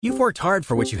You've worked hard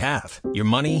for what you have. Your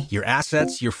money, your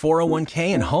assets, your 401k,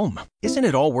 and home. Isn't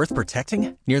it all worth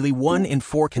protecting? Nearly 1 in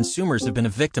 4 consumers have been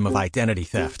a victim of identity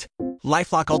theft.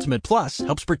 LifeLock Ultimate Plus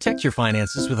helps protect your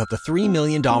finances with up to $3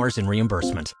 million in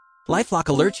reimbursement. LifeLock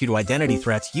alerts you to identity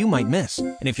threats you might miss.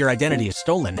 And if your identity is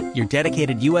stolen, your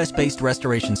dedicated U.S.-based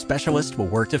restoration specialist will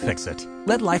work to fix it.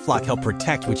 Let LifeLock help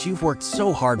protect what you've worked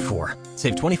so hard for.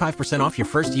 Save 25% off your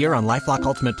first year on LifeLock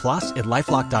Ultimate Plus at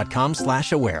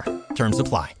LifeLock.com/aware. Terms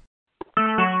apply.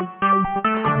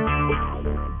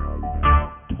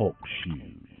 Talk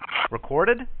shoes.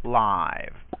 Recorded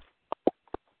live.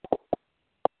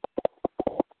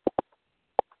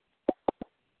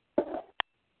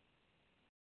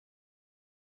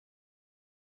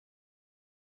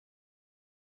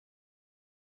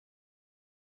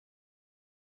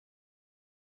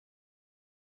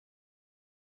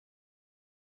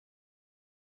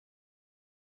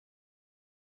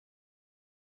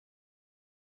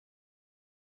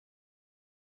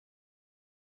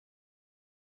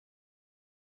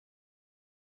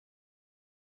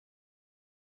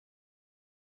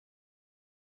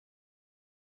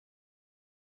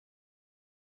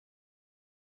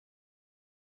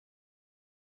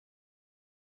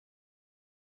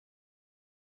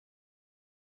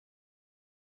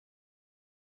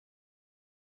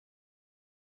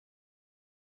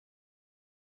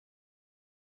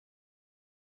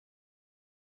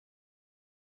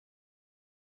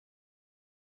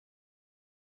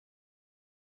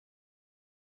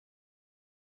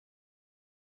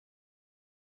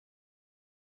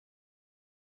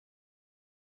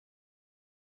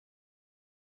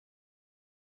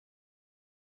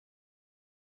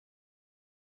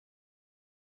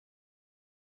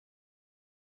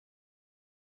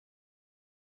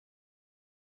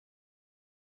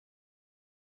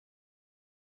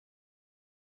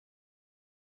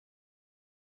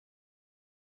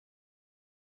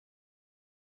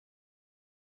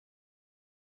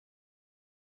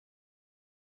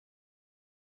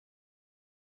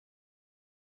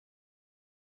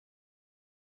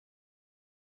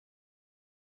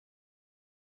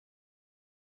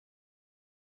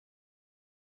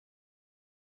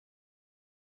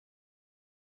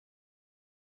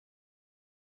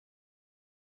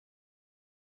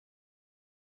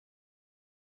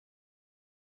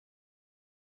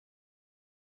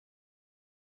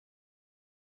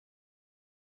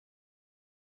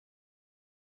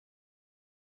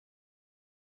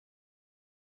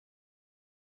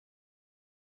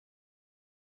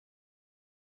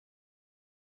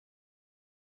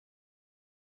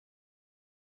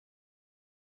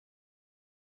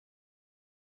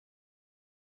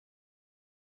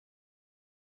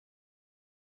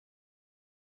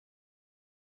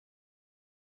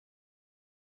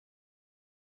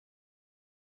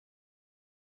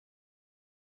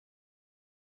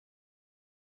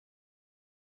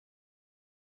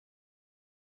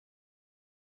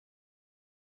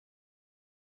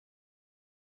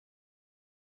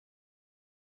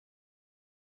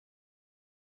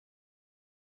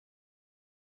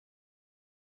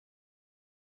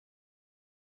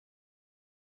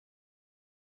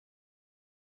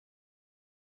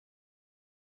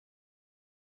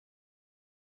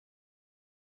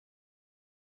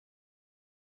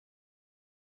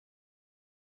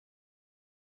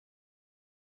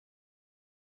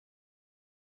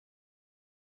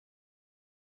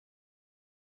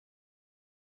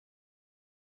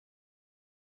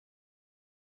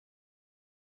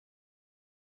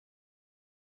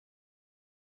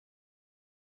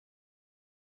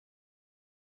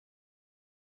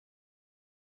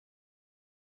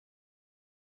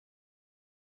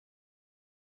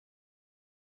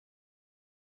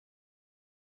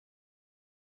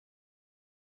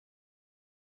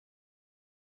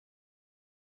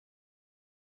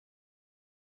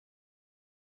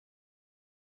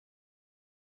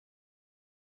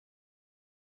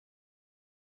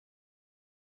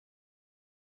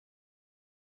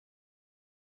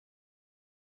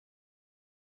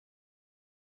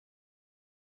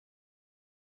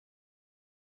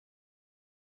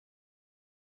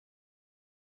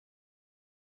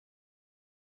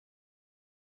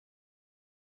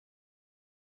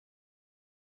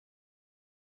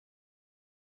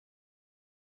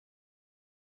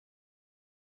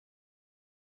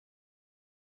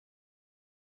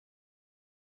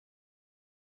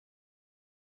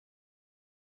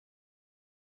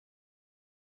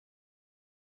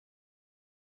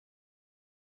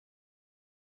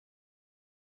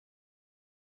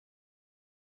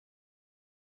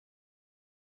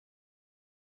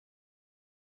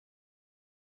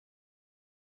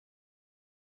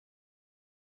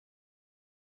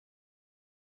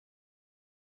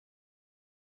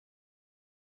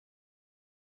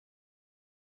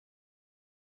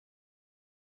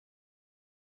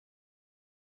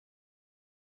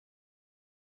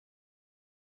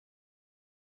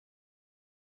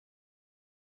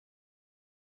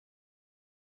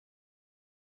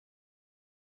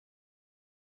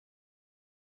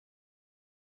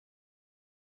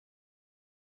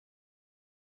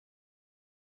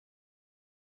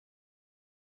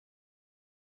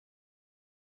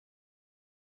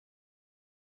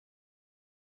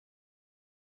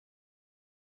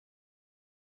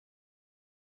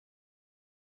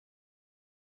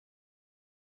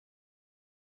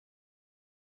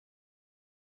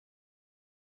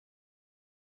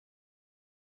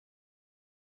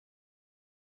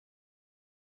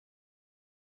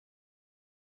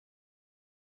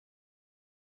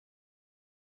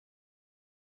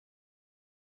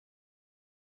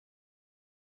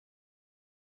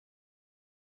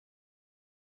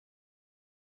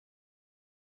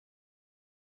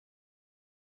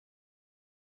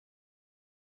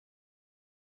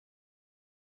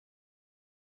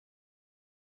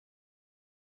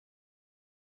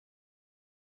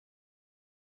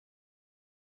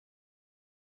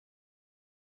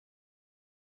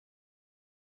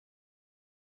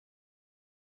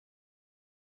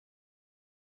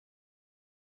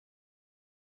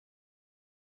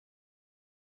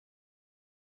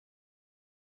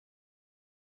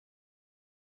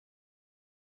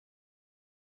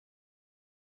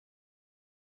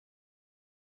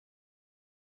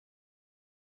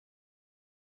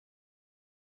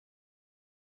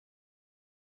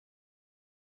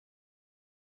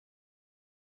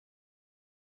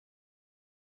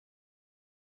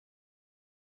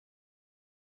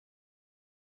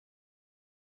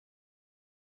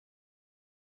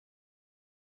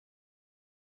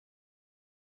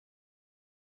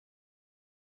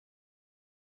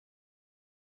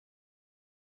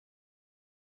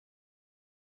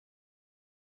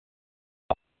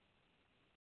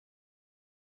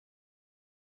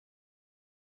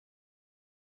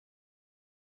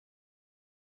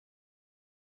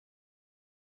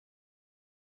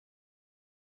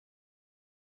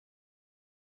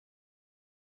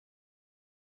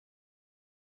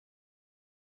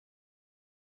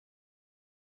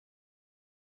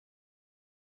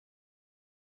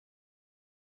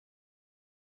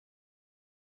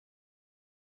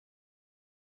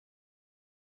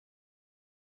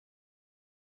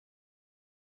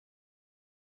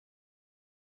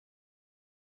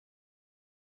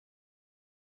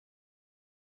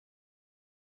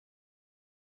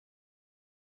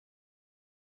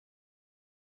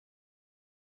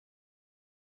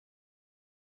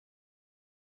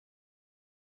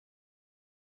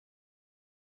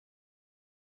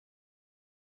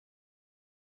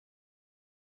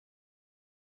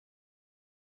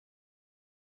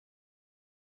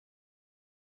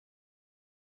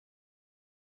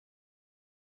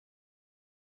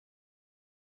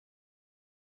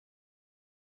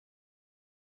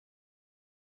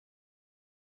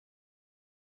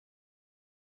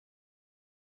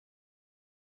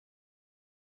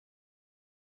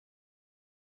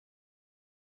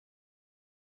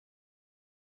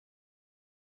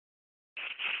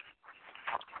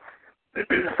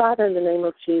 Father, in the name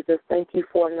of Jesus, thank you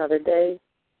for another day.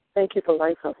 Thank you for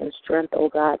life, health, and strength, oh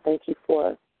God. Thank you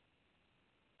for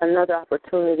another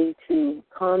opportunity to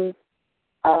come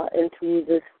into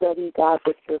this study, God,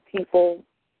 with your people.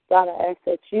 God, I ask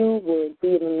that you would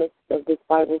be in the midst of this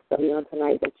Bible study on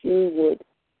tonight, that you would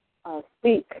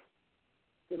speak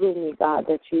through me, God,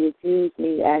 that you would use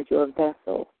me as your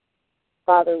vessel.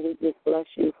 Father, we just bless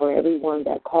you for everyone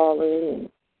that call in and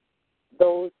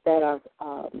those that are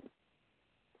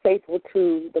faithful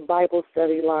to the Bible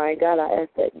study line. God, I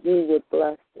ask that you would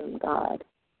bless them, God,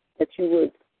 that you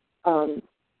would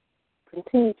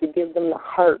continue to give them the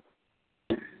heart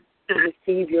to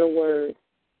receive your word,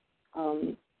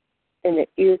 and the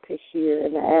ear to hear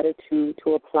and the attitude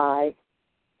to apply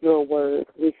your word.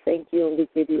 We thank you and we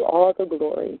give you all the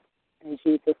glory. In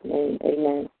Jesus' name,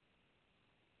 amen.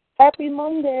 Happy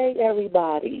Monday,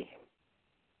 everybody.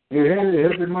 Yeah,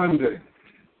 happy Monday.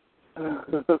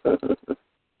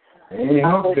 Ain't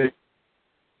hump day.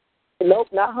 Nope,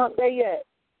 not hump day yet.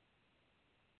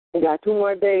 We got 2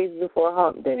 more days before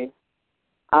hump day.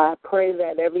 I pray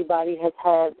that everybody has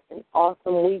had an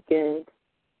awesome weekend,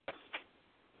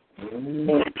 and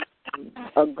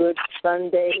a good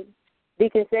Sunday.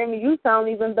 Deacon Sammy, you sound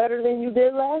even better than you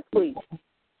did last week.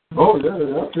 Oh, yeah,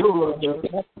 I feel like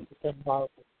that.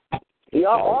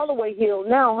 Y'all all the way healed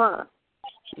now, huh?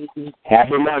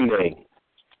 Happy Monday.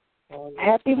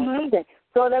 Happy Monday.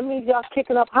 So that means y'all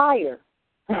kicking up higher.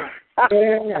 Yeah.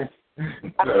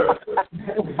 I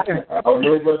don't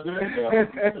know about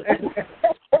that.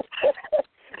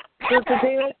 Sister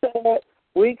Dina said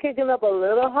we kicking up a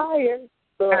little higher.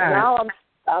 So now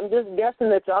I'm just guessing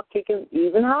that y'all kicking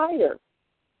even higher.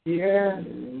 Yeah.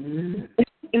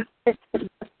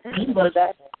 But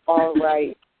that's all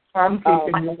right. I'm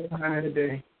kicking a little higher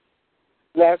today.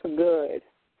 That's good.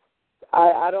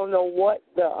 I don't know what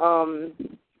the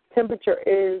temperature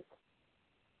is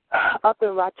up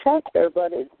in Rochester,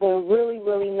 but it's been really,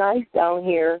 really nice down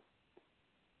here.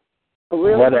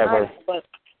 Really whatever. Nice.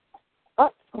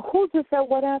 But who just said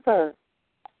whatever?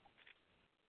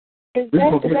 Is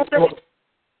that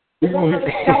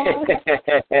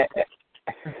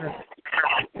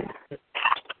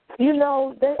you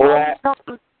know,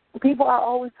 people are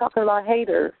always talking about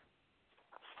haters.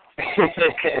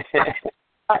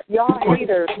 Y'all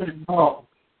haters.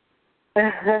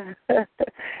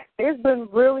 It's been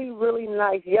really, really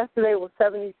nice. Yesterday was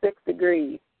 76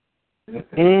 degrees.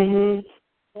 Mhm.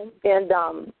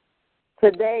 And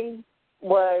today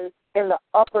was in the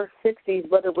upper 60s,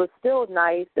 but it was still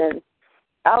nice. And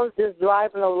I was just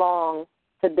driving along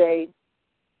today,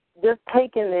 just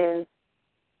taking in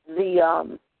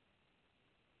the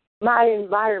my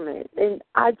environment, and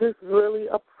I just really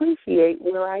appreciate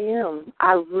where I am.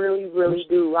 I really, really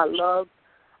do.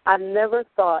 I never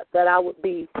thought that I would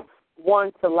be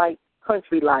one to like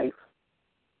country life.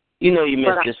 You know you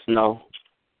miss the snow.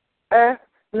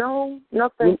 No,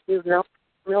 thank you. No,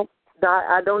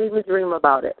 I don't even dream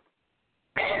about it.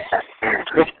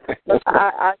 But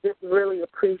I just really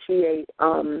appreciate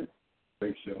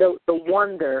the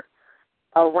wonder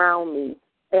around me.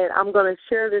 And I'm going to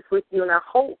share this with you, and I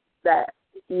hope that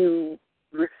you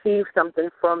receive something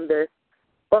from this.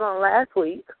 But on last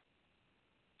week,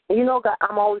 you know,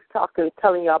 I'm always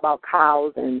telling you about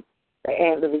cows and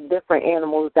the different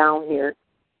animals down here.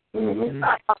 Mm-hmm.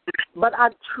 But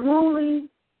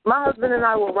my husband and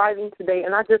I were riding today,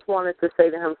 and I just wanted to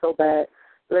say to him so bad,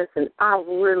 listen, I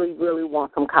really, really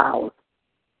want some cows.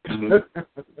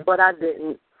 But I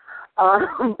didn't.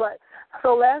 But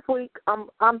so last week, I'm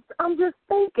just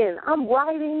thinking, I'm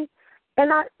riding,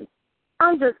 and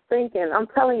I'm just thinking, I'm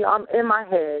telling you, I'm in my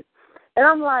head, and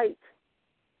I'm like,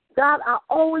 God, I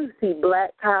always see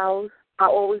black cows. I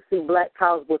always see black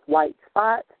cows with white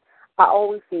spots. I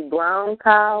always see brown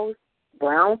cows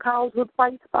with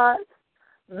white spots.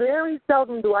 Very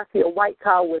seldom do I see a white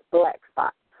cow with black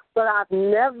spots. But I've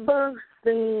never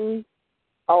seen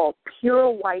a pure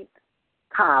white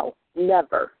cow,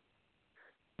 never.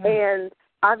 And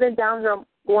I've been down here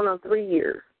going on 3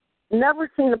 years. Never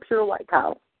seen a pure white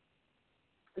cow.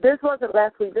 This wasn't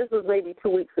last week. This was maybe 2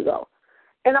 weeks ago.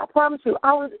 And I promise you,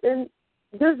 I was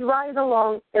just riding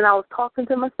along, and I was talking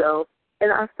to myself,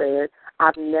 and I said,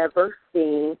 I've never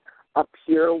seen a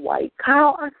pure white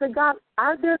cow. I said, God,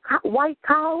 are there white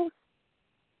cows?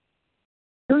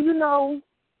 Do you know,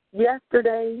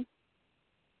 yesterday,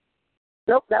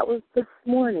 nope, that was this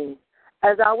morning,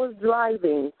 as I was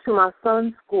driving to my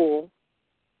son's school,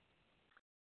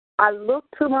 I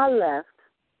looked to my left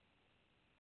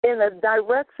in a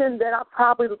direction that I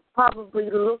probably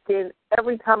look in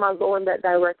every time I go in that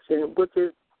direction, which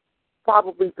is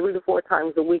probably 3 to 4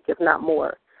 times a week, if not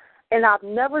more. And I've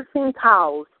never seen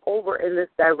cows over in this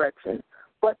direction.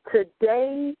 But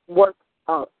today was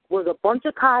a bunch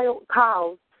of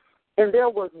cows, and there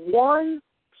was one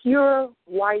pure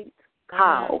white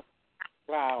cow.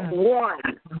 Wow.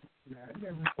 One.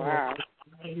 Wow.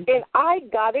 And I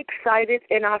got excited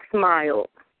and I smiled.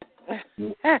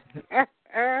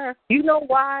 You know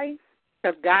why?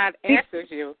 Because God answers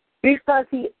you. Because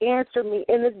he answered me.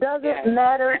 And it doesn't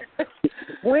matter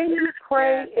when you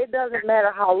pray. It doesn't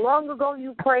matter how long ago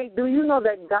you prayed. Do you know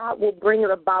that God will bring it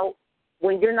about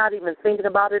when you're not even thinking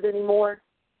about it anymore?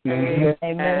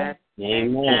 Amen.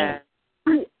 Amen.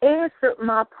 He answered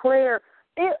my prayer.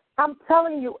 I'm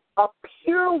telling you, a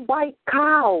pure white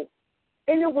cow.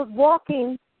 And it was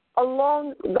walking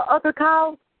along the other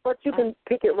cows, but you can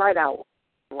pick it right out.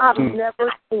 I've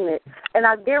never seen it. And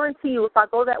I guarantee you, if I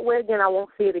go that way again, I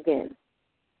won't see it again.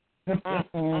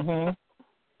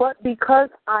 But because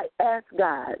I asked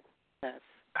God,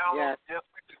 Yes.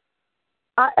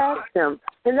 I asked him,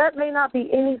 and that may not be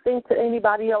anything to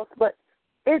anybody else, but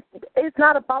it's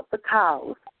not about the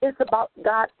cows. It's about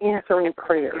God answering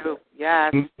prayers.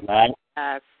 Yes. Right.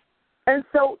 Yes. And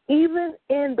so even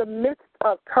in the midst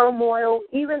of turmoil,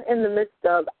 even in the midst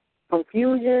of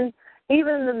confusion,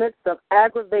 even in the midst of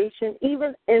aggravation,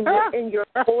 even in your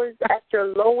lowest, at your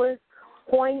lowest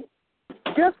point,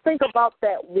 just think about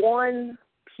that one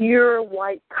pure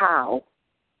white cow.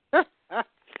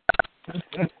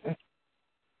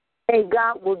 And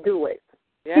God will do it.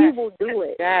 Yes. He will do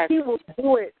it. Yes. He will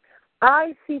do it.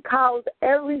 I see cows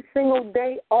every single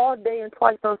day, all day, and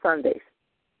twice on Sundays.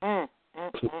 And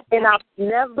I've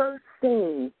never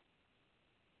seen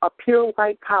a pure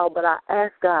white cow, but I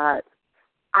asked God,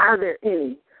 are there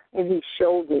any? And he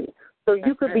showed me. So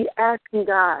you could be asking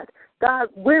God,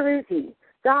 where is he?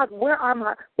 God, why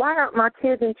aren't my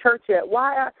kids in church yet?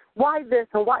 Why this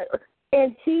and why?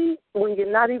 And he, when you're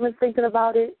not even thinking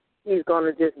about it, he's going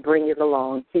to just bring it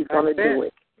along. He's going to do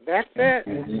it. That's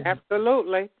it.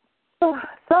 Absolutely.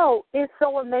 So it's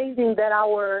so amazing that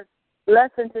our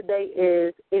lesson today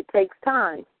is it takes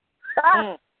time.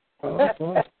 It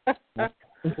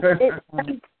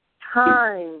takes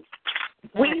time.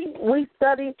 We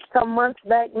studied some months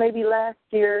back, maybe last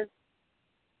year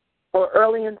or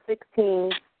early in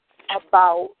 2016,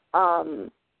 about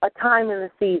a time in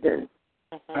the season.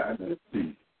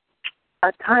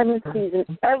 A time in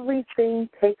season. Everything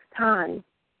takes time.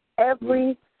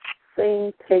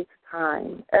 Everything takes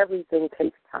time. Everything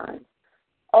takes time.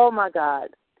 Oh my God.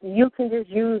 You can just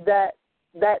use that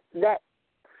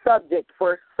subject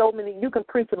for so many. You can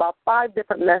preach about 5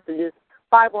 different messages,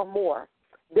 5 or more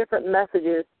different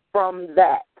messages from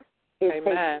that. It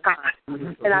Amen. takes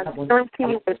time. And I guarantee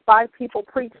you, if 5 people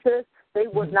preach this, they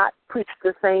would not preach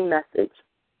the same message.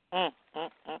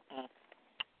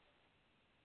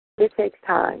 It takes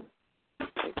time.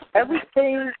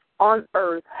 Everything on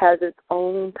earth has its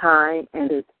own time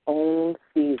and its own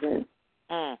season.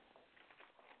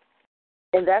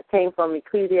 And that came from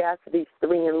Ecclesiastes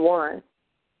 3:1.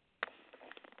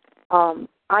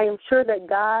 I am sure that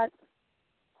God,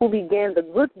 who began the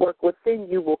good work within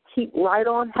you, will keep right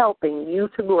on helping you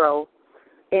to grow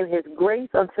in his grace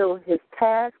until his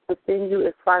task within you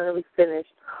is finally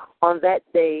finished on that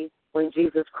day when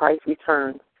Jesus Christ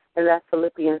returns. And that's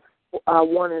Philippians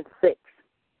 1:6.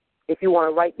 If you want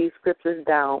to write these scriptures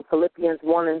down, Philippians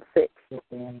 1:6.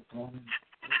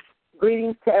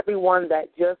 Greetings to everyone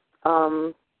that just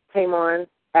came on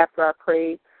after I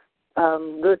prayed.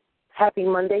 Happy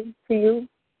Monday to you.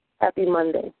 Happy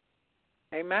Monday.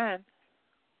 Amen.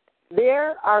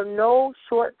 There are no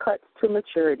shortcuts to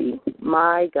maturity.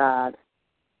 My God.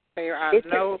 There are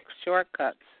no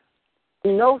shortcuts.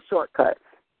 No shortcuts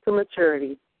to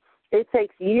maturity. It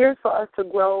takes years for us to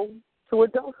grow to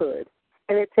adulthood,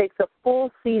 and it takes a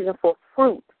full season for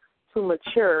fruit to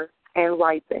mature and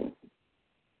ripen.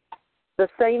 The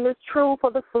same is true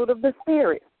for the fruit of the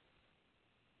Spirit.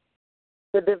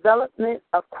 The development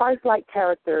of Christ-like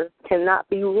character cannot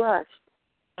be rushed.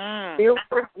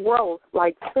 Spiritual growth,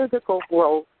 like physical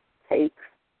growth, takes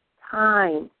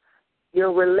time.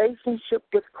 Your relationship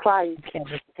with Christ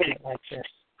takes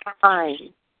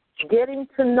time. Getting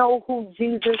to know who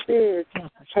Jesus is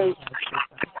takes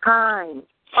time.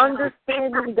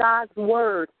 Understanding God's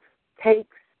word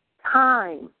takes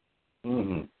time.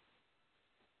 You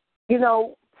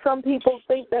know, some people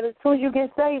think that as soon as you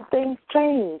get saved, things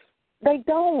change. They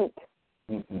don't.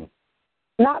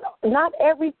 Not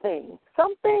everything.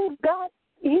 Some things, God,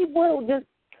 he will just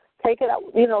take it out,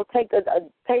 take a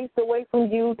taste away from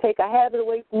you, take a habit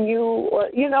away from you, or,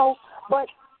 but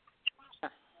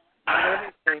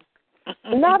Not everything.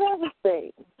 not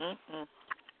everything.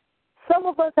 Some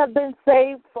of us have been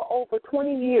saved for over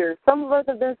 20 years. Some of us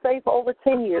have been saved for over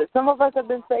 10 years. Some of us have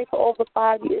been saved for over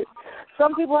 5 years.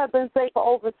 Some people have been saved for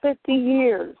over 50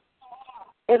 years.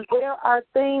 And there are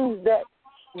things that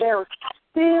they're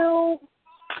still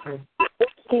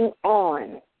working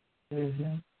on.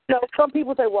 Mm-hmm. So some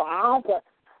people say, well, I don't, but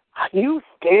you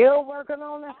still working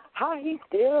on that? How he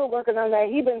still working on that?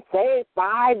 He been saved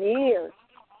 5 years.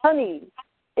 Honey,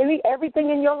 everything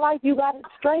in your life, you got it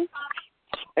straight?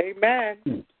 Amen.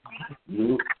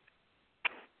 Mm-hmm.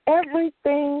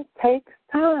 Everything takes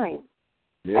time.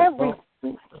 Yeah.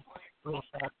 Everything.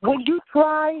 When you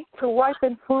try to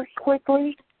ripen fruit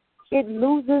quickly, it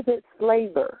loses its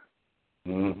flavor.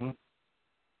 Mm-hmm.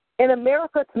 In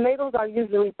America, tomatoes are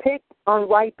usually picked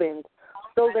unripened,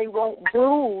 so they won't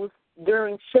bruise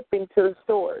during shipping to the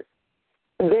stores.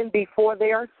 And then before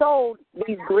they are sold,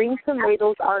 these green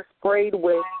tomatoes are sprayed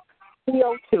with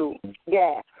CO2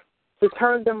 gas to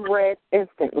turn them red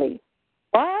instantly.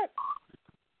 What?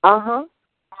 Uh-huh.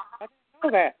 I didn't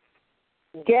know that.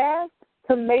 Gas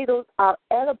tomatoes are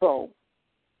edible,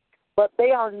 but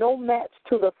they are no match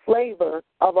to the flavor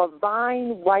of a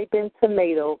vine-ripened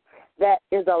tomato that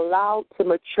is allowed to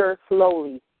mature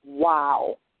slowly.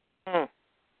 Wow. Mm.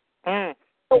 Mm.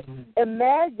 So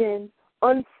imagine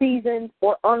unseasoned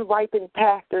or unripened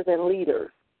pastors and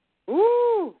leaders.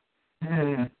 Ooh.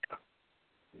 Mm-hmm.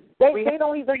 They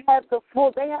don't even have the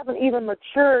full. They haven't even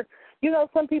matured. You know,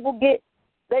 some people get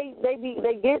they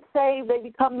get saved, they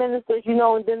become ministers. You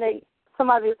know, and then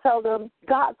somebody will tell them,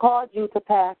 God called you to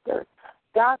pastor.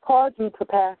 God called you to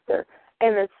pastor.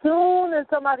 And as soon as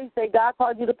somebody say God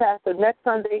called you to pastor, next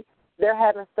Sunday they're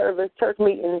having service, church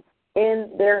meeting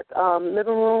in their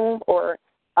living room, or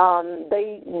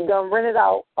they done rented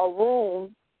out a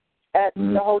room at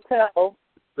the hotel,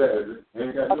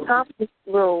 a conference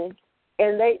room,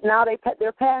 and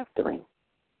they're pastoring.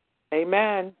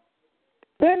 Amen.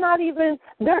 They're not even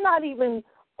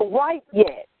ripe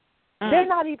yet. Mm. They're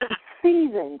not even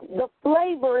seasoned. The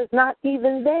flavor is not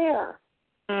even there.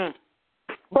 Mm.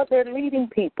 But they're leading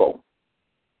people.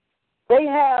 They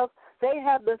have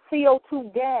the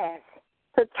CO2 gas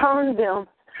to turn them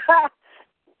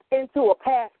into a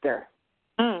pastor.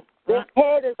 Mm. Their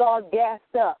head is all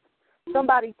gassed up.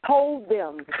 Somebody told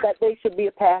them that they should be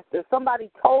a pastor. Somebody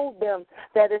told them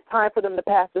that it's time for them to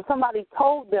pastor. Somebody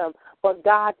told them, but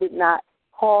God did not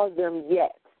call them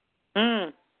yet.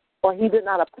 Mm. Or he did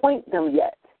not appoint them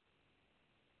yet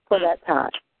for that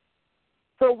time.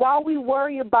 So while we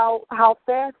worry about how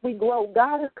fast we grow,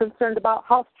 God is concerned about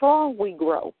how strong we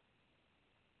grow.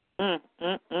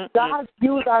 God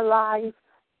views our lives,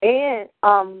 and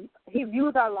he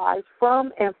views our lives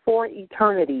from and for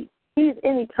eternity. He's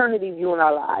in eternity viewing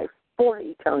our lives for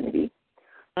eternity.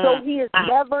 So he is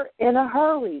never in a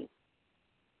hurry.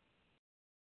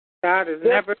 God is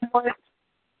never.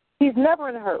 He's never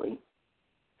in a hurry.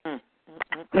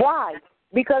 Why?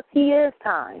 Because he is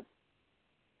time.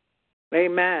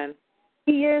 Amen.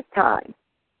 He is time.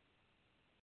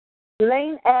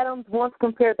 Lane Adams once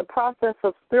compared the process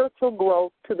of spiritual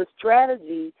growth to the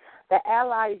strategy that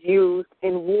Allies used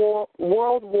in World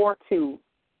War II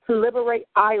to liberate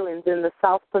islands in the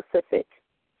South Pacific.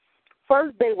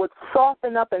 First, they would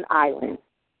soften up an island.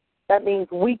 That means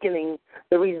weakening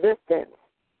the resistance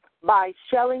by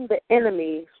shelling the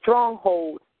enemy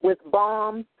strongholds with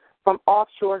bombs from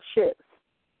offshore ships.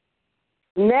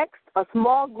 Next, a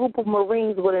small group of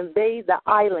Marines would invade the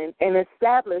island and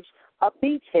establish a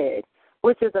beachhead,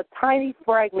 which is a tiny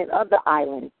fragment of the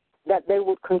island that they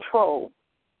would control.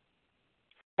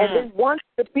 And then once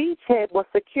the beachhead was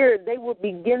secured, they would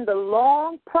begin the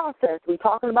long process, we're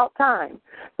talking about time,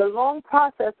 the long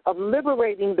process of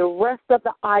liberating the rest of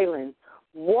the island,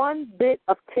 one bit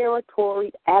of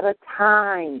territory at a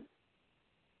time.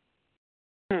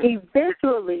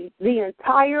 Eventually, the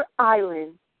entire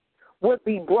island would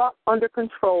be brought under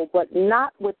control, but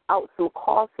not without some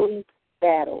costly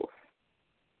battles.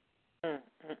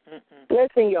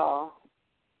 Listen, y'all,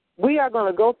 we are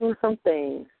going to go through some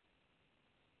things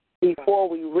before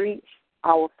we reach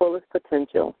our fullest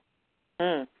potential.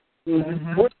 We're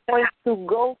going to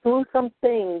go through some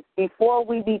things before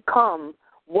we become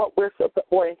what we're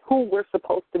or who we're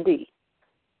supposed to be.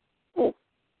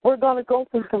 We're going to go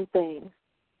through some things.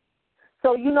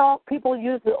 So, you know, people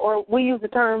use it, or we use the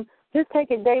term, just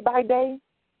take it day by day.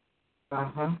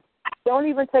 Don't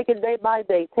even take it day by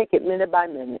day. Take it minute by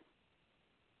minute.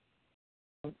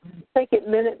 Take it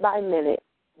minute by minute.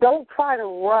 Don't try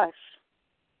to rush.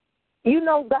 You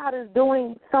know God is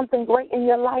doing something great in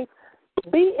your life.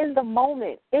 Be in the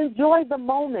moment. Enjoy the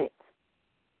moment.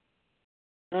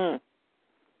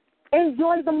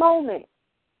 Enjoy the moment.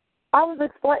 I was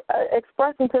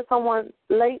expressing to someone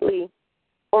lately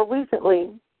or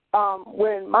recently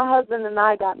when my husband and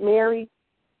I got married.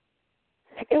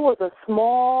 It was a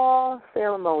small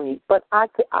ceremony, but I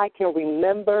can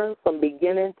remember from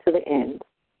beginning to the end.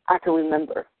 I can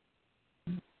remember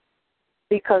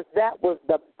because that was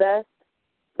the best.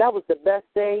 That was the best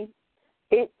day.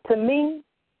 To me,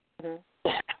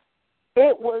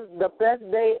 it was the best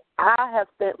day. I have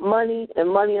spent money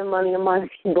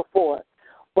before,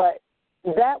 but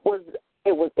it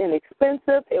was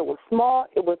inexpensive. It was small.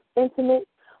 It was intimate,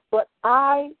 but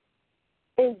I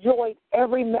enjoyed I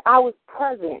was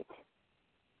present.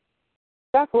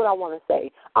 That's what I want to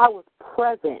say. I was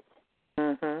present.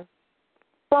 Mm-hmm.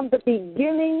 From the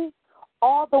beginning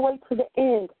all the way to the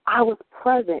end, I was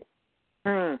present.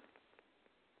 Mm.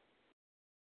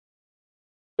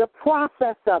 The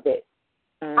process of it,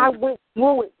 I went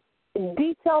through it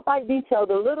detail by detail.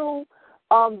 The little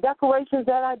decorations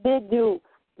that I did do,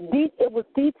 it was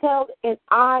detailed, and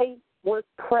I was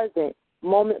present.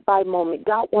 Moment by moment.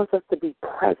 God wants us to be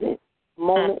present,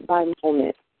 moment by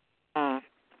moment,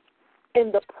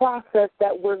 in the process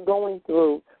that we're going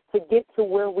through to get to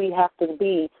where we have to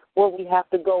be, where we have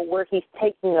to go, where He's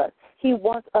taking us. He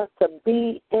wants us to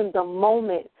be in the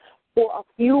moment for a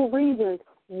few reasons.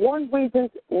 One reason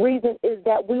is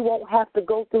that we won't have to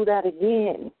go through that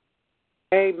again.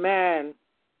 Amen.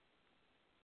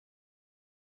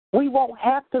 We won't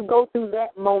have to go through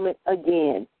that moment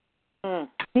again.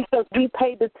 Because we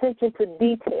paid attention to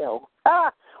detail.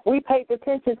 We paid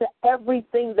attention to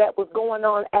everything that was going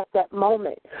on at that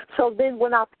moment. So then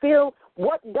when I feel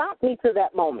what got me to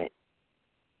that moment,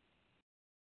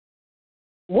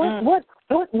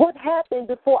 what happened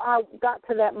before I got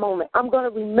to that moment, I'm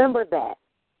going to remember that.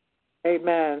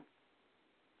 Amen.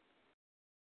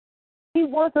 He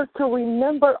wants us to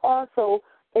remember also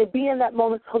and be in that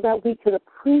moment so that we can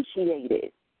appreciate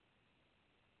it.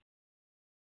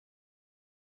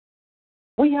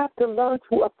 We have to learn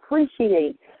to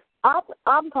appreciate.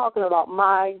 I'm talking about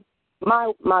my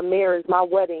marriage, my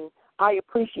wedding. I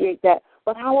appreciate that.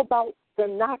 But how about the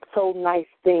not so nice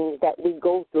things that we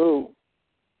go through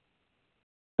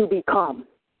to become?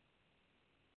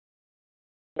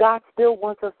 God still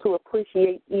wants us to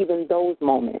appreciate even those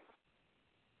moments.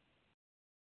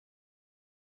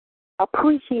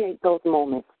 Appreciate those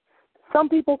moments. Some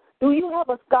people, do you have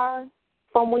a scar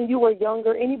from when you were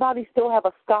younger? Anybody still have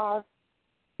a scar?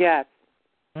 Yes.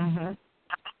 Mm-hmm.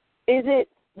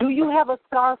 Do you have a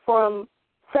scar from,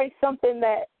 say, something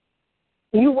that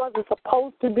you wasn't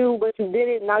supposed to do, but you did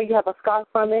it, now you have a scar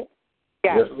from it?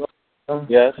 Yes.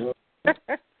 Yes.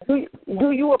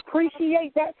 Do you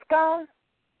appreciate that scar?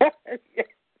 Yes.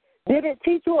 Did it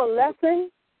teach you a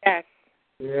lesson? Yes.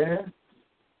 Yeah.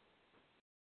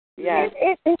 Yes.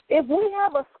 If we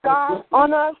have a scar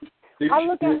on us, I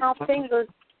look at my fingers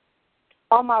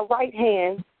on my right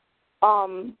hand.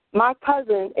 My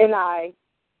cousin and I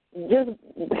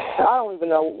don't even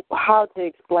know how to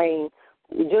explain,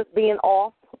 just being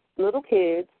off, little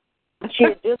kids. She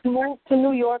had just moved to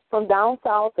New York from down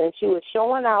south, and she was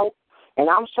showing out, and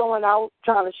I'm showing out,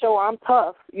 trying to show I'm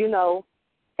tough,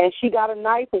 and she got a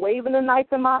knife, waving the knife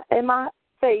in my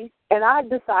face, and I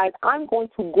decide I'm going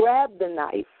to grab the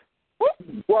knife.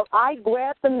 Well, I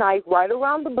grabbed the knife right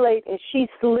around the blade, and she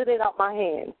slid it out my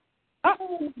hand.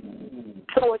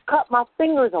 So it cut my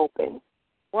fingers open.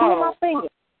 Wow. My fingers.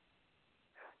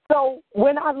 So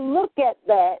when I look at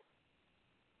that,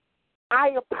 I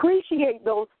appreciate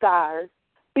those scars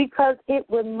because it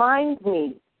reminds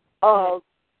me of,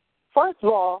 first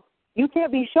of all, you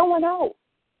can't be showing out.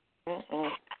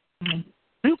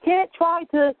 You can't try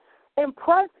to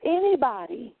impress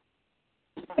anybody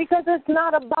because it's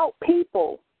not about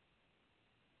people.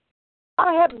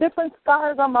 I have different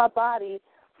scars on my body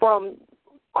from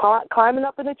climbing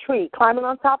up in a tree, climbing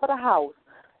on top of the house,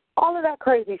 all of that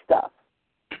crazy stuff.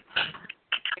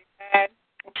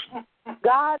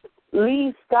 God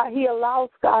He allows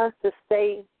scars to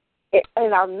stay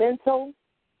in our mental,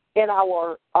 in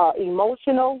our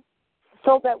emotional,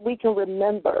 so that we can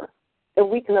remember and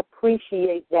we can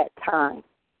appreciate that time.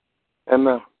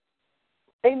 Amen.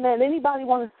 Amen. Anybody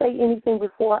want to say anything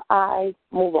before I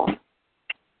move on?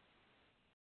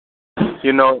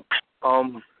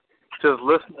 Just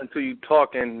listening to you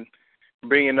talk and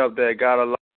bringing up that God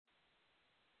allows.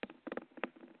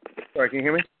 Sorry, can you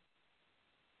hear me?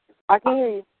 I can hear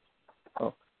you.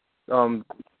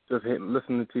 Just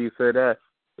listening to you say that,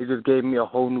 it just gave me a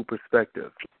whole new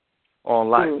perspective on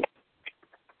life.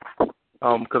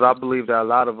 Because I believe that a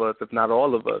lot of us, if not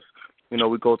all of us, we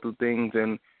go through things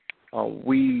and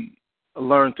we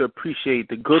learned to appreciate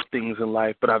the good things in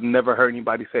life, but I've never heard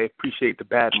anybody say appreciate the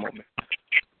bad moments.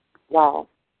 Wow.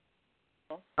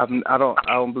 I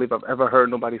don't believe I've ever heard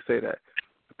nobody say that.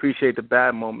 Appreciate the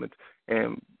bad moments,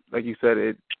 and like you said,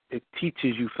 it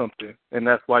teaches you something, and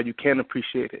that's why you can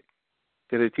appreciate it,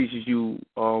 because it teaches you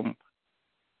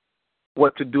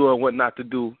what to do and what not to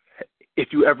do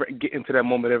if you ever get into that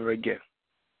moment ever again,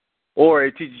 or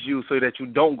it teaches you so that you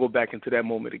don't go back into that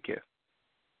moment again.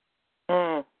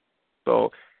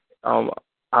 So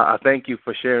I thank you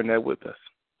for sharing that with us.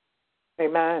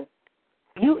 Amen.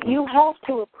 You have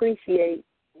to appreciate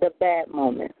the bad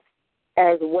moments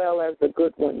as well as the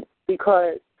good ones,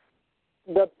 because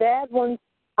the bad ones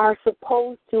are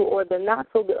supposed to, or the not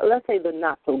so good, let's say the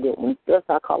not so good ones, let's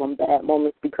not call them bad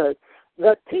moments, because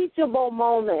the teachable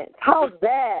moments, how's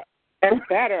that? That's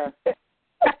better.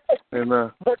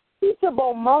 Amen. The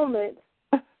teachable moments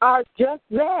are just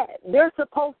that. They're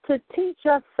supposed to teach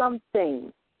us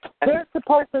something. They're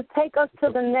supposed to take us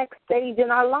to the next stage in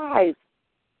our lives.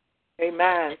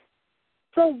 Amen.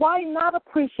 So why not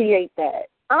appreciate that?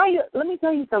 Let me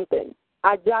tell you something.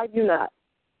 I jive you not.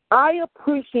 I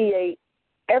appreciate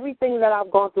everything that I've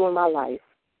gone through in my life.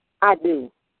 I do.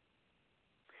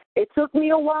 It took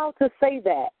me a while to say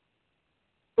that,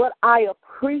 but I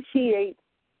appreciate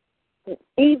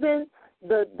even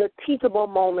the teachable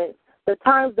moments, the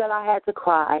times that I had to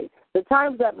cry, the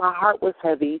times that my heart was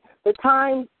heavy, the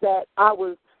times that I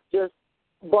was just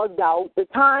bugged out, the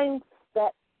times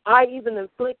that I even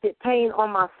inflicted pain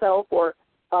on myself, or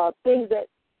things that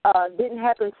didn't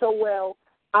happen so well.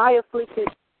 I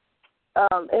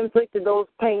inflicted those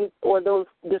pains or those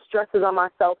distresses on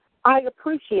myself. I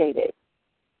appreciate it.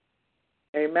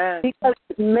 Amen. Because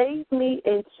it made me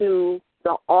into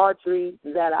the Audrey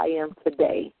that I am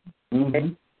today.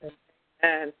 And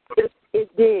It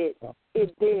did.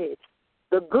 It did.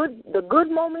 The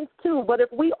good moments too. But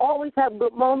if we always have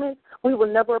good moments, we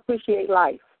will never appreciate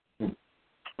life.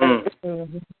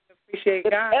 Appreciate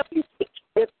God.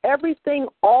 If everything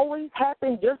always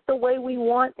happened just the way we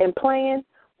want and planned,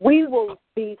 we will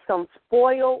be some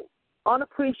spoiled,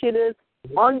 unappreciative,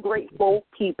 ungrateful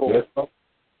people. Yes.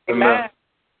 Amen.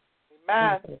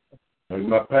 Amen. As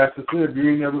my pastor said, if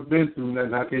you ain't never been through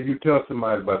nothing, how can you tell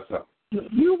somebody about something?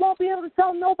 You won't be able to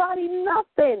tell nobody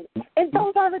nothing. And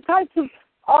those are the types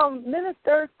of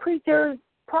ministers, preachers,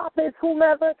 prophets,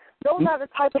 whomever. Those are the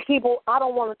type of people I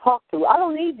don't want to talk to. I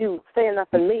don't need you saying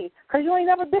nothing to me, because you ain't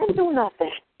never been through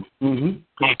nothing.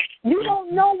 You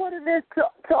don't know what it is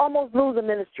to almost lose a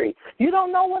ministry. You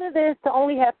don't know what it is to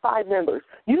only have 5 members.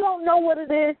 You don't know what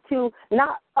it is to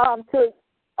not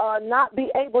be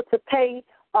able to pay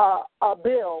a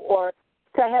bill, or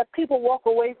to have people walk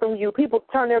away from you, people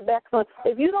turn their backs on.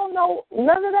 If you don't know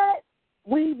none of that,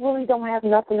 we really don't have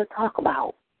nothing to talk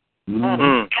about.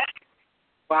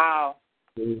 Wow.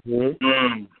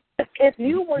 If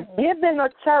you were given a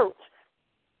church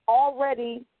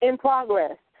already in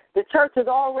progress, the church is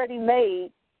already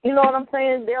made, you know what I'm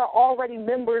saying? There are already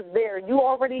members there. You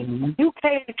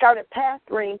came and started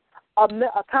pastoring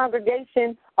a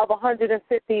congregation of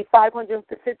 150,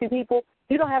 550 people.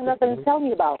 You don't have nothing to tell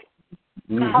me about.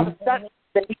 And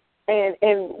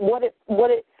what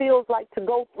it feels like to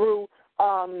go through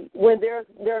when there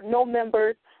are no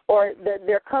members, or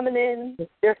they're coming in,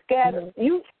 they're scattered.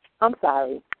 I'm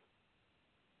sorry.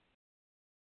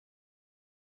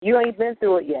 You ain't been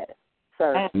through it yet,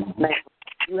 sir.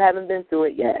 You haven't been through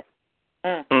it yet.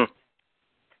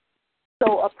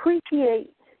 So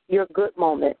appreciate your good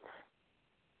moments.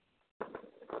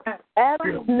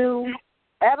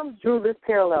 Adam drew this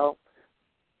parallel.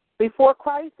 Before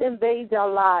Christ invades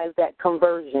our lives at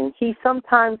conversion, he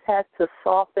sometimes has to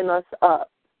soften us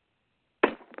up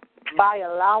by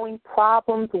allowing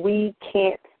problems we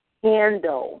can't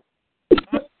handle.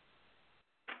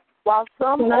 While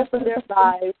some open their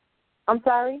lives, I'm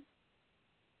sorry?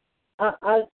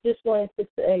 I just wanted to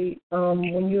say,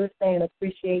 when you were saying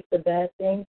appreciate the bad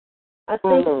things, I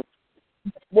think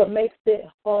what makes it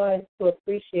hard to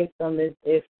appreciate them is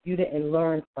if you didn't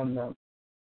learn from them.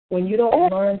 When you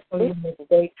don't learn from your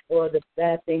mistakes or the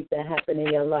bad things that happen in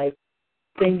your life,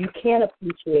 then you can't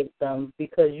appreciate them,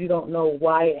 because you don't know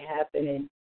why it happened, and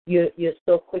you're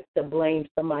so quick to blame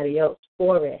somebody else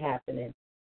for it happening.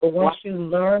 But once you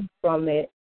learn from it,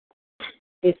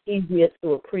 it's easier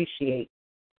to appreciate.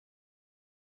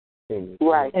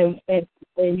 Right. And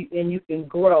you can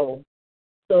grow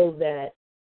so that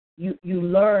you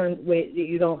learn where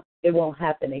it won't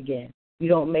happen again. You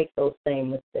don't make those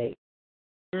same mistakes.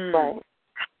 Right.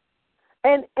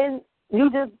 And you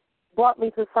just brought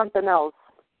me to something else.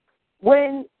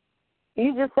 When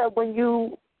you just said when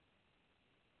you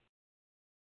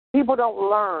people don't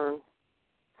learn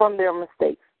from their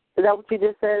mistakes. Is that what you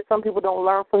just said? Some people don't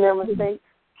learn from their mistakes?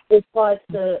 It's hard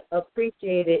to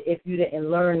appreciate it if you didn't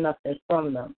learn nothing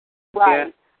from them.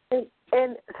 Right. Yeah.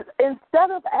 And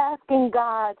instead of asking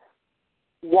God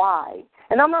why,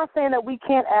 and I'm not saying that we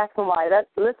can't ask him why.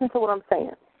 Listen to what I'm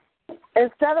saying.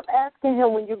 Instead of asking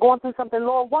him when you're going through something,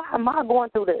 Lord, why am I going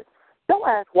through this? Don't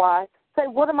ask why. Say,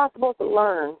 what am I supposed to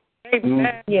learn?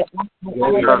 Amen. Yeah, I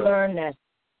had to learn that.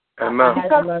 Amen.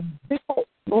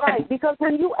 Because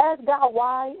when you ask God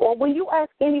why, or when you ask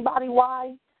anybody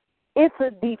why, it's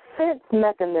a defense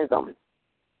mechanism.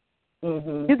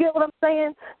 Mm-hmm. You get what I'm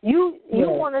saying? You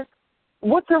want to,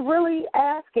 what you're really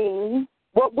asking,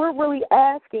 what we're really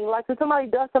asking, like if somebody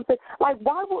does something, like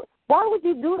why would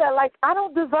you do that? Like, I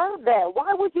don't deserve that.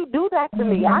 Why would you do that to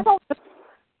me? I don't.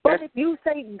 But if you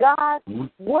say, God,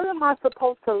 what am I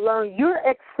supposed to learn? You're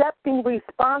accepting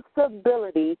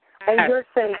responsibility, and you're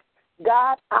saying,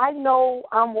 God, I know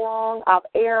I'm wrong, I've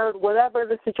erred, whatever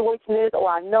the situation is, or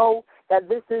I know that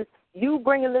this is you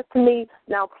bringing this to me.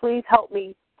 Now, please help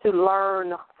me to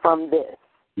learn from this.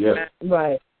 Yes.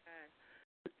 Right.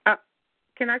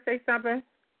 Can I say something?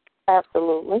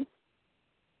 Absolutely.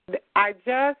 I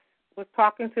just was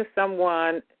talking to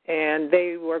someone, and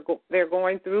they're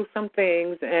going through some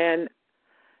things, and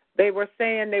they were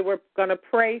saying they were going to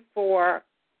pray for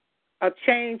a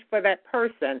change for that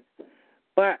person,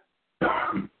 but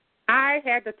I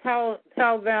had to tell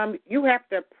them, you have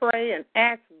to pray and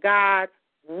ask God,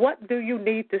 what do you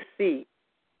need to see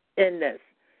in this,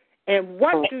 and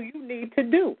what do you need to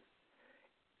do?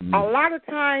 A lot of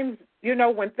times,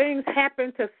 when things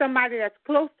happen to somebody that's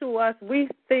close to us, we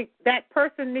think that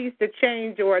person needs to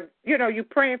change, or, you're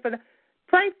praying for them.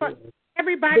 Pray for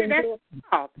everybody that's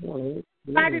involved.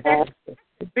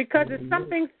 Because it's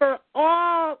something for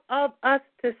all of us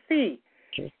to see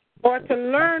or to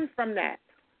learn from that.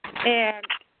 And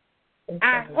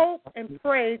I hope and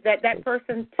pray that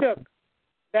person took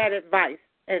that advice,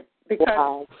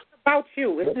 because it's about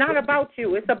you. It's not about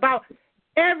you. It's about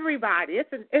everybody.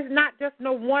 It's not just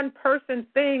no one person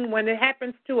thing. When it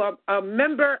happens to a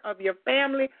member of your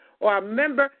family or a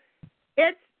member,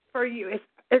 it's for you.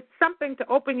 It's something to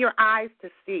open your eyes to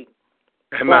see.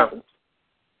 Amen.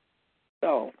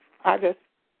 So I just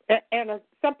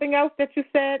something else that you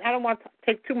said. I don't want to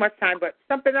take too much time, but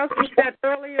something else you said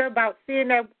earlier about seeing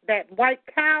that white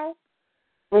cow.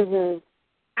 Mm-hmm.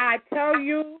 I tell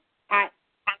you,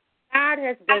 God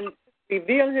has been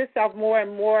revealing himself more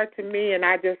and more to me, and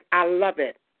I love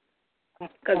it.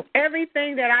 Because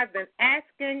everything that I've been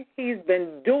asking, he's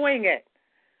been doing it.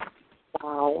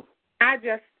 Wow.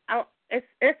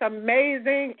 It's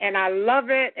amazing, and I love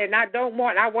it, and I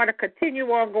want to continue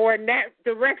on going that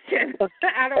direction.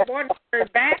 I don't want to turn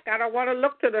back. I don't want to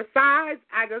look to the sides.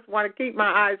 I just want to keep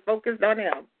my eyes focused on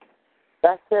him.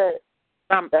 That's it.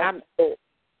 I'm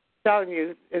telling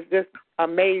you, it's just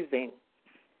amazing.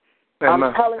 Amen.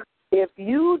 I'm telling you, if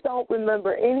you don't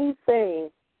remember anything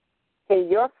and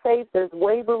your faith is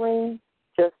wavering,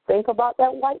 just think about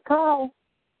that white cow.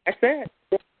 That's it.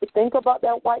 Just think about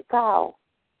that white cow.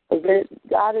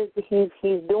 God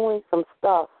he's doing some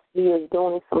stuff. He is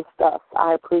doing some stuff.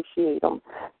 I appreciate him.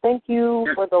 Thank you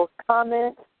for those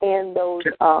comments and those.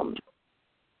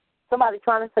 Somebody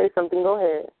trying to say something. Go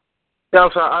ahead. Yeah,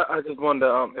 I'm sorry. I just wanted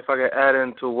to, if I could add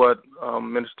into what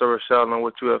Minister Rochelle and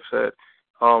what you have said.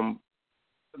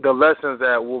 The lessons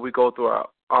that what we go through are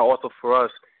also for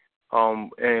us.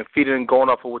 And feeding, going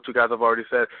off of what you guys have already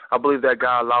said, I believe that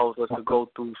God allows us to go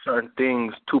through certain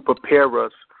things to prepare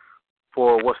us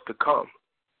for what's to come.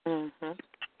 Mm-hmm.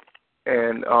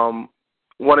 And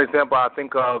one example I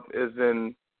think of is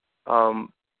in I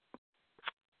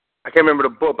can't remember the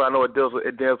book, but I know it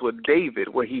deals with David,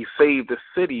 where he saved the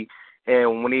city,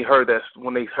 and when they heard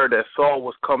that Saul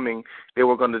was coming, they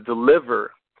were going to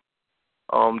deliver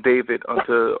David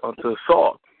unto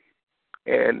Saul.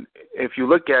 And if you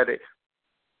look at it,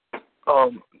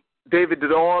 David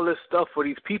did all this stuff for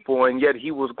these people, and yet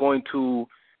he was going to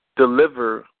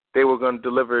deliver. They were going to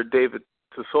deliver David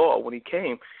to Saul when he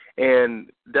came.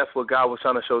 And that's what God was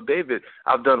trying to show David.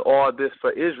 I've done all this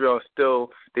for Israel, and still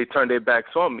they turned their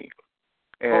backs on me.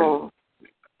 And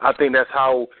I think that's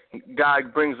how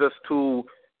God brings us to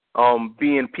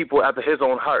being people after his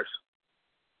own heart.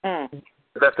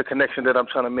 That's the connection that I'm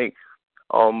trying to make.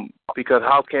 Because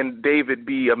how can David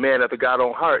be a man after God's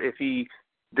own heart if he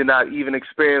did not even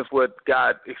experience what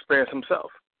God experienced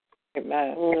himself?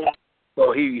 Amen.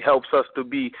 So he helps us to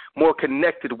be more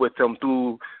connected with him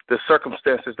through the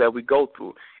circumstances that we go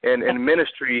through. And in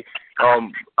ministry,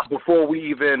 before we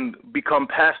even become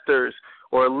pastors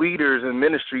or leaders in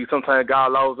ministry, sometimes God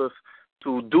allows us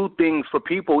to do things for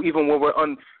people, even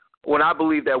when when I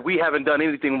believe that we haven't done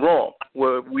anything wrong,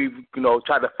 where we've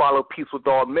tried to follow peace with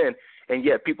all men, and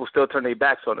yet people still turn their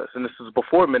backs on us. And this is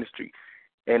before ministry,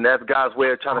 and that's God's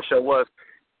way of trying to show us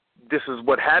this is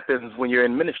what happens when you're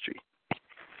in ministry.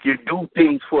 You do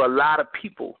things for a lot of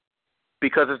people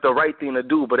because it's the right thing to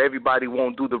do, but everybody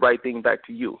won't do the right thing back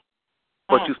to you.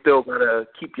 But you still got to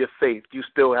keep your faith. You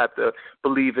still have to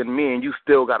believe in me, and you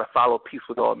still got to follow peace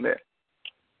with all men.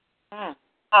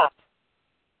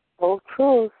 So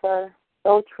true, sir.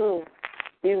 So true.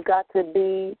 You've got to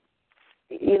be,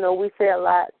 we say a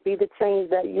lot, be the change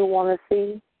that you want to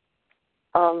see.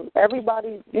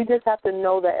 Everybody, you just have to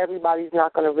know that everybody's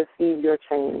not going to receive your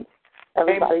change.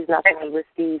 Everybody's not going to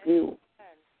receive you.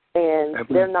 And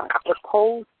they're not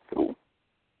supposed to.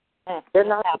 They're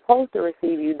not supposed to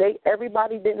receive you.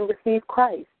 Everybody didn't receive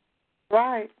Christ.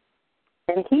 Right.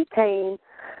 And he came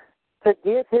to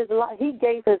give his life. He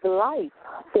gave his life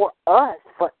for us,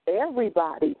 for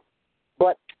everybody.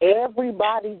 But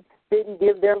everybody didn't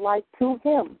give their life to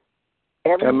him.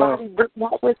 Everybody did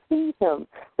not receive him.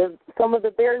 Some of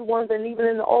the very ones, and even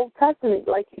in the Old Testament,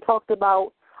 like he talked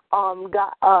about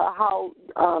God, how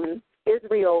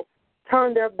Israel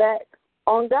turned their back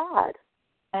on God.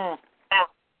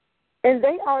 And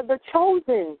they are the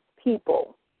chosen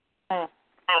people.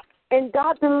 And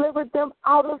God delivered them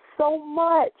out of so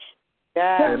much.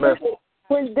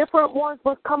 When different ones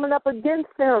was coming up against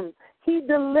them, he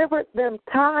delivered them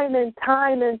time and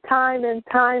time and time and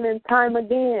time and time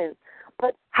again.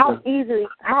 But how easy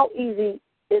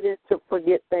it is to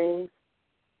forget things.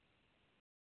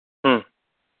 And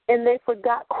they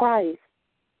forgot Christ.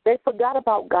 They forgot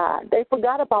about God. They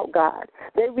forgot about God.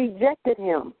 They rejected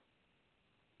him.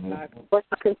 But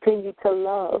he continued to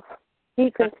love.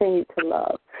 He continued to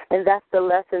love. And that's the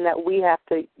lesson that we have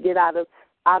to get out of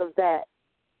that.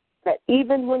 That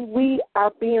even when we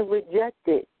are being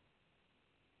rejected,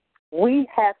 we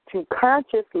have to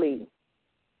consciously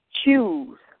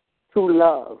choose to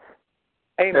love.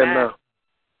 Amen.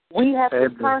 We have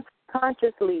to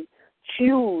consciously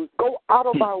choose, go out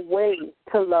of our way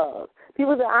to love.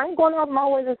 People say, I ain't going out of my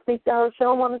way to speak to her. She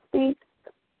don't want to speak.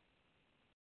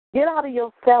 Get out of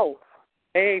yourself.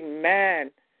 Amen.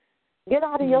 Get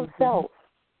out of yourself.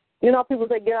 People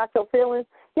say, get out your feelings.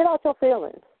 Get out your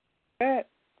feelings.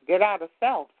 Get out of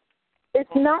self. It's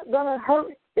not going to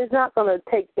hurt. It's not going to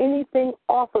take anything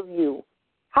off of you.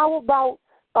 How about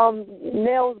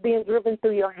nails being driven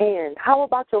through your hand? How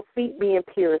about your feet being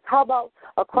pierced? How about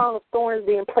a crown of thorns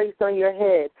being placed on your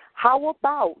head? How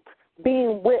about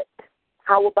being whipped?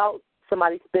 How about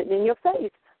somebody spitting in your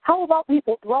face? How about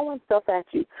people throwing stuff at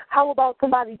you? How about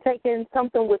somebody taking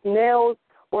something with nails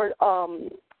or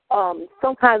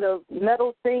some kind of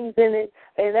metal things in it,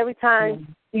 and every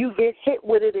time you get hit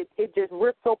with it, it just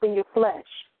rips open your flesh?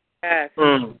 Yes.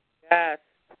 Yes.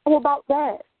 How about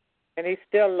that? And he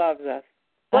still loves us.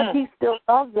 But he still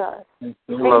loves us.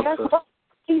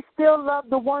 He still loved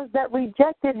the ones that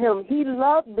rejected him. He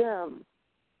loved them.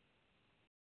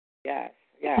 Yes.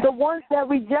 Yes. The ones that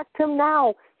reject him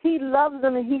now, he loves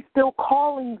them, and he's still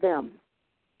calling them.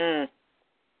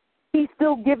 He's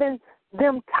still giving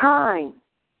them time.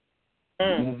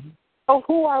 So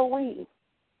who are we?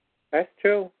 That's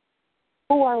true.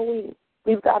 Who are we?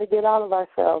 We've got to get out of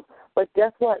ourselves. But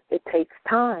guess what? It takes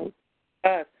time.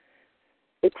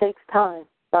 It takes time.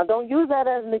 Now, don't use that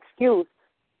as an excuse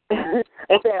and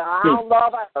say, I don't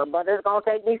love her, but it's going to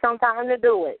take me some time to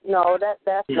do it. No,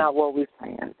 that's not what we're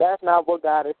saying. That's not what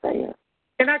God is saying.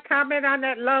 Can I comment on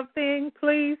that love thing,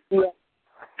 please? Yes.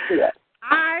 Yes.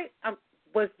 I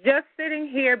was just sitting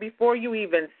here before you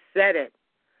even said it.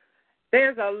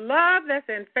 There's a love that's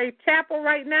in Faith Chapel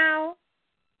right now.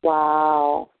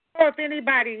 Wow. Or if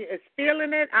anybody is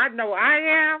feeling it, I know I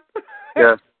am.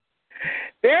 Yes.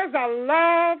 There's a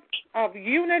love of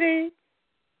unity,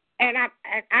 and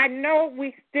I know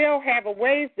we still have a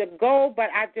ways to go, but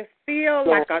I just feel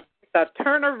like a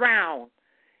turnaround.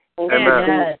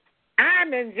 And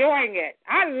I'm enjoying it.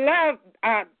 I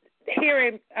love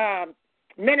hearing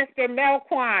Minister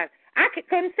Melquan. I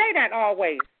couldn't say that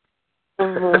always.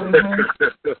 Truth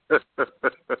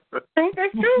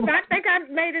is true. I think I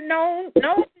made it known to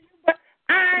you, but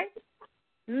I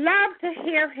love to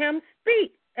hear him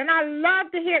speak, and I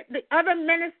love to hear the other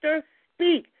ministers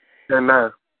speak.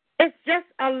 Amen. It's just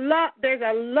a love. There's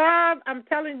a love. I'm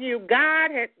telling you,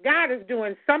 God is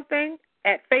doing something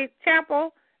at Faith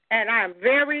Chapel, and I am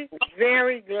very,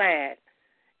 very glad.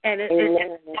 And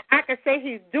I can say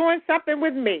he's doing something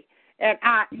with me, and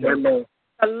the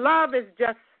love is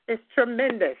just. It's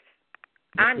tremendous.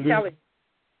 I'm telling you.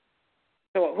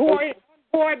 So who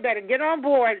board better get on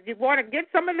board. If you want to get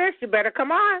some of this, you better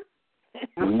come on.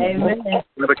 Amen.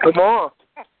 Better come on.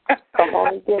 Come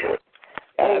on and get it.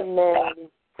 Amen.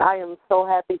 I am so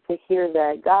happy to hear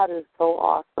that. God is so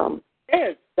awesome.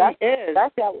 It is.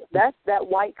 That's that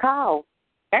white cow.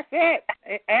 That's it.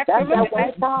 That's Absolutely. that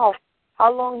white cow.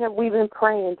 How long have we been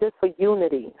praying just for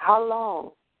unity? How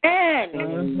long?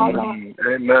 Amen. How long?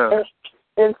 Amen.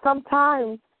 And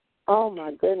sometimes, oh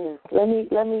my goodness, let me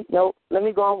go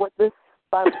on with this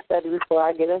Bible study before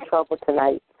I get in trouble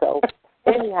tonight. So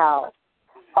anyhow,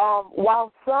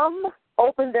 while some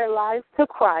open their lives to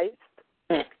Christ,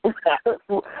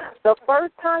 the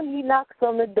first time He knocks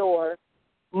on the door,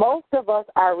 most of us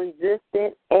are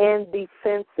resistant and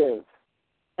defensive.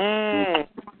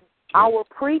 Our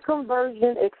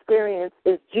pre-conversion experience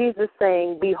is Jesus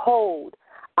saying, "Behold,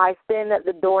 I stand at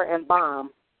the door and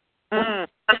bomb."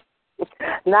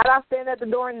 Not I stand at the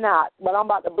door and knock, but I'm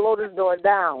about to blow this door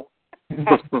down.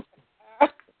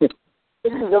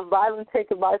 The violence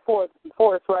taken by force,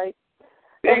 right?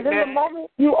 And then the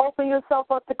moment you open yourself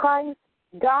up to Christ,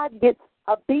 God gets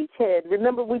a beachhead.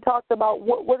 Remember, we talked about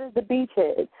what is the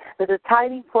beachhead? It's a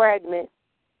tiny fragment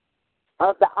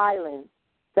of the island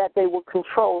that they will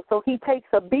control. So He takes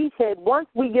a beachhead. Once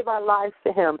we give our lives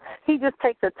to Him, He just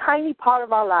takes a tiny part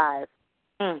of our lives,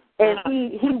 and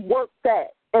He works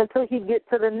that until He gets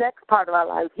to the next part of our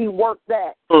lives. He works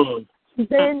that.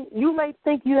 Then you may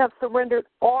think you have surrendered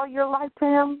all your life to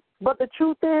Him, but the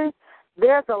truth is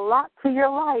there's a lot to your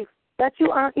life that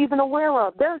you aren't even aware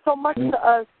of. There's so much to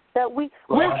us that we're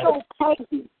so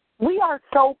petty. We are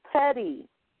so petty.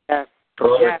 Yes.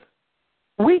 Yes.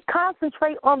 We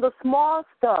concentrate on the small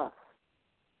stuff.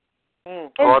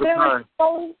 And there is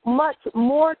so much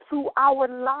more to our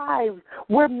lives.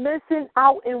 We're missing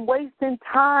out and wasting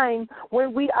time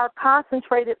when we are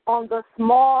concentrated on the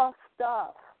small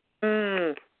stuff.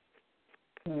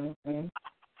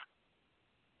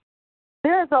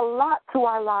 There's a lot to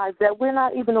our lives that we're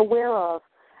not even aware of,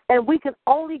 and we can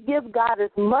only give God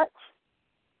as much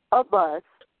of us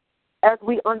as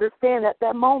we understand at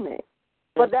that moment.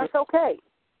 But that's okay,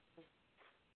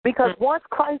 because once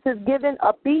Christ is given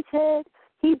a beachhead,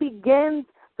 He begins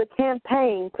the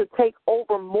campaign to take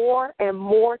over more and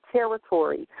more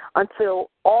territory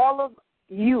until all of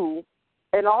you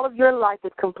and all of your life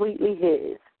is completely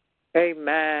His.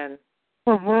 Amen.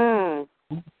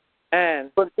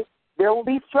 And but there will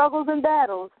be struggles and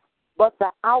battles, but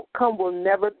the outcome will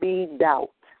never be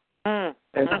doubt. Never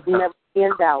be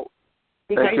in doubt.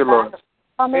 Because Thank you, Lord.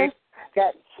 Promise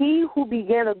that He who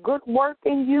began a good work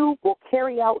in you will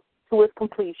carry out to its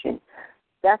completion.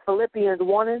 That's Philippians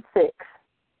 1:6.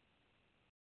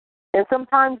 And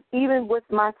sometimes, even with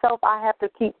myself, I have to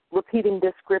keep repeating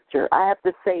this scripture. I have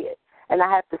to say it, and I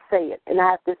have to say it, and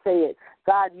I have to say it.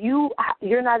 God,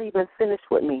 you're not even finished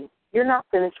with me. You're not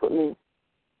finished with me.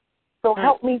 So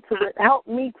help me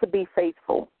to be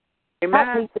faithful. Amen.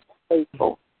 Help me to be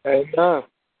faithful. Amen.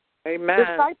 Amen.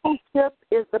 Discipleship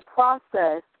is the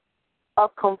process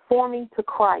of conforming to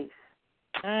Christ.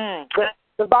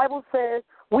 The Bible says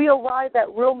we arrive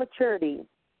at real maturity,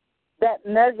 that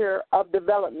measure of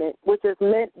development, which is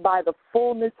meant by the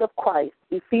fullness of Christ,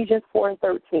 Ephesians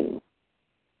 4:13.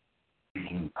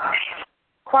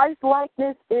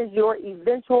 Christ-likeness is your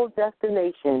eventual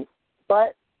destination,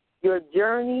 but your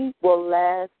journey will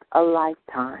last a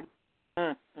lifetime.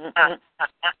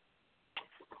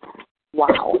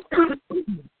 Wow.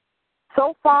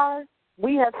 So far,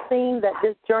 we have seen that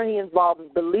this journey involves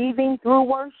believing through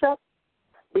worship,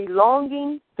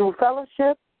 belonging through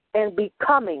fellowship, and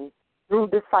becoming through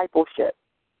discipleship.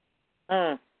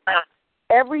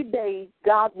 Every day,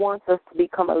 God wants us to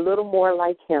become a little more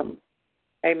like Him.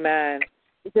 Amen.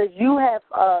 Because you have,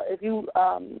 if you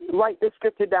write this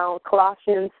scripture down,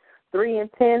 Colossians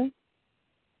 3:10,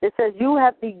 it says, you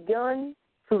have begun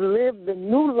to live the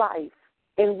new life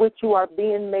in which you are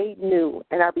being made new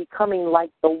and are becoming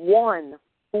like the one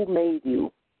who made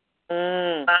you.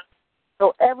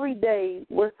 So every day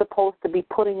we're supposed to be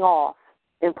putting off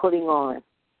and putting on.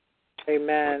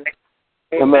 Amen.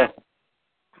 Amen.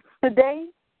 Today,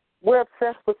 we're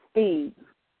obsessed with speed,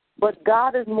 but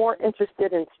God is more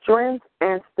interested in strength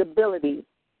and stability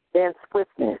than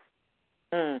swiftness.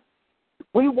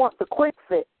 We want the quick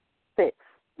fix,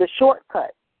 the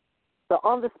shortcut, the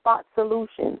on-the-spot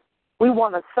solution. We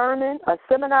want a sermon, a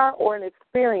seminar, or an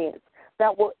experience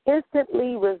that will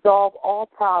instantly resolve all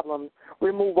problems,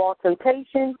 remove all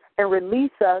temptation, and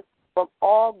release us from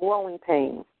all growing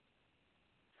pains.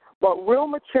 But real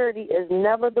maturity is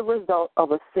never the result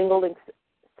of a single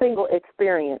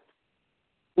experience.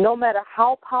 No matter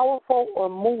how powerful or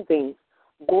moving,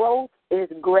 growth is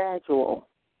gradual.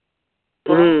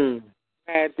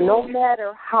 No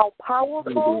matter how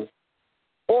powerful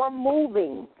or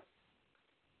moving,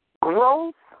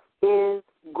 growth is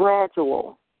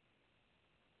gradual.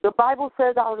 The Bible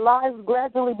says our lives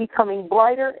gradually becoming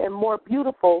brighter and more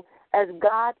beautiful as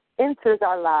God enters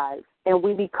our lives and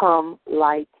we become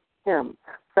like Him.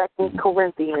 2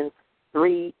 Corinthians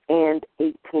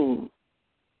 3:18.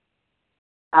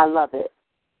 I love it.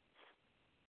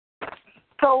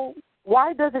 So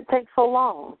why does it take so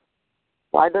long?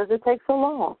 Why does it take so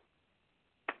long?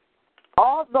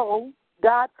 Although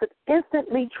God could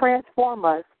instantly transform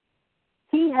us,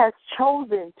 He has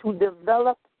chosen to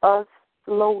develop us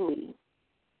slowly.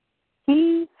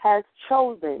 He has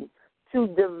chosen to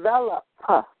develop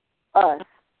us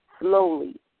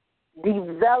slowly.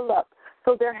 Develop.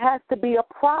 So there has to be a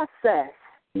process.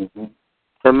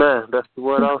 Amen. That's the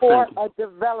word I was thinking. For a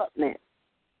development.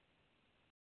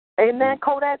 Amen,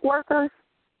 Kodak workers?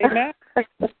 Amen.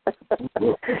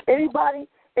 Anybody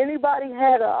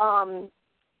had a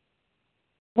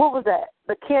what was that?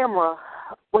 The camera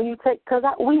when you take, because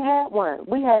we had one.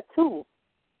 We had two.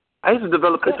 I used to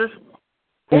develop pictures.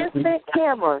 Instant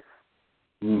cameras.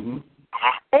 And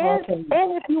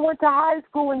if you went to high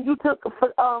school and you took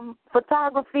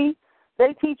photography,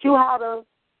 they teach you how to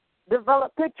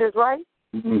develop pictures, right?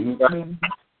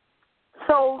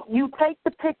 So you take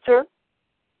the picture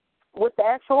with the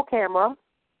actual camera,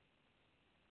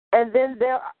 and then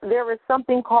there is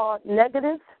something called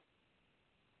negative.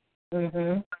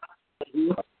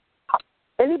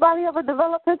 Anybody ever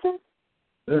develop pictures?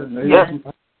 Yes.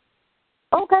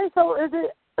 Okay, so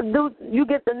do you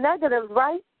get the negatives,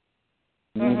 right?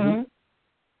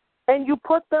 And you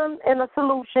put them in a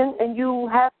solution, and you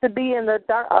have to be in a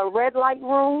red light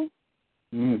room.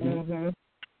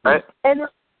 Right.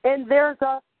 And there's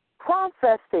a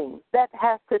processing that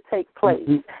has to take place.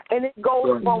 And it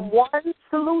goes from one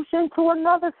solution to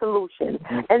another solution.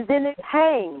 And then it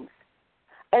hangs.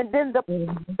 And then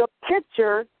the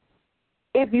picture,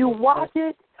 if you watch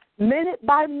it minute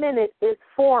by minute, is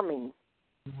forming.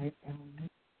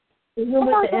 Even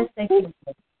with the instinct,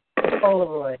 the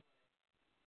Polaroid.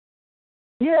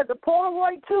 Yeah, the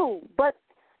Polaroid too. But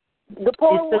the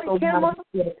Polaroid camera,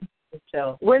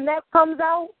 when that comes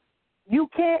out, you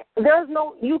can't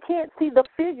see the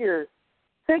figures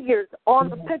on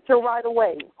the picture right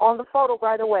away, on the photo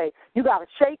right away. You got to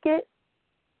shake it,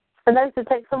 and that used to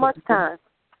take so much time.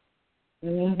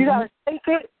 You got to shake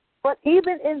it, but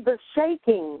even in the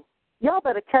shaking, y'all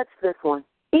better catch this one.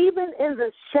 Even in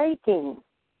the shaking,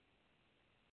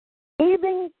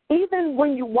 even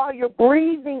while you're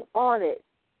breathing on it,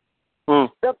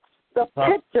 the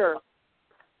picture,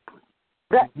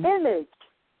 the image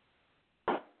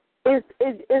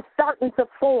is starting to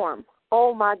form.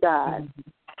 Oh my God.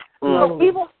 So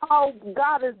even while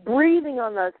God is breathing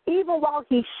on us, even while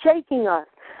He's shaking us,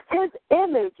 His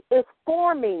image is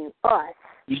forming us.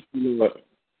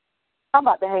 I'm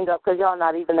about to hang up because y'all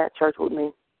not even at church with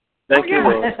me. Thank you,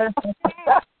 Lord.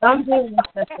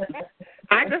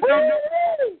 I just don't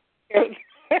know.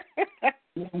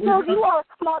 No, you want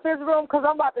to come out this room because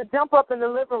I'm about to jump up in the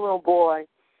living room, boy.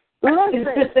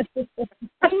 Listen,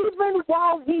 even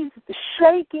while He's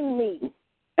shaking me,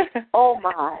 oh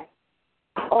my,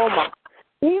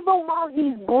 even while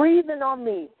He's breathing on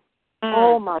me,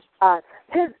 oh my God,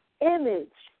 His image,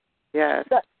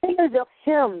 the image of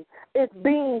Him is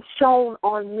being shown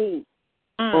on me.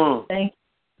 Thank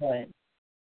you.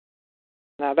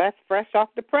 Now that's fresh off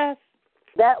the press.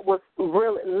 That was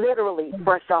really, literally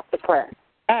fresh off the press.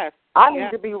 Yes. I need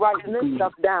to be writing this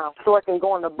stuff down so I can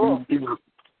go in the book.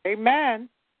 Amen.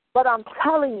 But I'm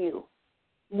telling you,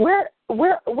 we're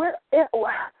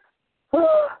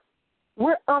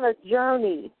on a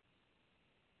journey.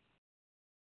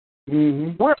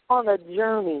 We're on a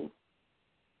journey.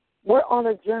 We're on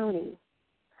a journey.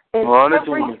 And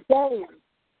every day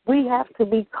we have to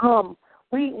become,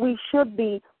 we should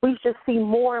see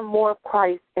more and more of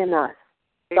Christ in us.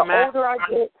 The older I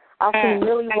get, I seem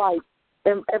really white.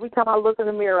 And every time I look in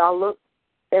the mirror, I look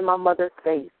in my mother's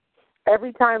face.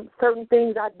 Every time certain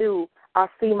things I do, I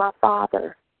see my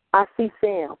father. I see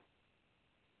Sam.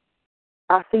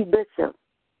 I see Bishop.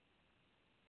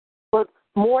 But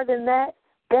more than that,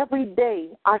 every day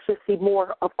I should see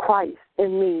more of Christ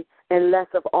in me and less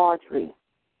of Audrey.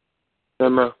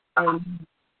 Amen.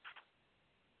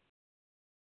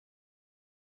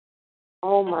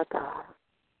 Oh, my God.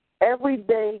 Every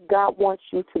day God wants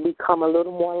you to become a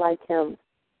little more like Him.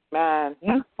 Man.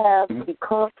 You have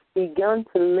begun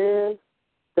to live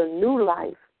the new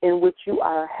life in which you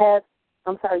are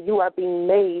being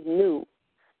made new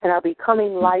and are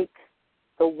becoming like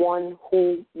the one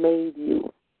who made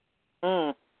you.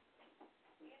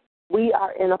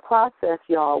 are in a process,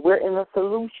 y'all. We're in a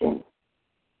solution,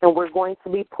 and we're going to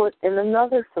be put in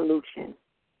another solution.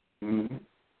 Mm-hmm.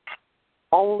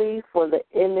 Only for the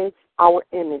image, our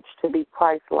image, to be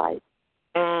Christ-like.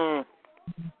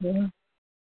 Mm-hmm.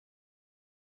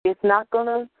 It's not going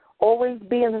to always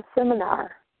be in a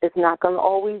seminar. It's not going to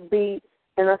always be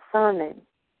in a sermon.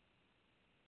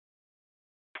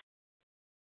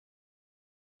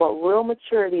 But real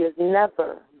maturity is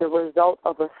never the result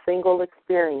of a single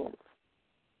experience.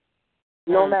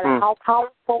 No matter how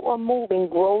powerful or moving,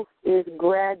 growth is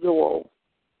gradual.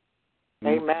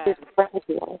 Amen. It's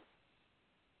gradual.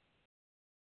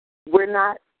 We're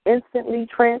not instantly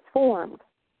transformed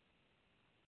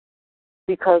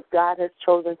because God has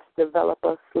chosen to develop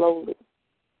us slowly.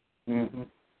 Mm-hmm.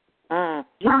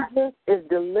 Jesus is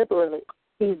deliberate.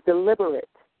 He's deliberate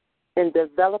in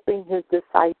developing his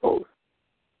disciples.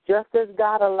 Just as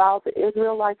God allowed the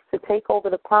Israelites to take over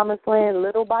the promised land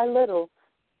little by little,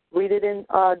 read it in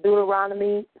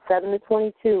Deuteronomy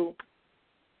 7-22,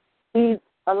 he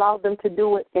allowed them to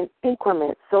do it in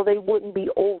increments so they wouldn't be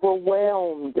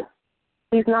overwhelmed.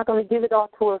 He's not going to give it all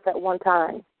to us at one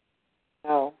time.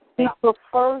 No. He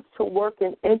prefers to work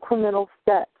in incremental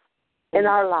steps in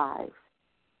our lives.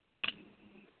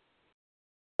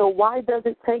 So why does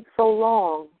it take so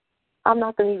long? I'm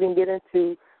not going to even get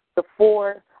into the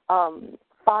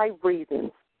 5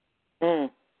 reasons.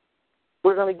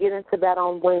 We're going to get into that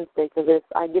on Wednesday because if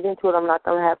I get into it, I'm not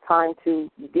going to have time to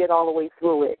get all the way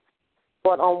through it.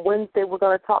 But on Wednesday, we're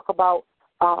going to talk about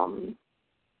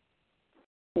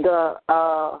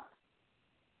the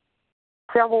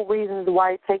several reasons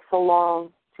why it takes so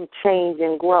long to change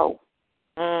and grow.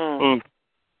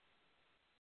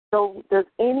 So does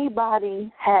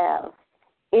anybody have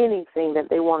anything that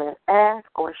they want to ask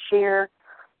or share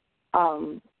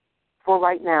for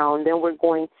right now? And then we're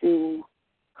going to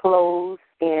close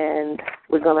and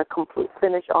we're going to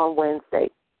finish on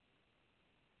Wednesday.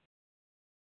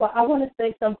 Well, I want to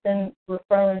say something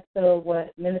referring to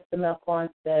what Minister Melcorn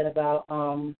said about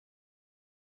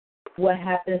what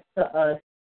happens to us.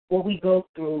 What we go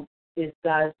through is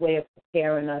God's way of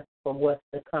preparing us for what's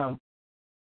to come.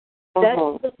 That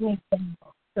took me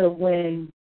to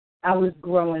when I was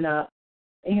growing up,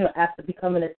 and, after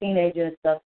becoming a teenager and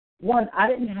stuff. One, I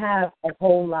didn't have a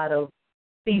whole lot of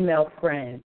female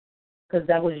friends because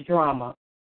that was drama.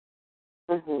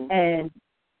 And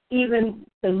even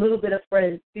the little bit of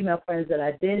female friends that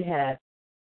I did have,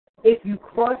 if you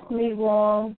crossed me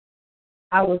wrong,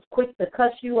 I was quick to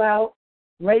cuss you out,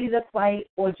 ready to fight,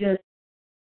 or just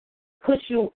push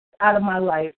you out of my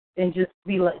life and just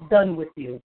be done with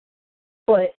you.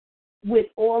 But with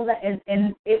all that,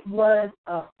 and it was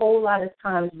a whole lot of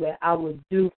times where I would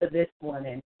do for this one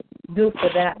and do for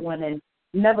that one and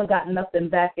never got nothing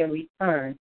back in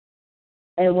return.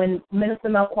 And when Minister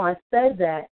Melcorn said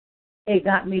that, it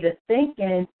got me to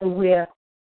thinking to where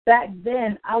back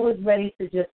then I was ready to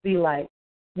just be like,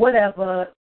 whatever,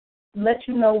 let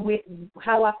you know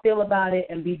how I feel about it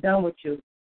and be done with you.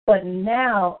 But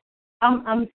now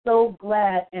I'm so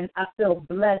glad and I feel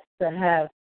blessed to have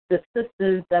the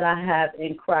sisters that I have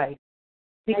in Christ.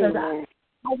 Because I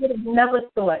would have never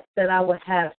thought that I would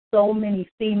have so many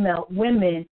female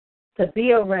women to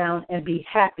be around and be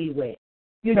happy with.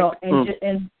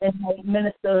 And like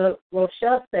Minister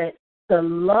Rochelle said, the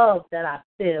love that I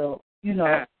feel,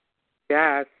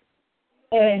 Yes.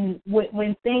 And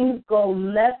when things go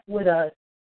left with us,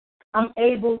 I'm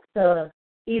able to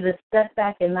either step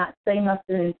back and not say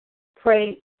nothing,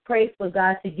 pray for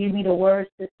God to give me the words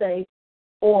to say,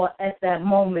 or at that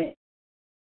moment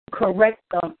correct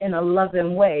them in a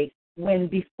loving way, when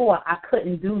before I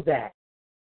couldn't do that.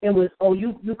 It was,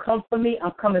 you come for me,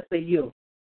 I'm coming for you.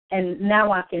 And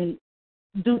now I can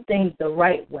do things the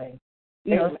right way.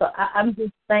 So I'm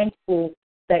just thankful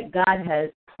that God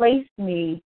has placed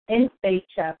me in Faith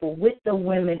Chapel with the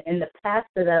women and the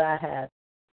pastor that I have,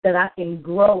 that I can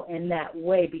grow in that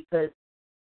way, because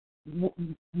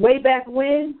way back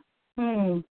when,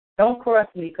 don't cross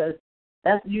me, because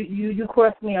that's you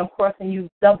cross me, I'm crossing you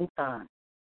double time.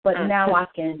 But now I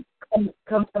can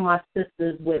come to my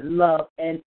sisters with love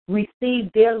and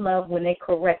receive their love when they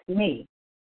correct me.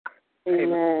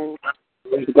 Amen.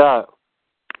 Praise God.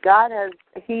 God has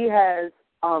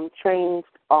changed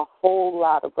a whole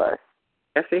lot of us.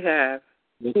 Yes, He has.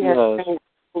 He has changed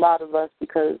a lot of us,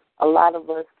 because a lot of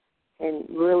us can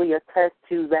really attest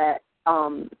to that.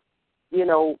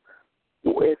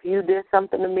 If you did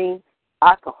something to me,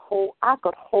 I could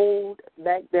hold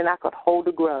back then. I could hold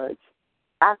a grudge.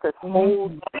 I could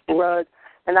hold a grudge,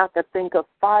 and I could think of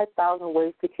 5,000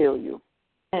 ways to kill you.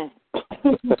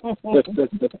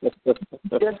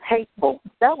 Just hateful.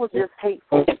 That was just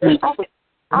hateful.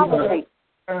 I was hateful.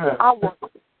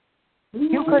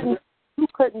 You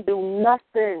couldn't do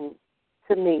nothing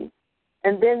to me.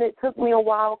 And then it took me a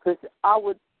while because I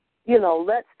would,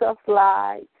 let stuff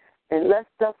slide and let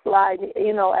stuff slide,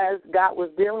 as God was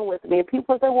dealing with me. And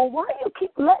people say, well, why you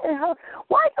keep letting her,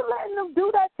 why you letting them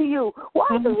do that to you? Why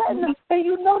are you letting them, and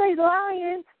you know they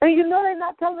lying, and you know they're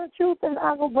not telling the truth. And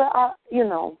I go, but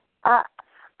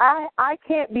I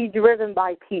can't be driven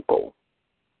by people.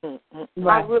 Right.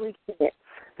 I really can't.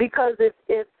 Because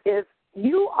if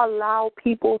you allow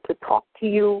people to talk to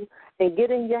you and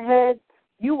get in your head,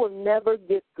 you will never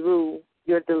get through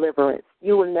your deliverance.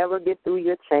 You will never get through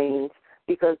your change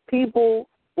because people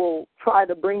will try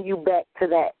to bring you back to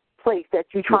that place that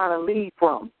you're trying to leave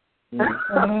from.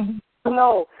 Mm-hmm.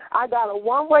 No, I got a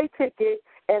one-way ticket,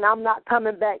 and I'm not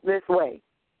coming back this way.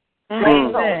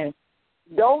 Mm-hmm.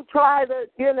 Don't try to,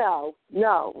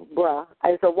 no, bruh.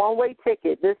 It's a one-way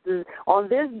ticket. This is on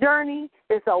this journey.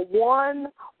 It's a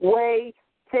one-way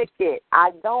ticket.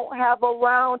 I don't have a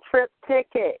round-trip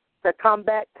ticket to come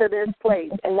back to this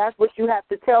place, and that's what you have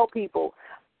to tell people.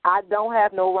 I don't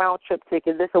have no round-trip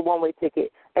ticket. This is a one-way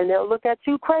ticket, and they'll look at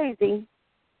you crazy,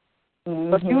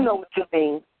 but you know what you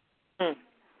mean. Mm.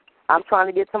 I'm trying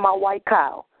to get to my white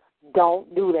cow.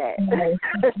 Don't do that.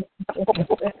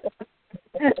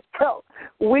 So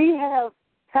we have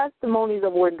testimonies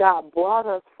of where God brought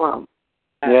us from.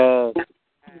 Yes.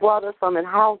 Brought us from and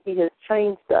how he has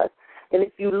changed us. And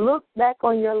if you look back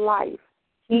on your life,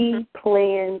 he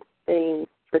planned things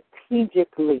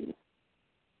strategically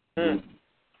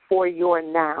for your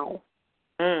now,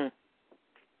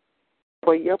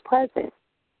 for your present.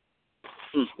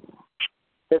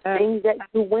 The things that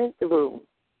you went through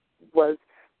was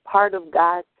part of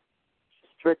God's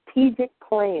strategic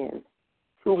plan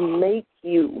to make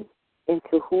you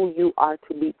into who you are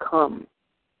to become.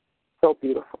 So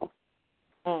beautiful.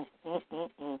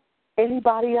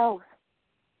 Anybody else?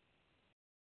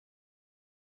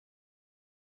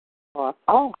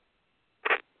 Oh.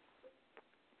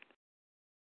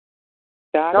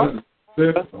 Got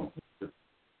it?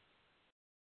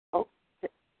 Oh.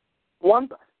 One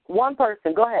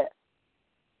person. Go ahead.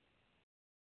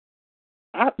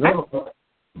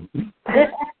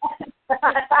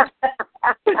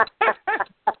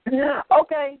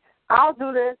 Okay, I'll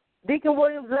do this. Deacon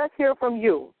Williams, let's hear from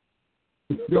you.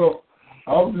 Yo,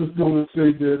 I was just going to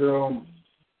say that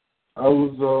I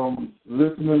was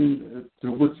listening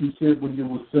to what you said when you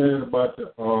were saying about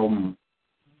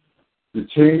the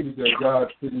changes that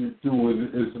God's putting you through.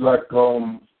 It's like,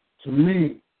 to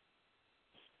me,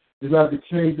 it's like the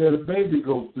change that a baby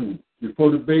goes through.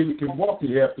 Before the baby can walk,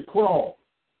 he has to crawl.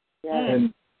 Yeah.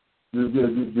 And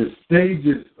the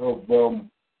stages of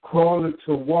crawling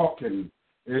to walking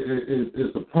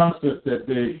is a process that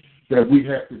we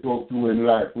have to go through in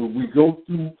life. When we go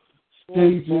through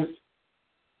stages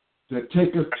that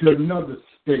take us to another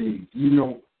stage,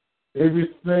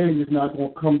 everything is not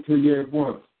going to come to you at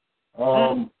once.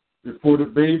 Before the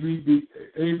baby be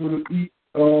able to eat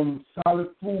solid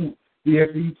food, he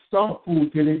has to eat soft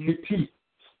food till they get teeth.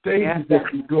 Stages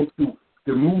that we go through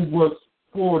to move us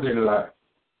forward in life.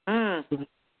 I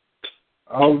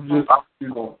was just,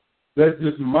 that's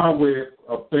just my way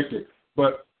of thinking.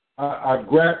 But I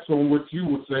grasped on what you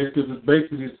were saying because it's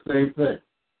basically the same thing.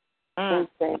 Same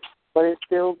thing. But it's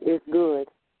good.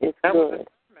 It's good.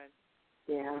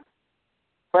 Yeah.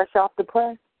 Fresh off the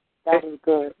press? That was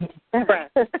good.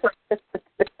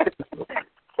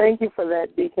 Thank you for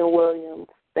that, Deacon Williams.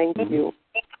 Thank you.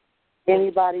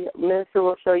 Anybody, Minister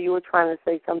Rochelle, you were trying to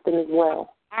say something as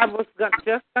well. I was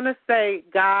just going to say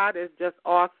God is just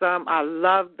awesome. I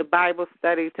loved the Bible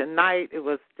study tonight. It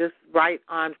was just right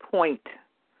on point.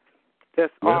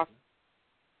 Just awesome.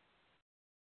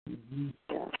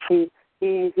 Yeah, he's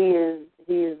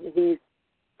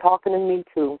talking to me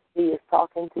too. He is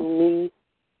talking to me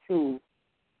too.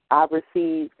 I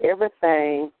received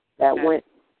everything that went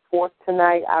forth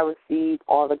tonight. I received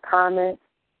all the comments.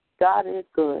 God is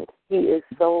good. He is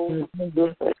so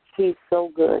good. He's so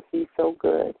good. He's so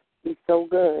good. He's so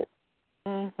good.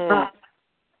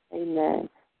 Amen.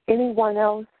 Anyone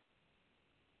else?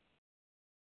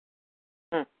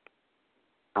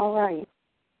 All right.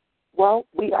 Well,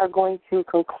 we are going to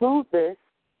conclude this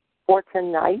for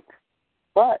tonight,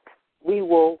 but we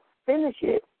will finish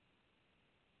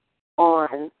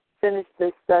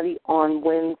this study on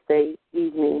Wednesday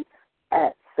evening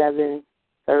at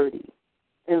 7:30.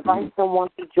 Invite someone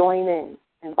to join in.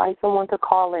 Invite someone to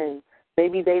call in.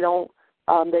 Maybe they've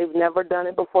never done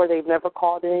it before. They've never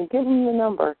called in. Give them the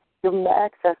number. Give them the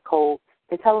access code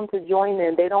and tell them to join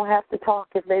in. They don't have to talk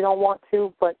if they don't want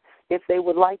to, but if they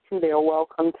would like to, they are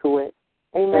welcome to it.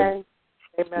 Amen.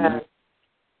 Amen.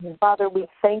 Father, we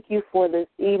thank you for this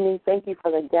evening. Thank you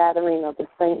for the gathering of the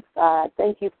saints, God.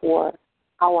 Thank you for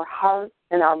our hearts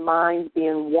and our minds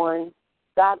being one.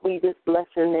 God, we just bless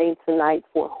your name tonight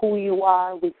for who you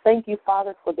are. We thank you,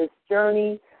 Father, for this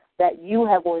journey that you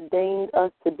have ordained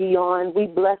us to be on. We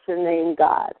bless your name,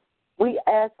 God. We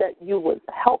ask that you would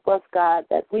help us, God,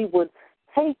 that we would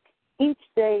take each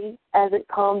day as it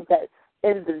comes, that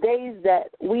in the days that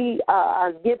we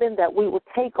are given, that we would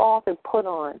take off and put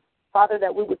on. Father,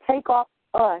 that we would take off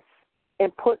us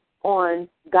and put on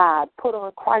God, put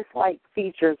on Christ-like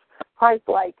features,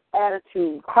 Christ-like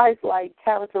attitude, Christ-like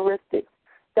characteristics.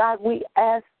 God, we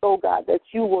ask, oh God, that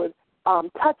you would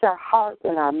touch our hearts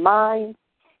and our minds.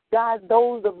 God,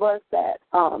 those of us that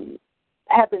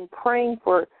have been praying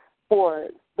for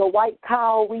the white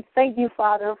cow, we thank you,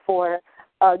 Father, for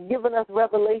giving us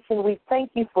revelation. We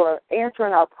thank you for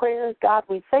answering our prayers, God.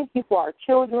 We thank you for our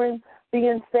children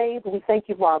being saved. We thank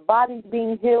you for our bodies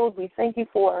being healed. We thank you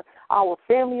for our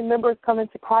family members coming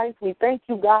to Christ. We thank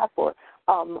you, God, for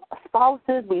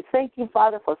spouses. We thank you,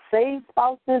 Father, for saved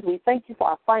spouses. We thank you for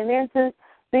our finances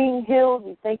being healed.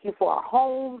 We thank you for our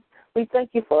homes. We thank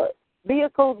you for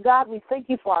vehicles, God. We thank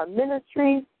you for our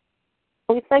ministries.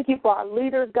 We thank you for our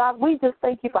leaders, God. We just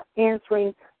thank you for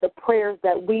answering the prayers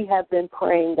that we have been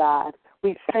praying, God.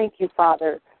 We thank you,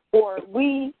 Father, for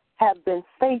we have been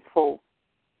faithful,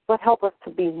 but help us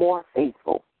to be more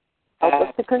faithful. Help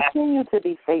us to continue to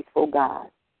be faithful, God.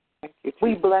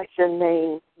 We bless your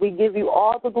name. We give you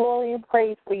all the glory and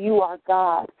praise, for you are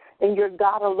God, and you're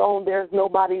God alone. There's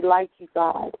nobody like you,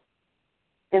 God.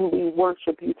 And we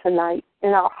worship you tonight. In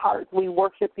our hearts, we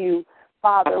worship you,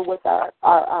 Father, with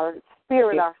our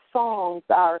spirit, our songs,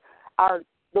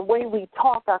 the way we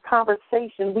talk, our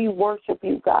conversation. We worship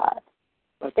you, God.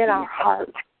 In our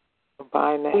hearts, we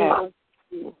worship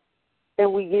you.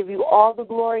 And we give you all the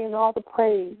glory and all the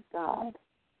praise, God.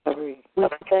 We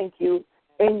thank you.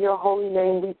 In your holy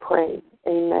name we pray.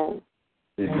 Amen.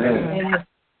 Amen.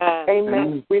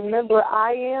 Amen. Remember,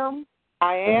 I am.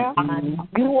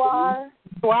 You are.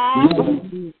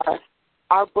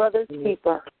 Our brother's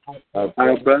keeper. Our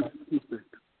brother's keeper.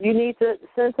 You need to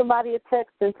send somebody a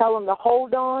text and tell them to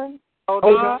hold on.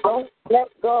 Don't let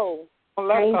go.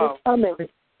 Change is coming.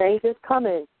 Change is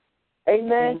coming.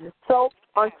 Amen. So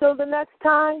until the next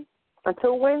time,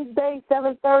 until Wednesday,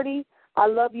 7:30, I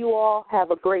love you all.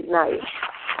 Have a great night.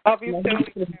 Love you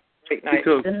too. Great night.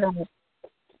 You too.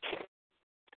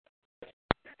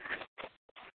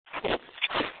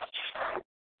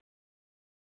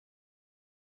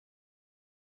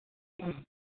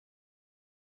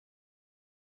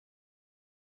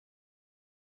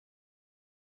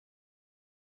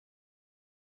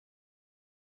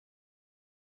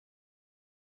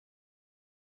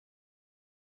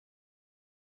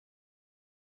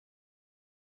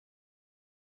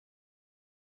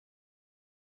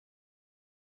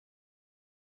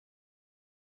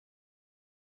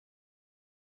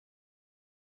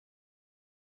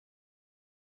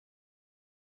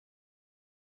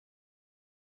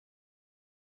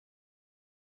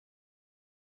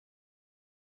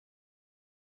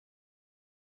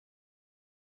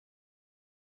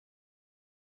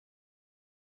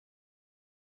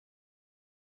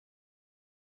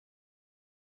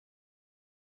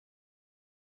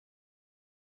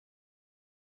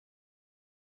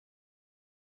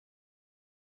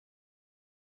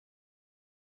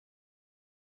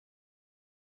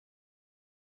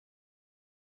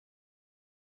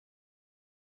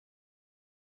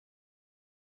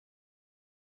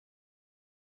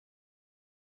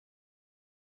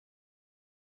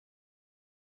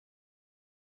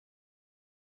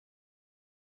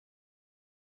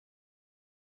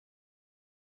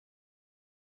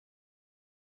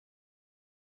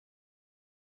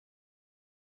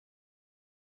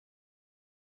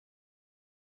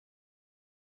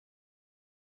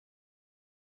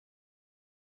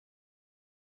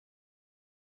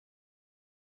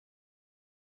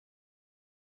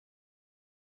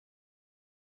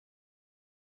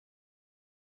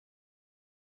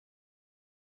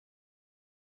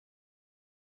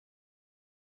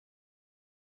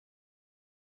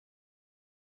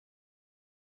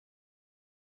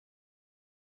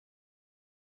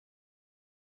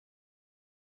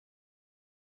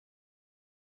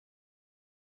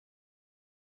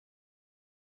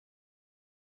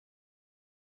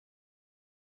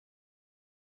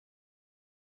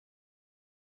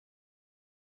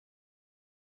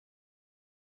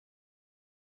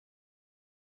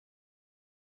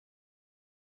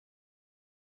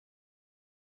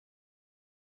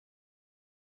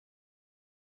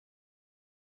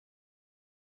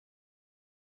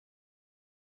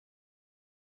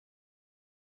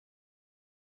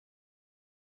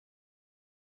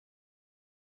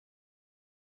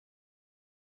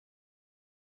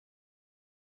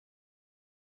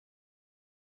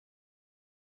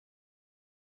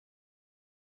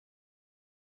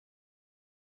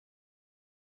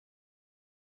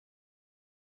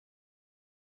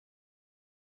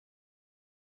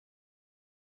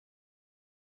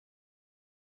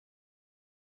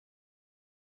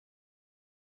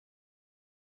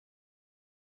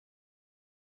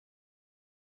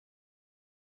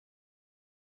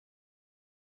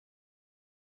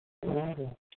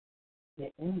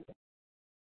 ending.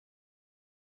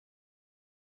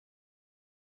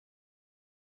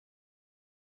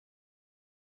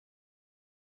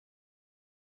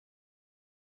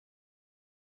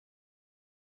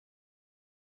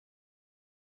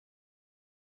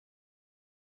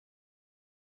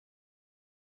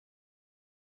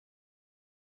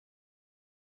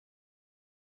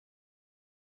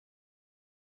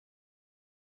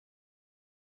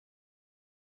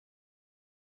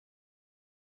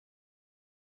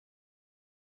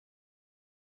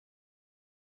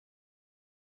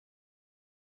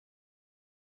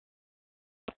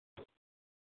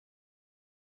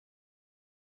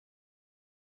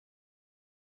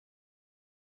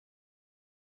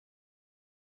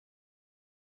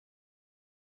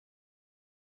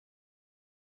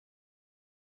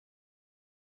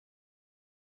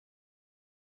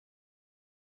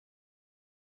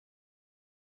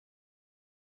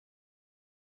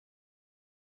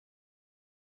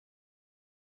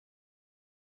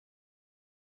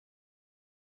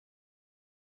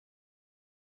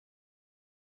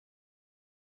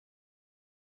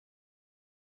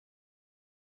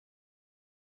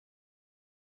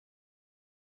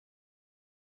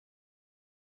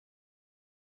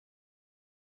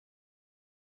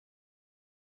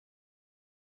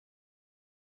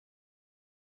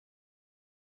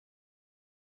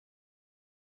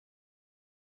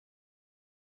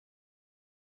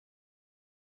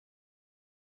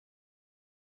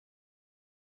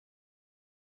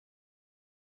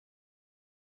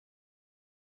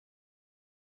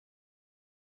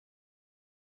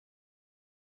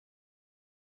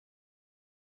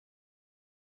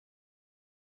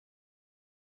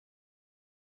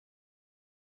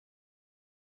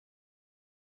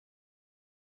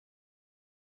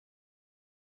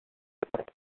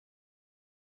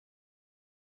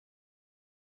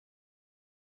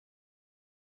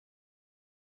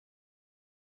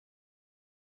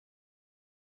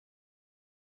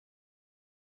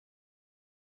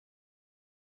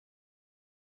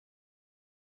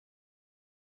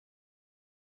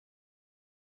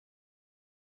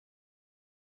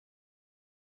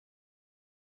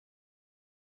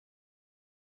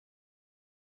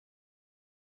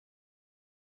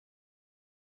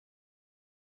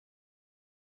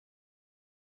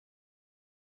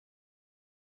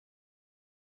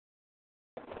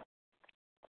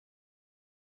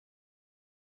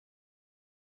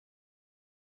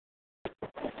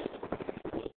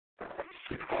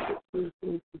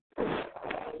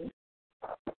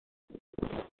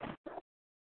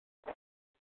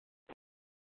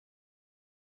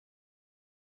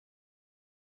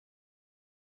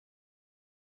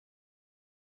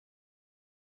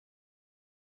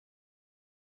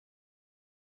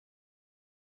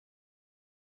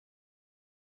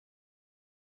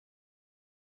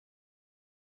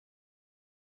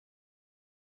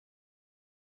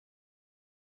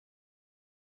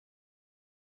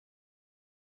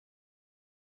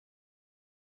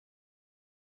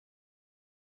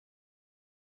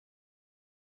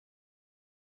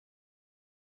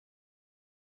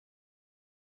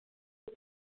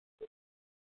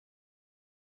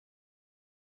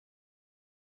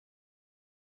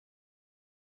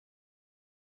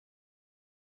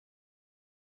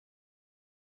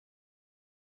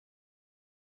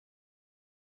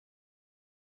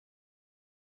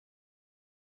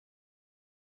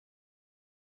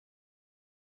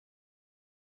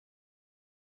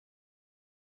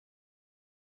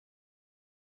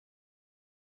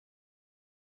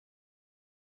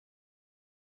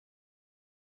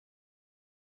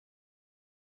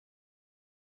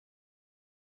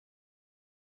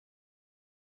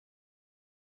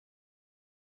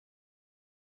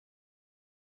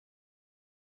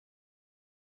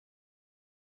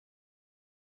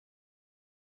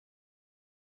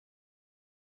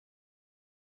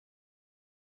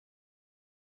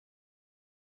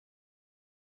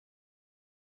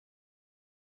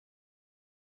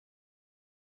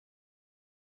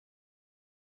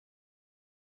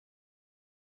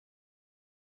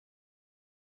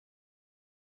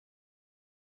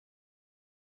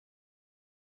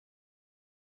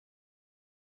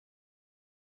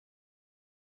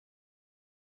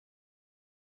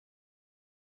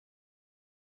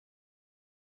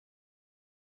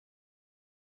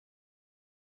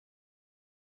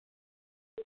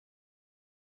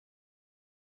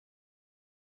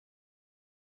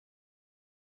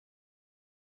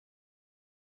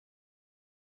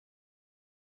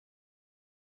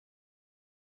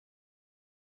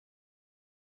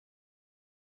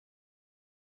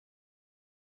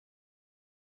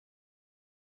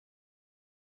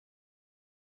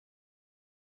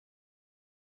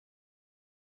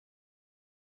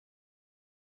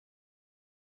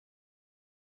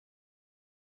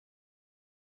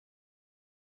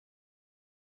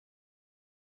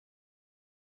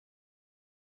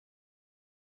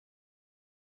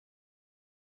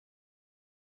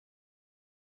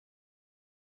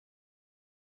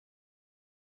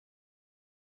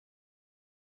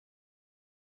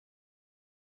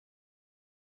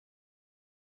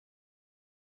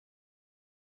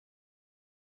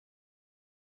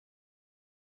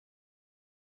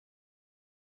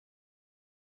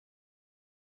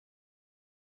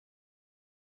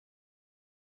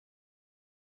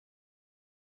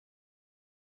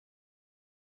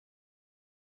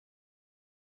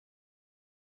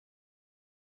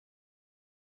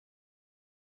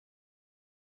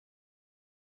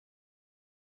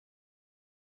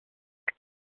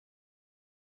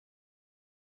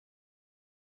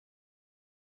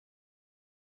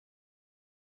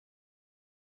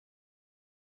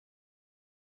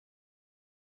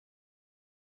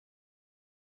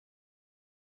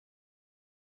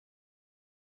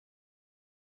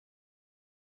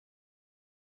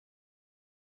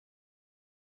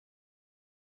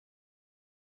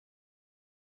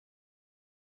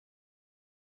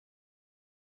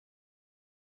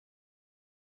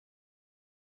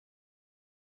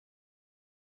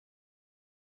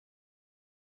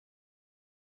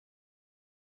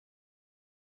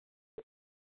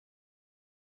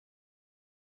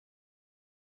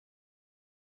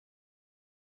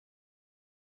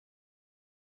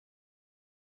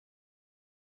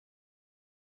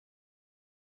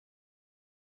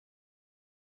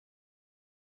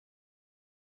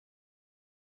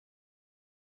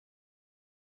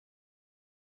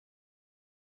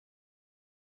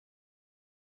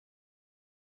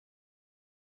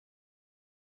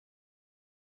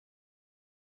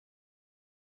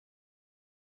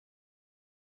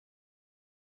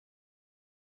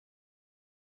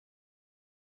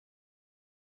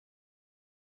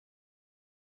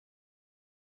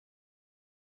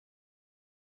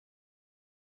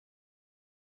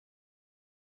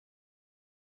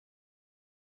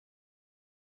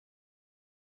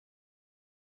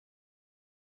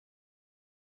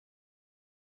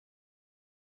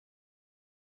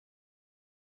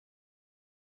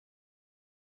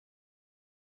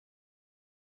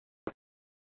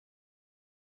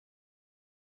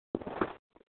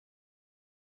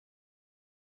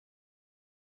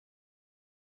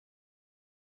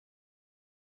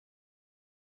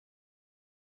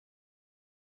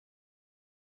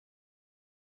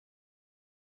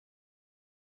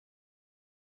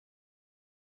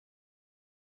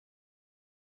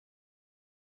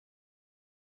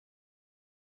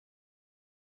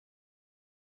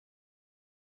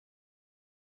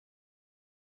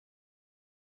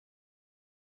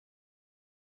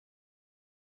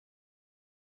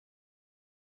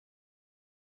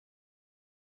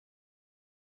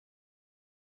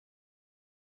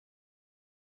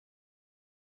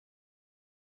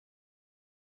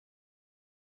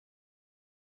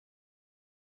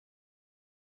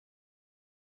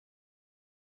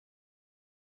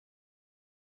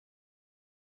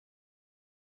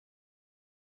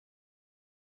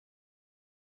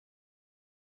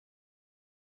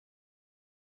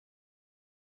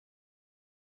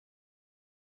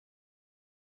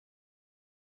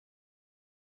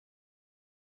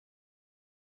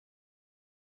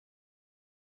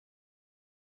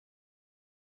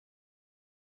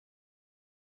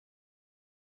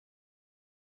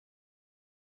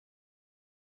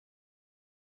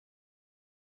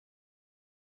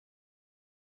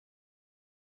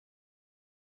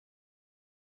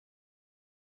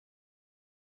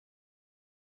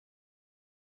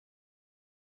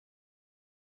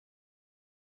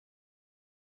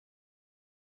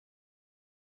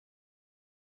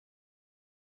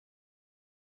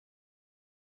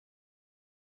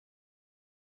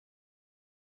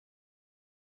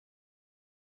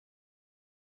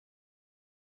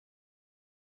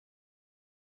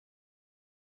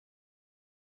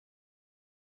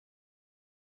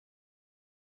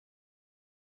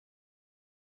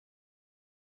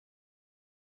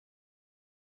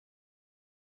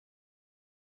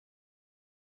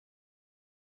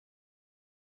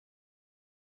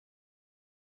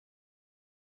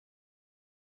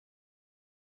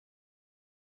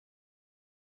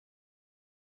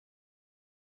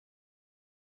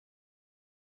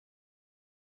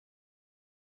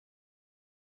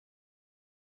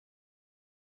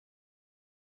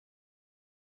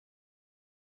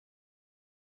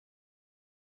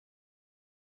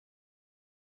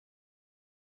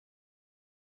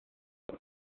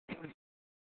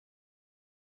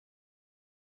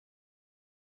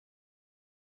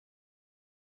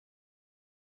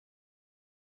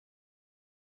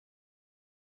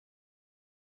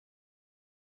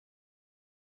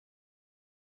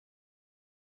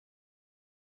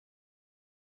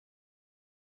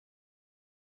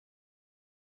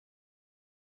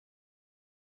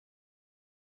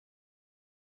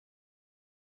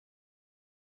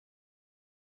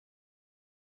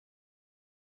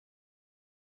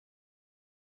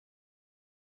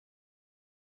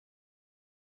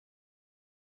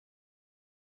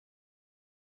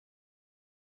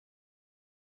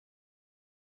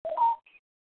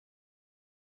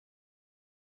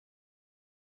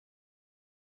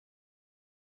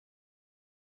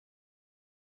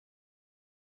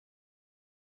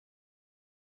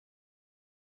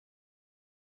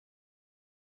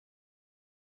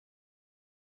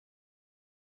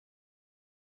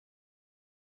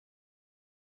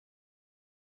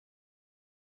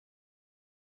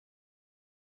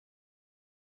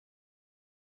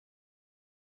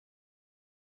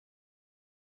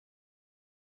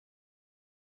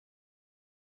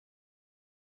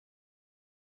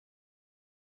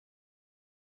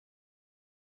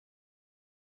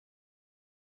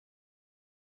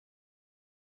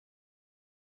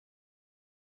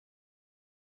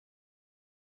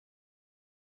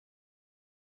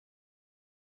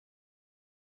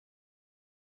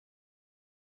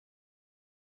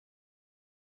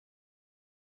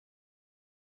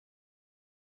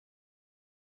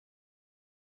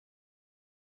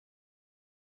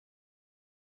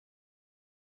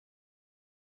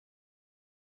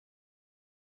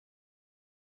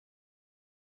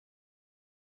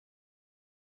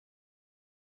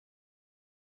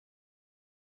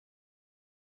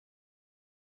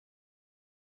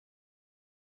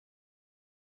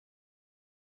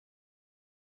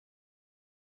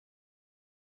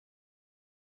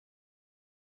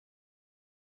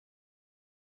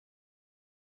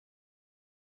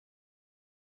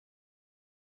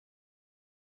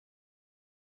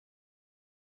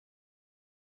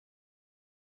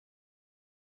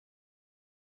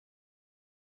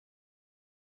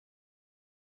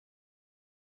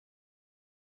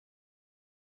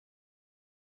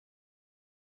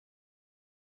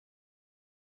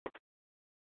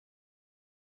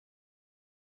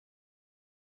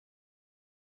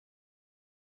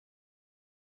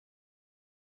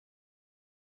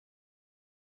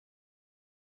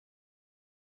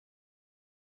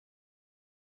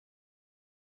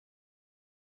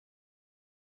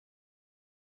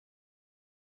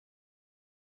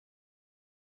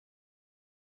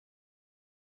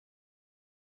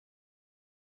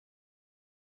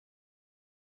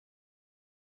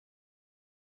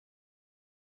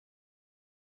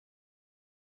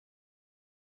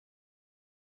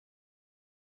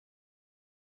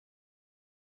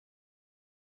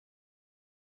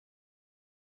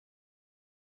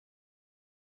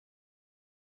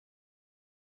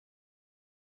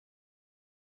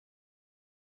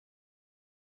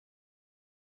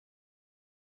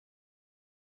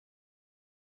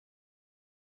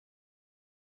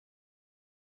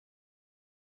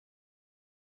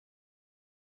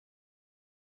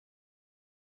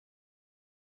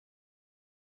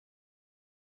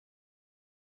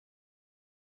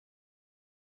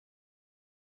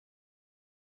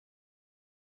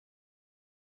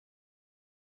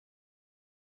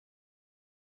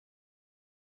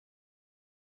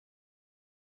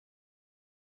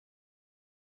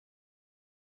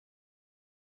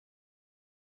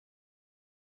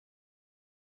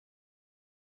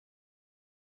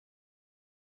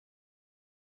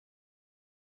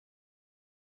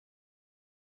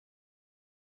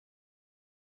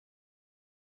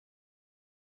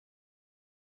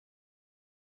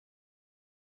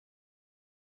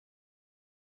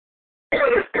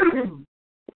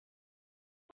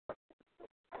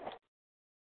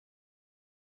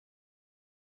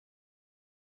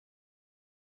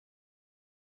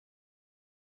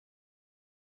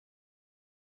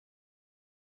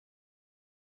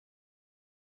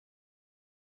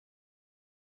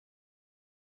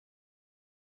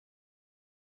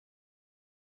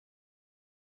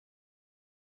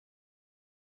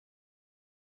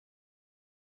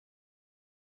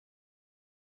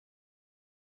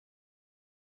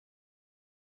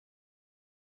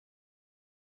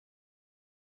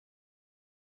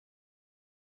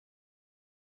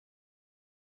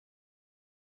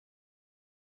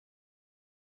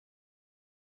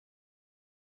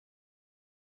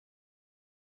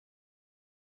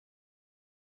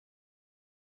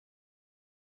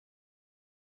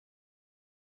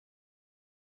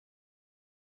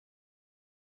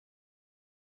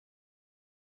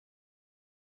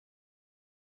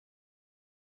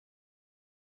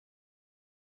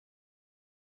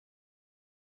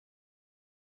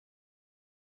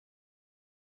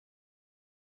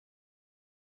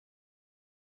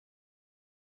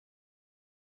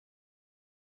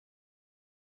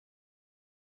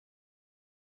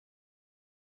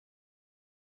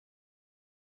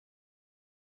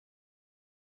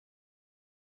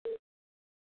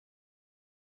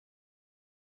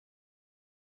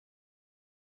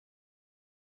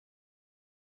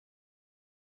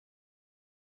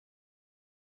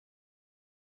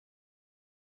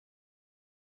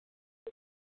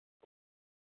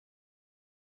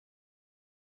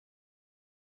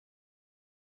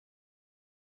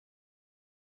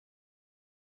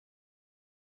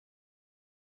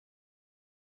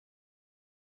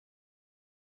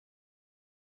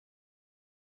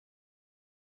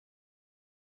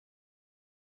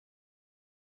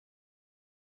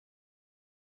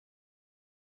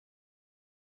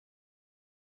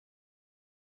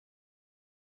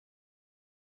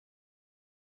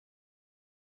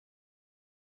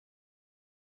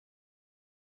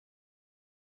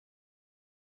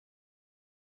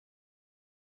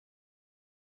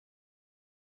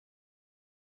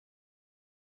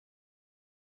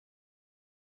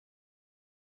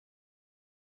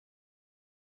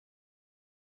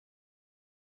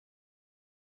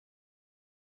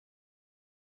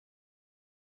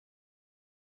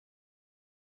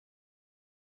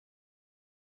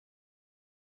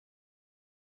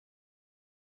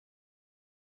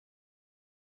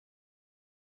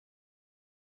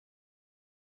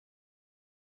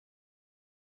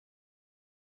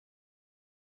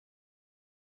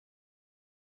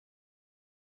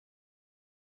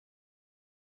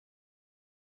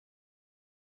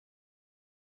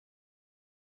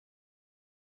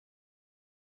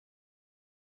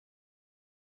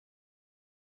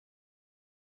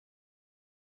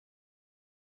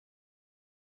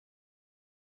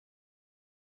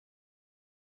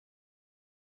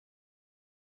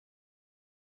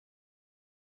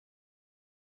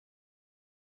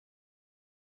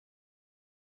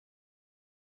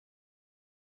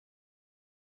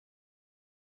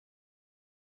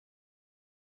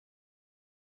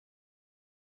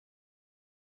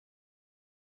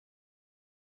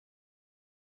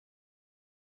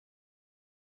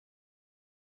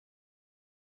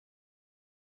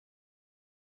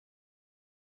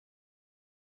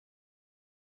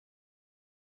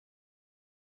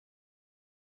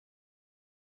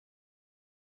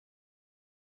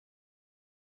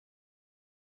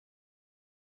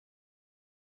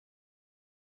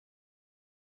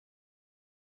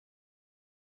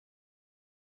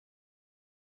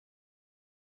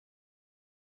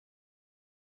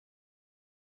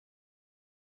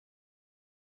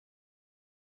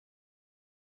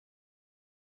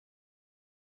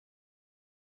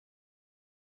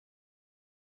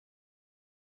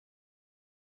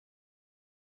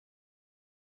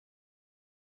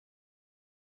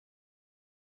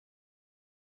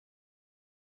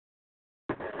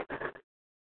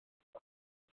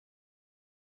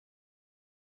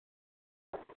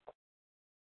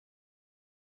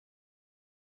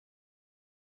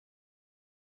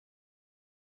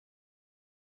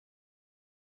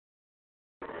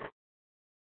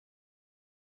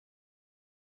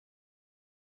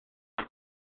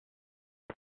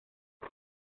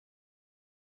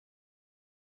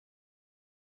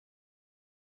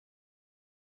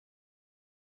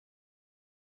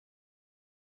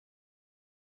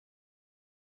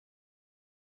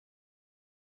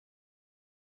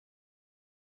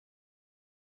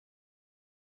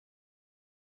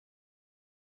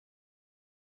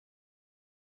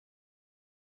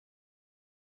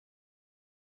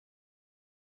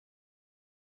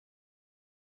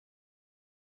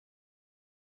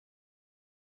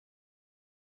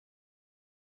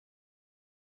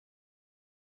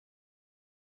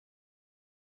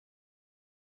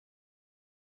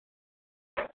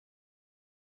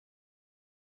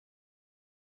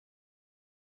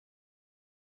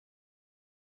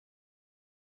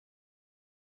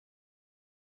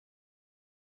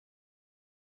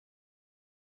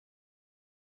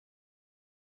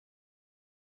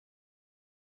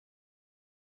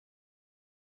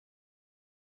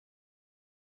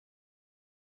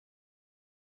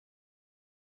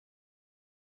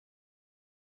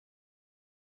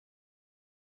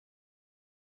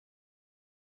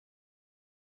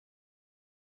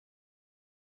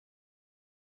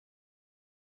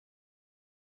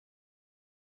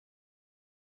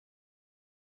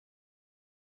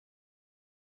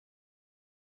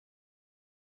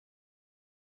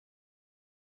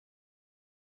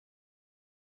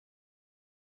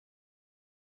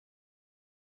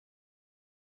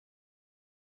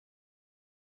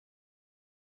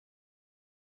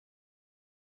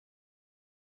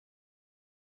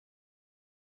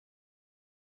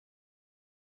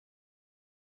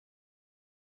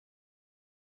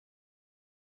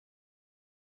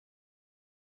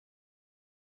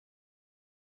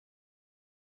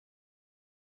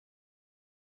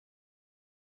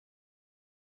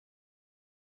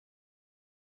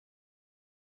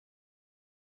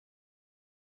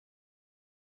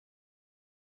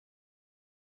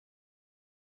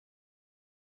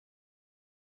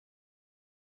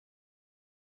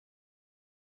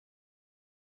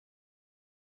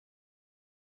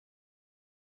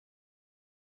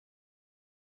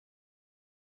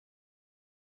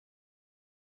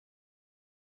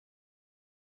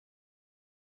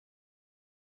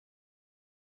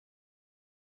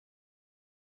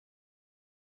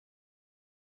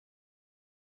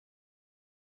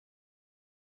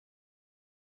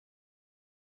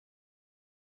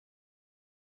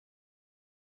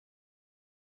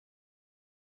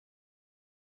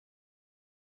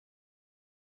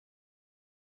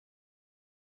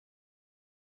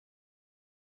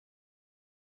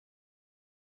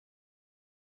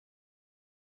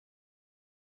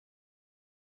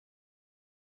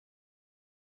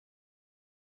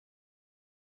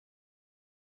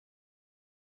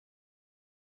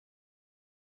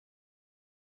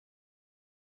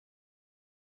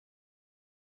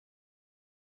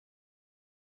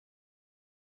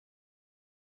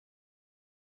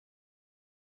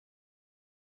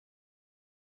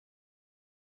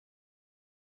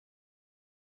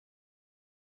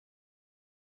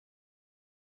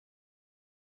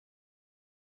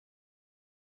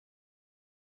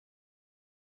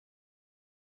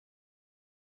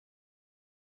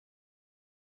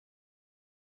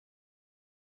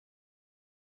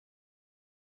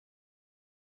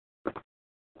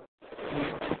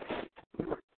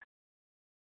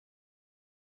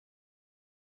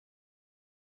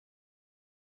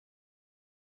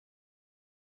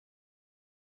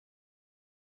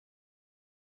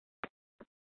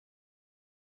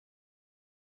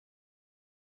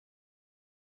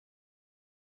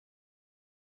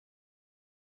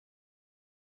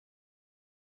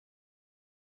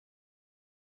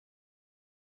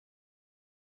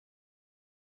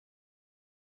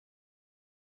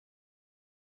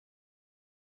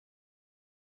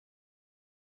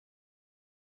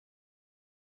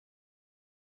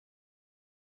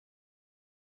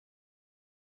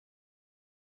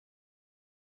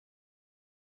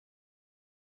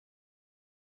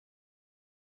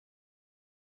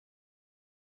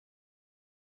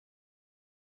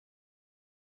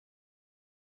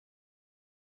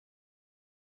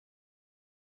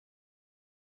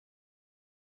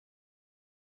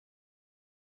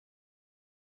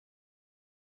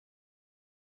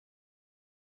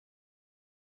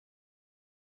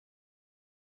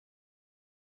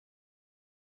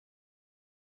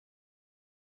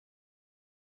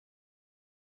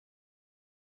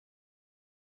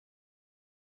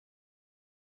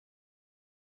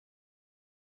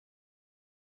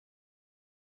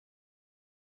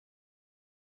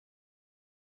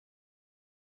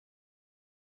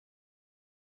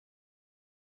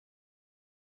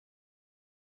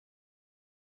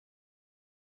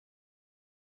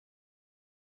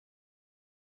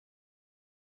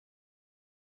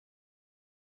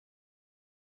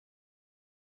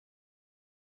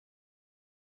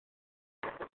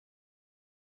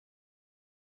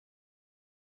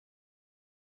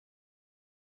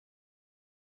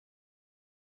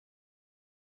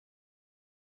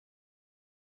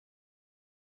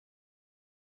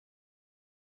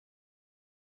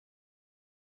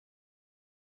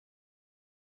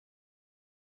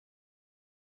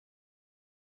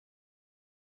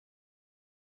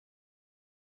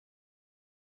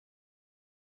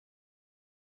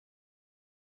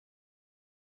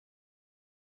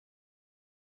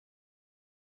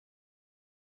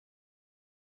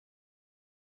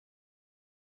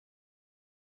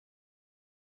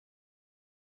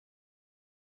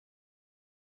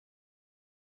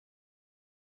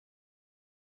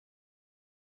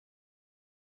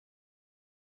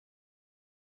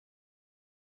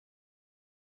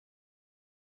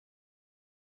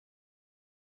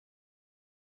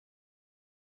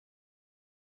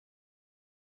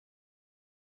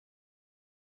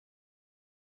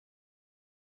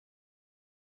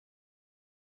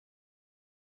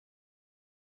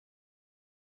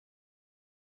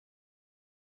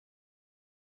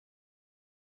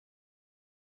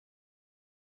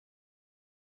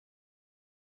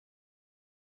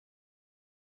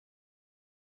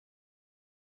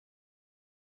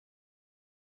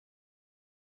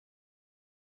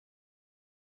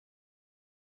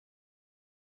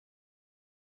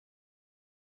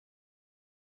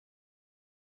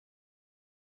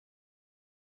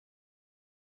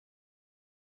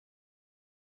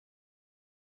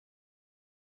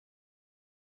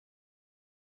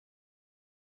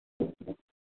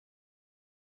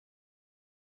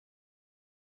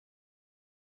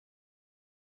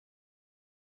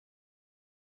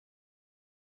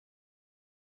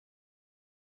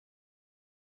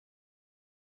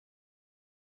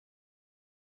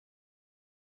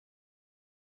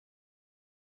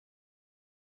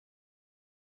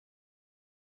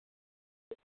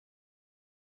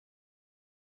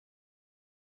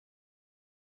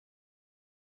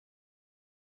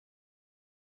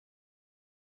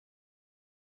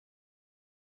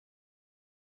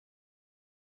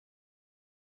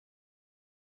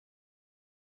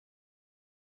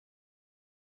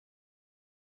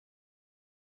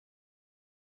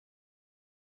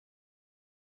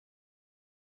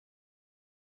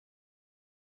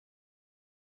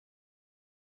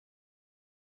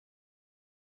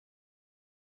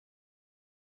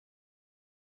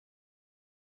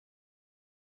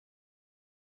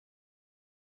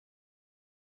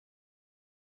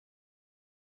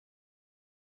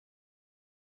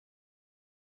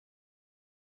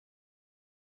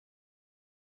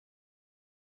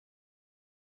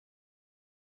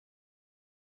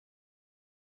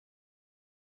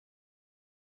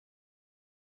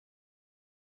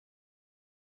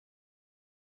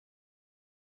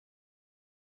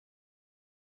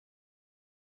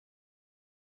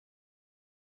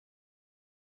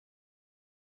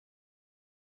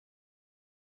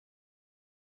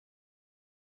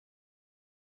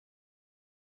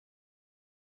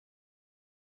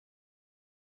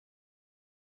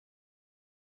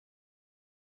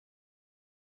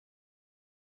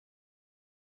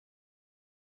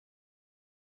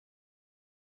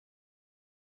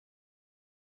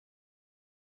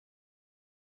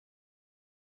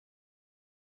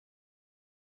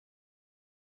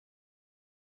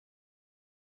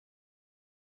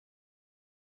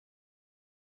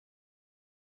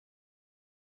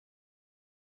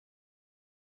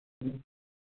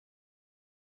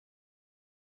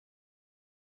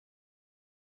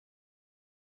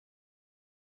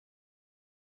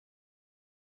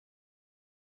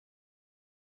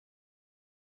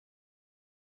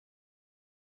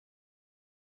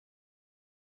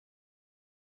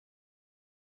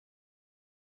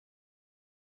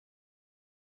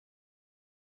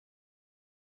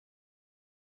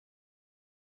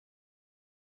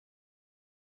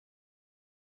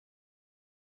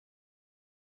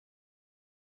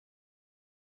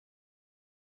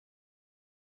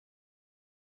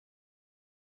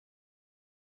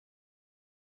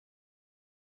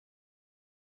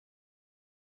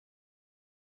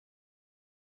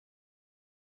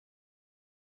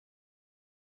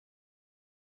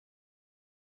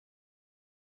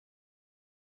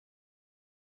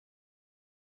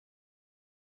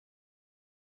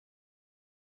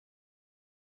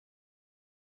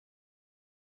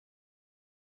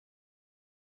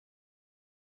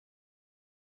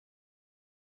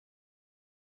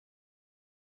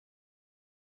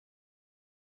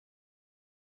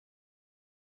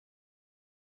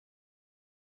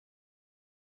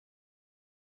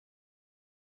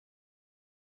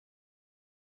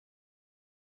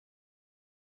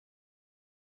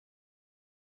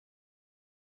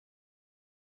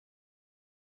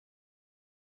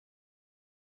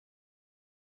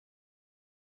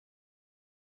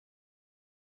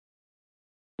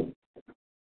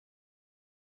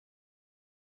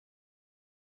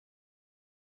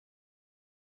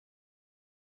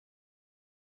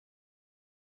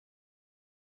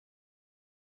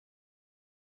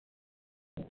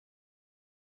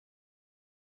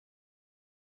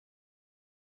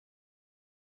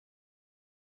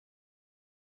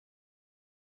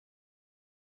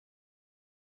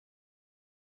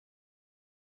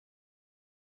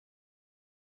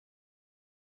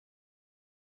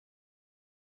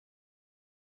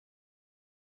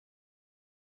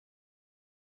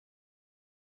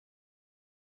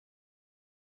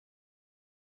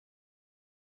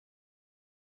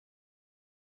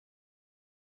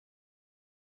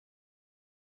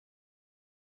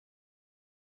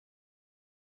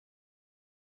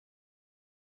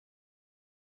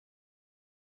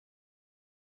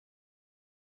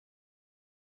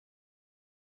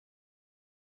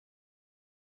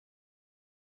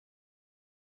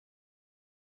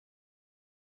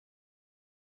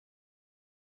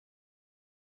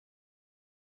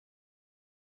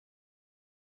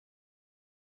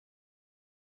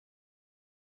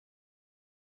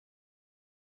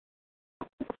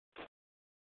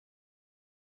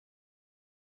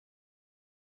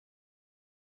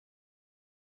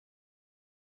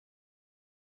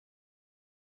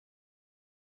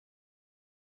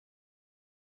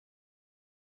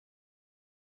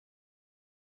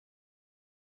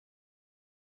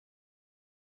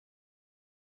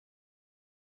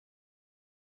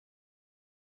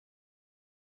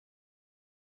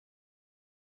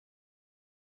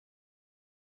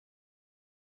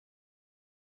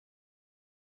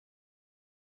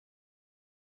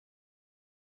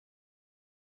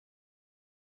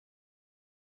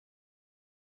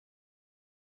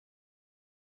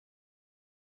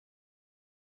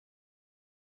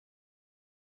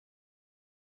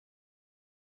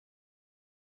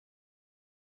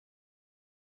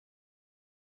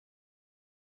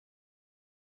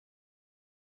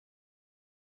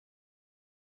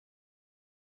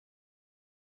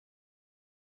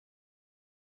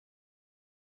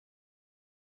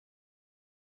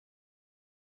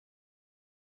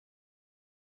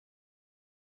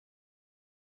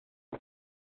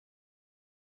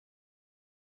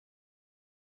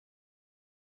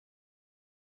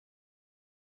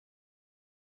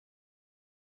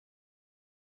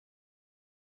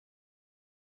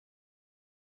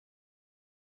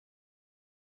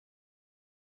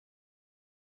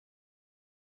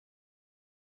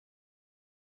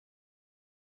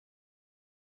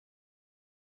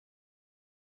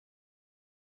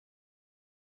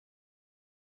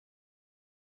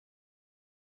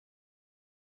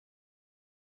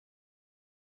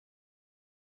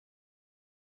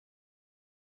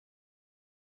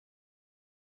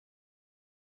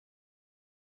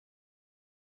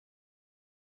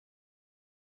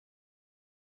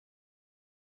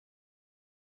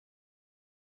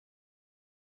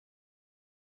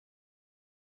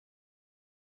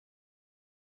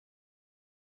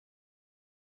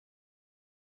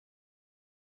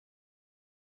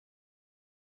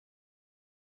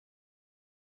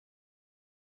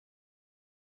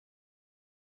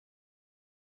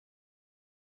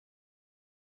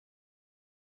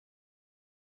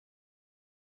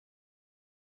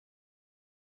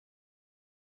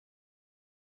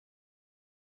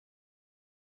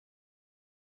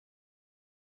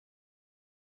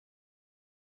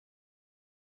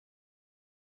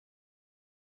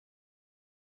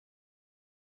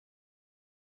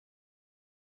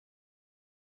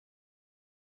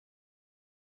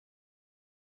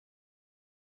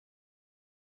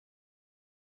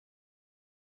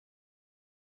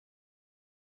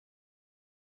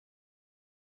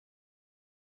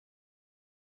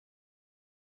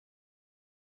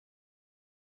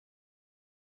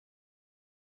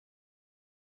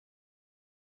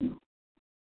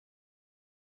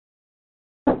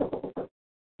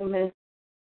 Come in.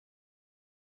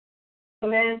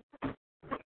 Come in.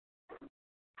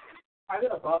 I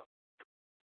got a box.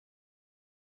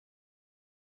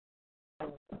 Is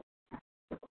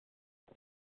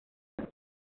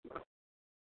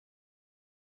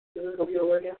this going to be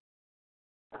over again?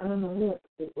 I don't know.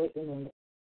 Wait a minute.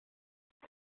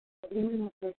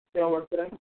 They don't work today?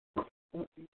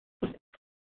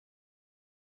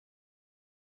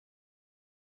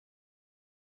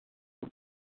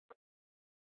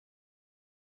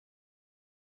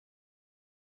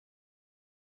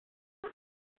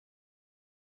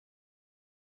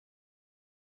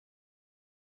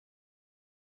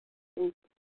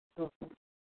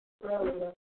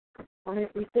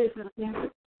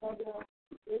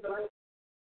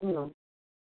 No.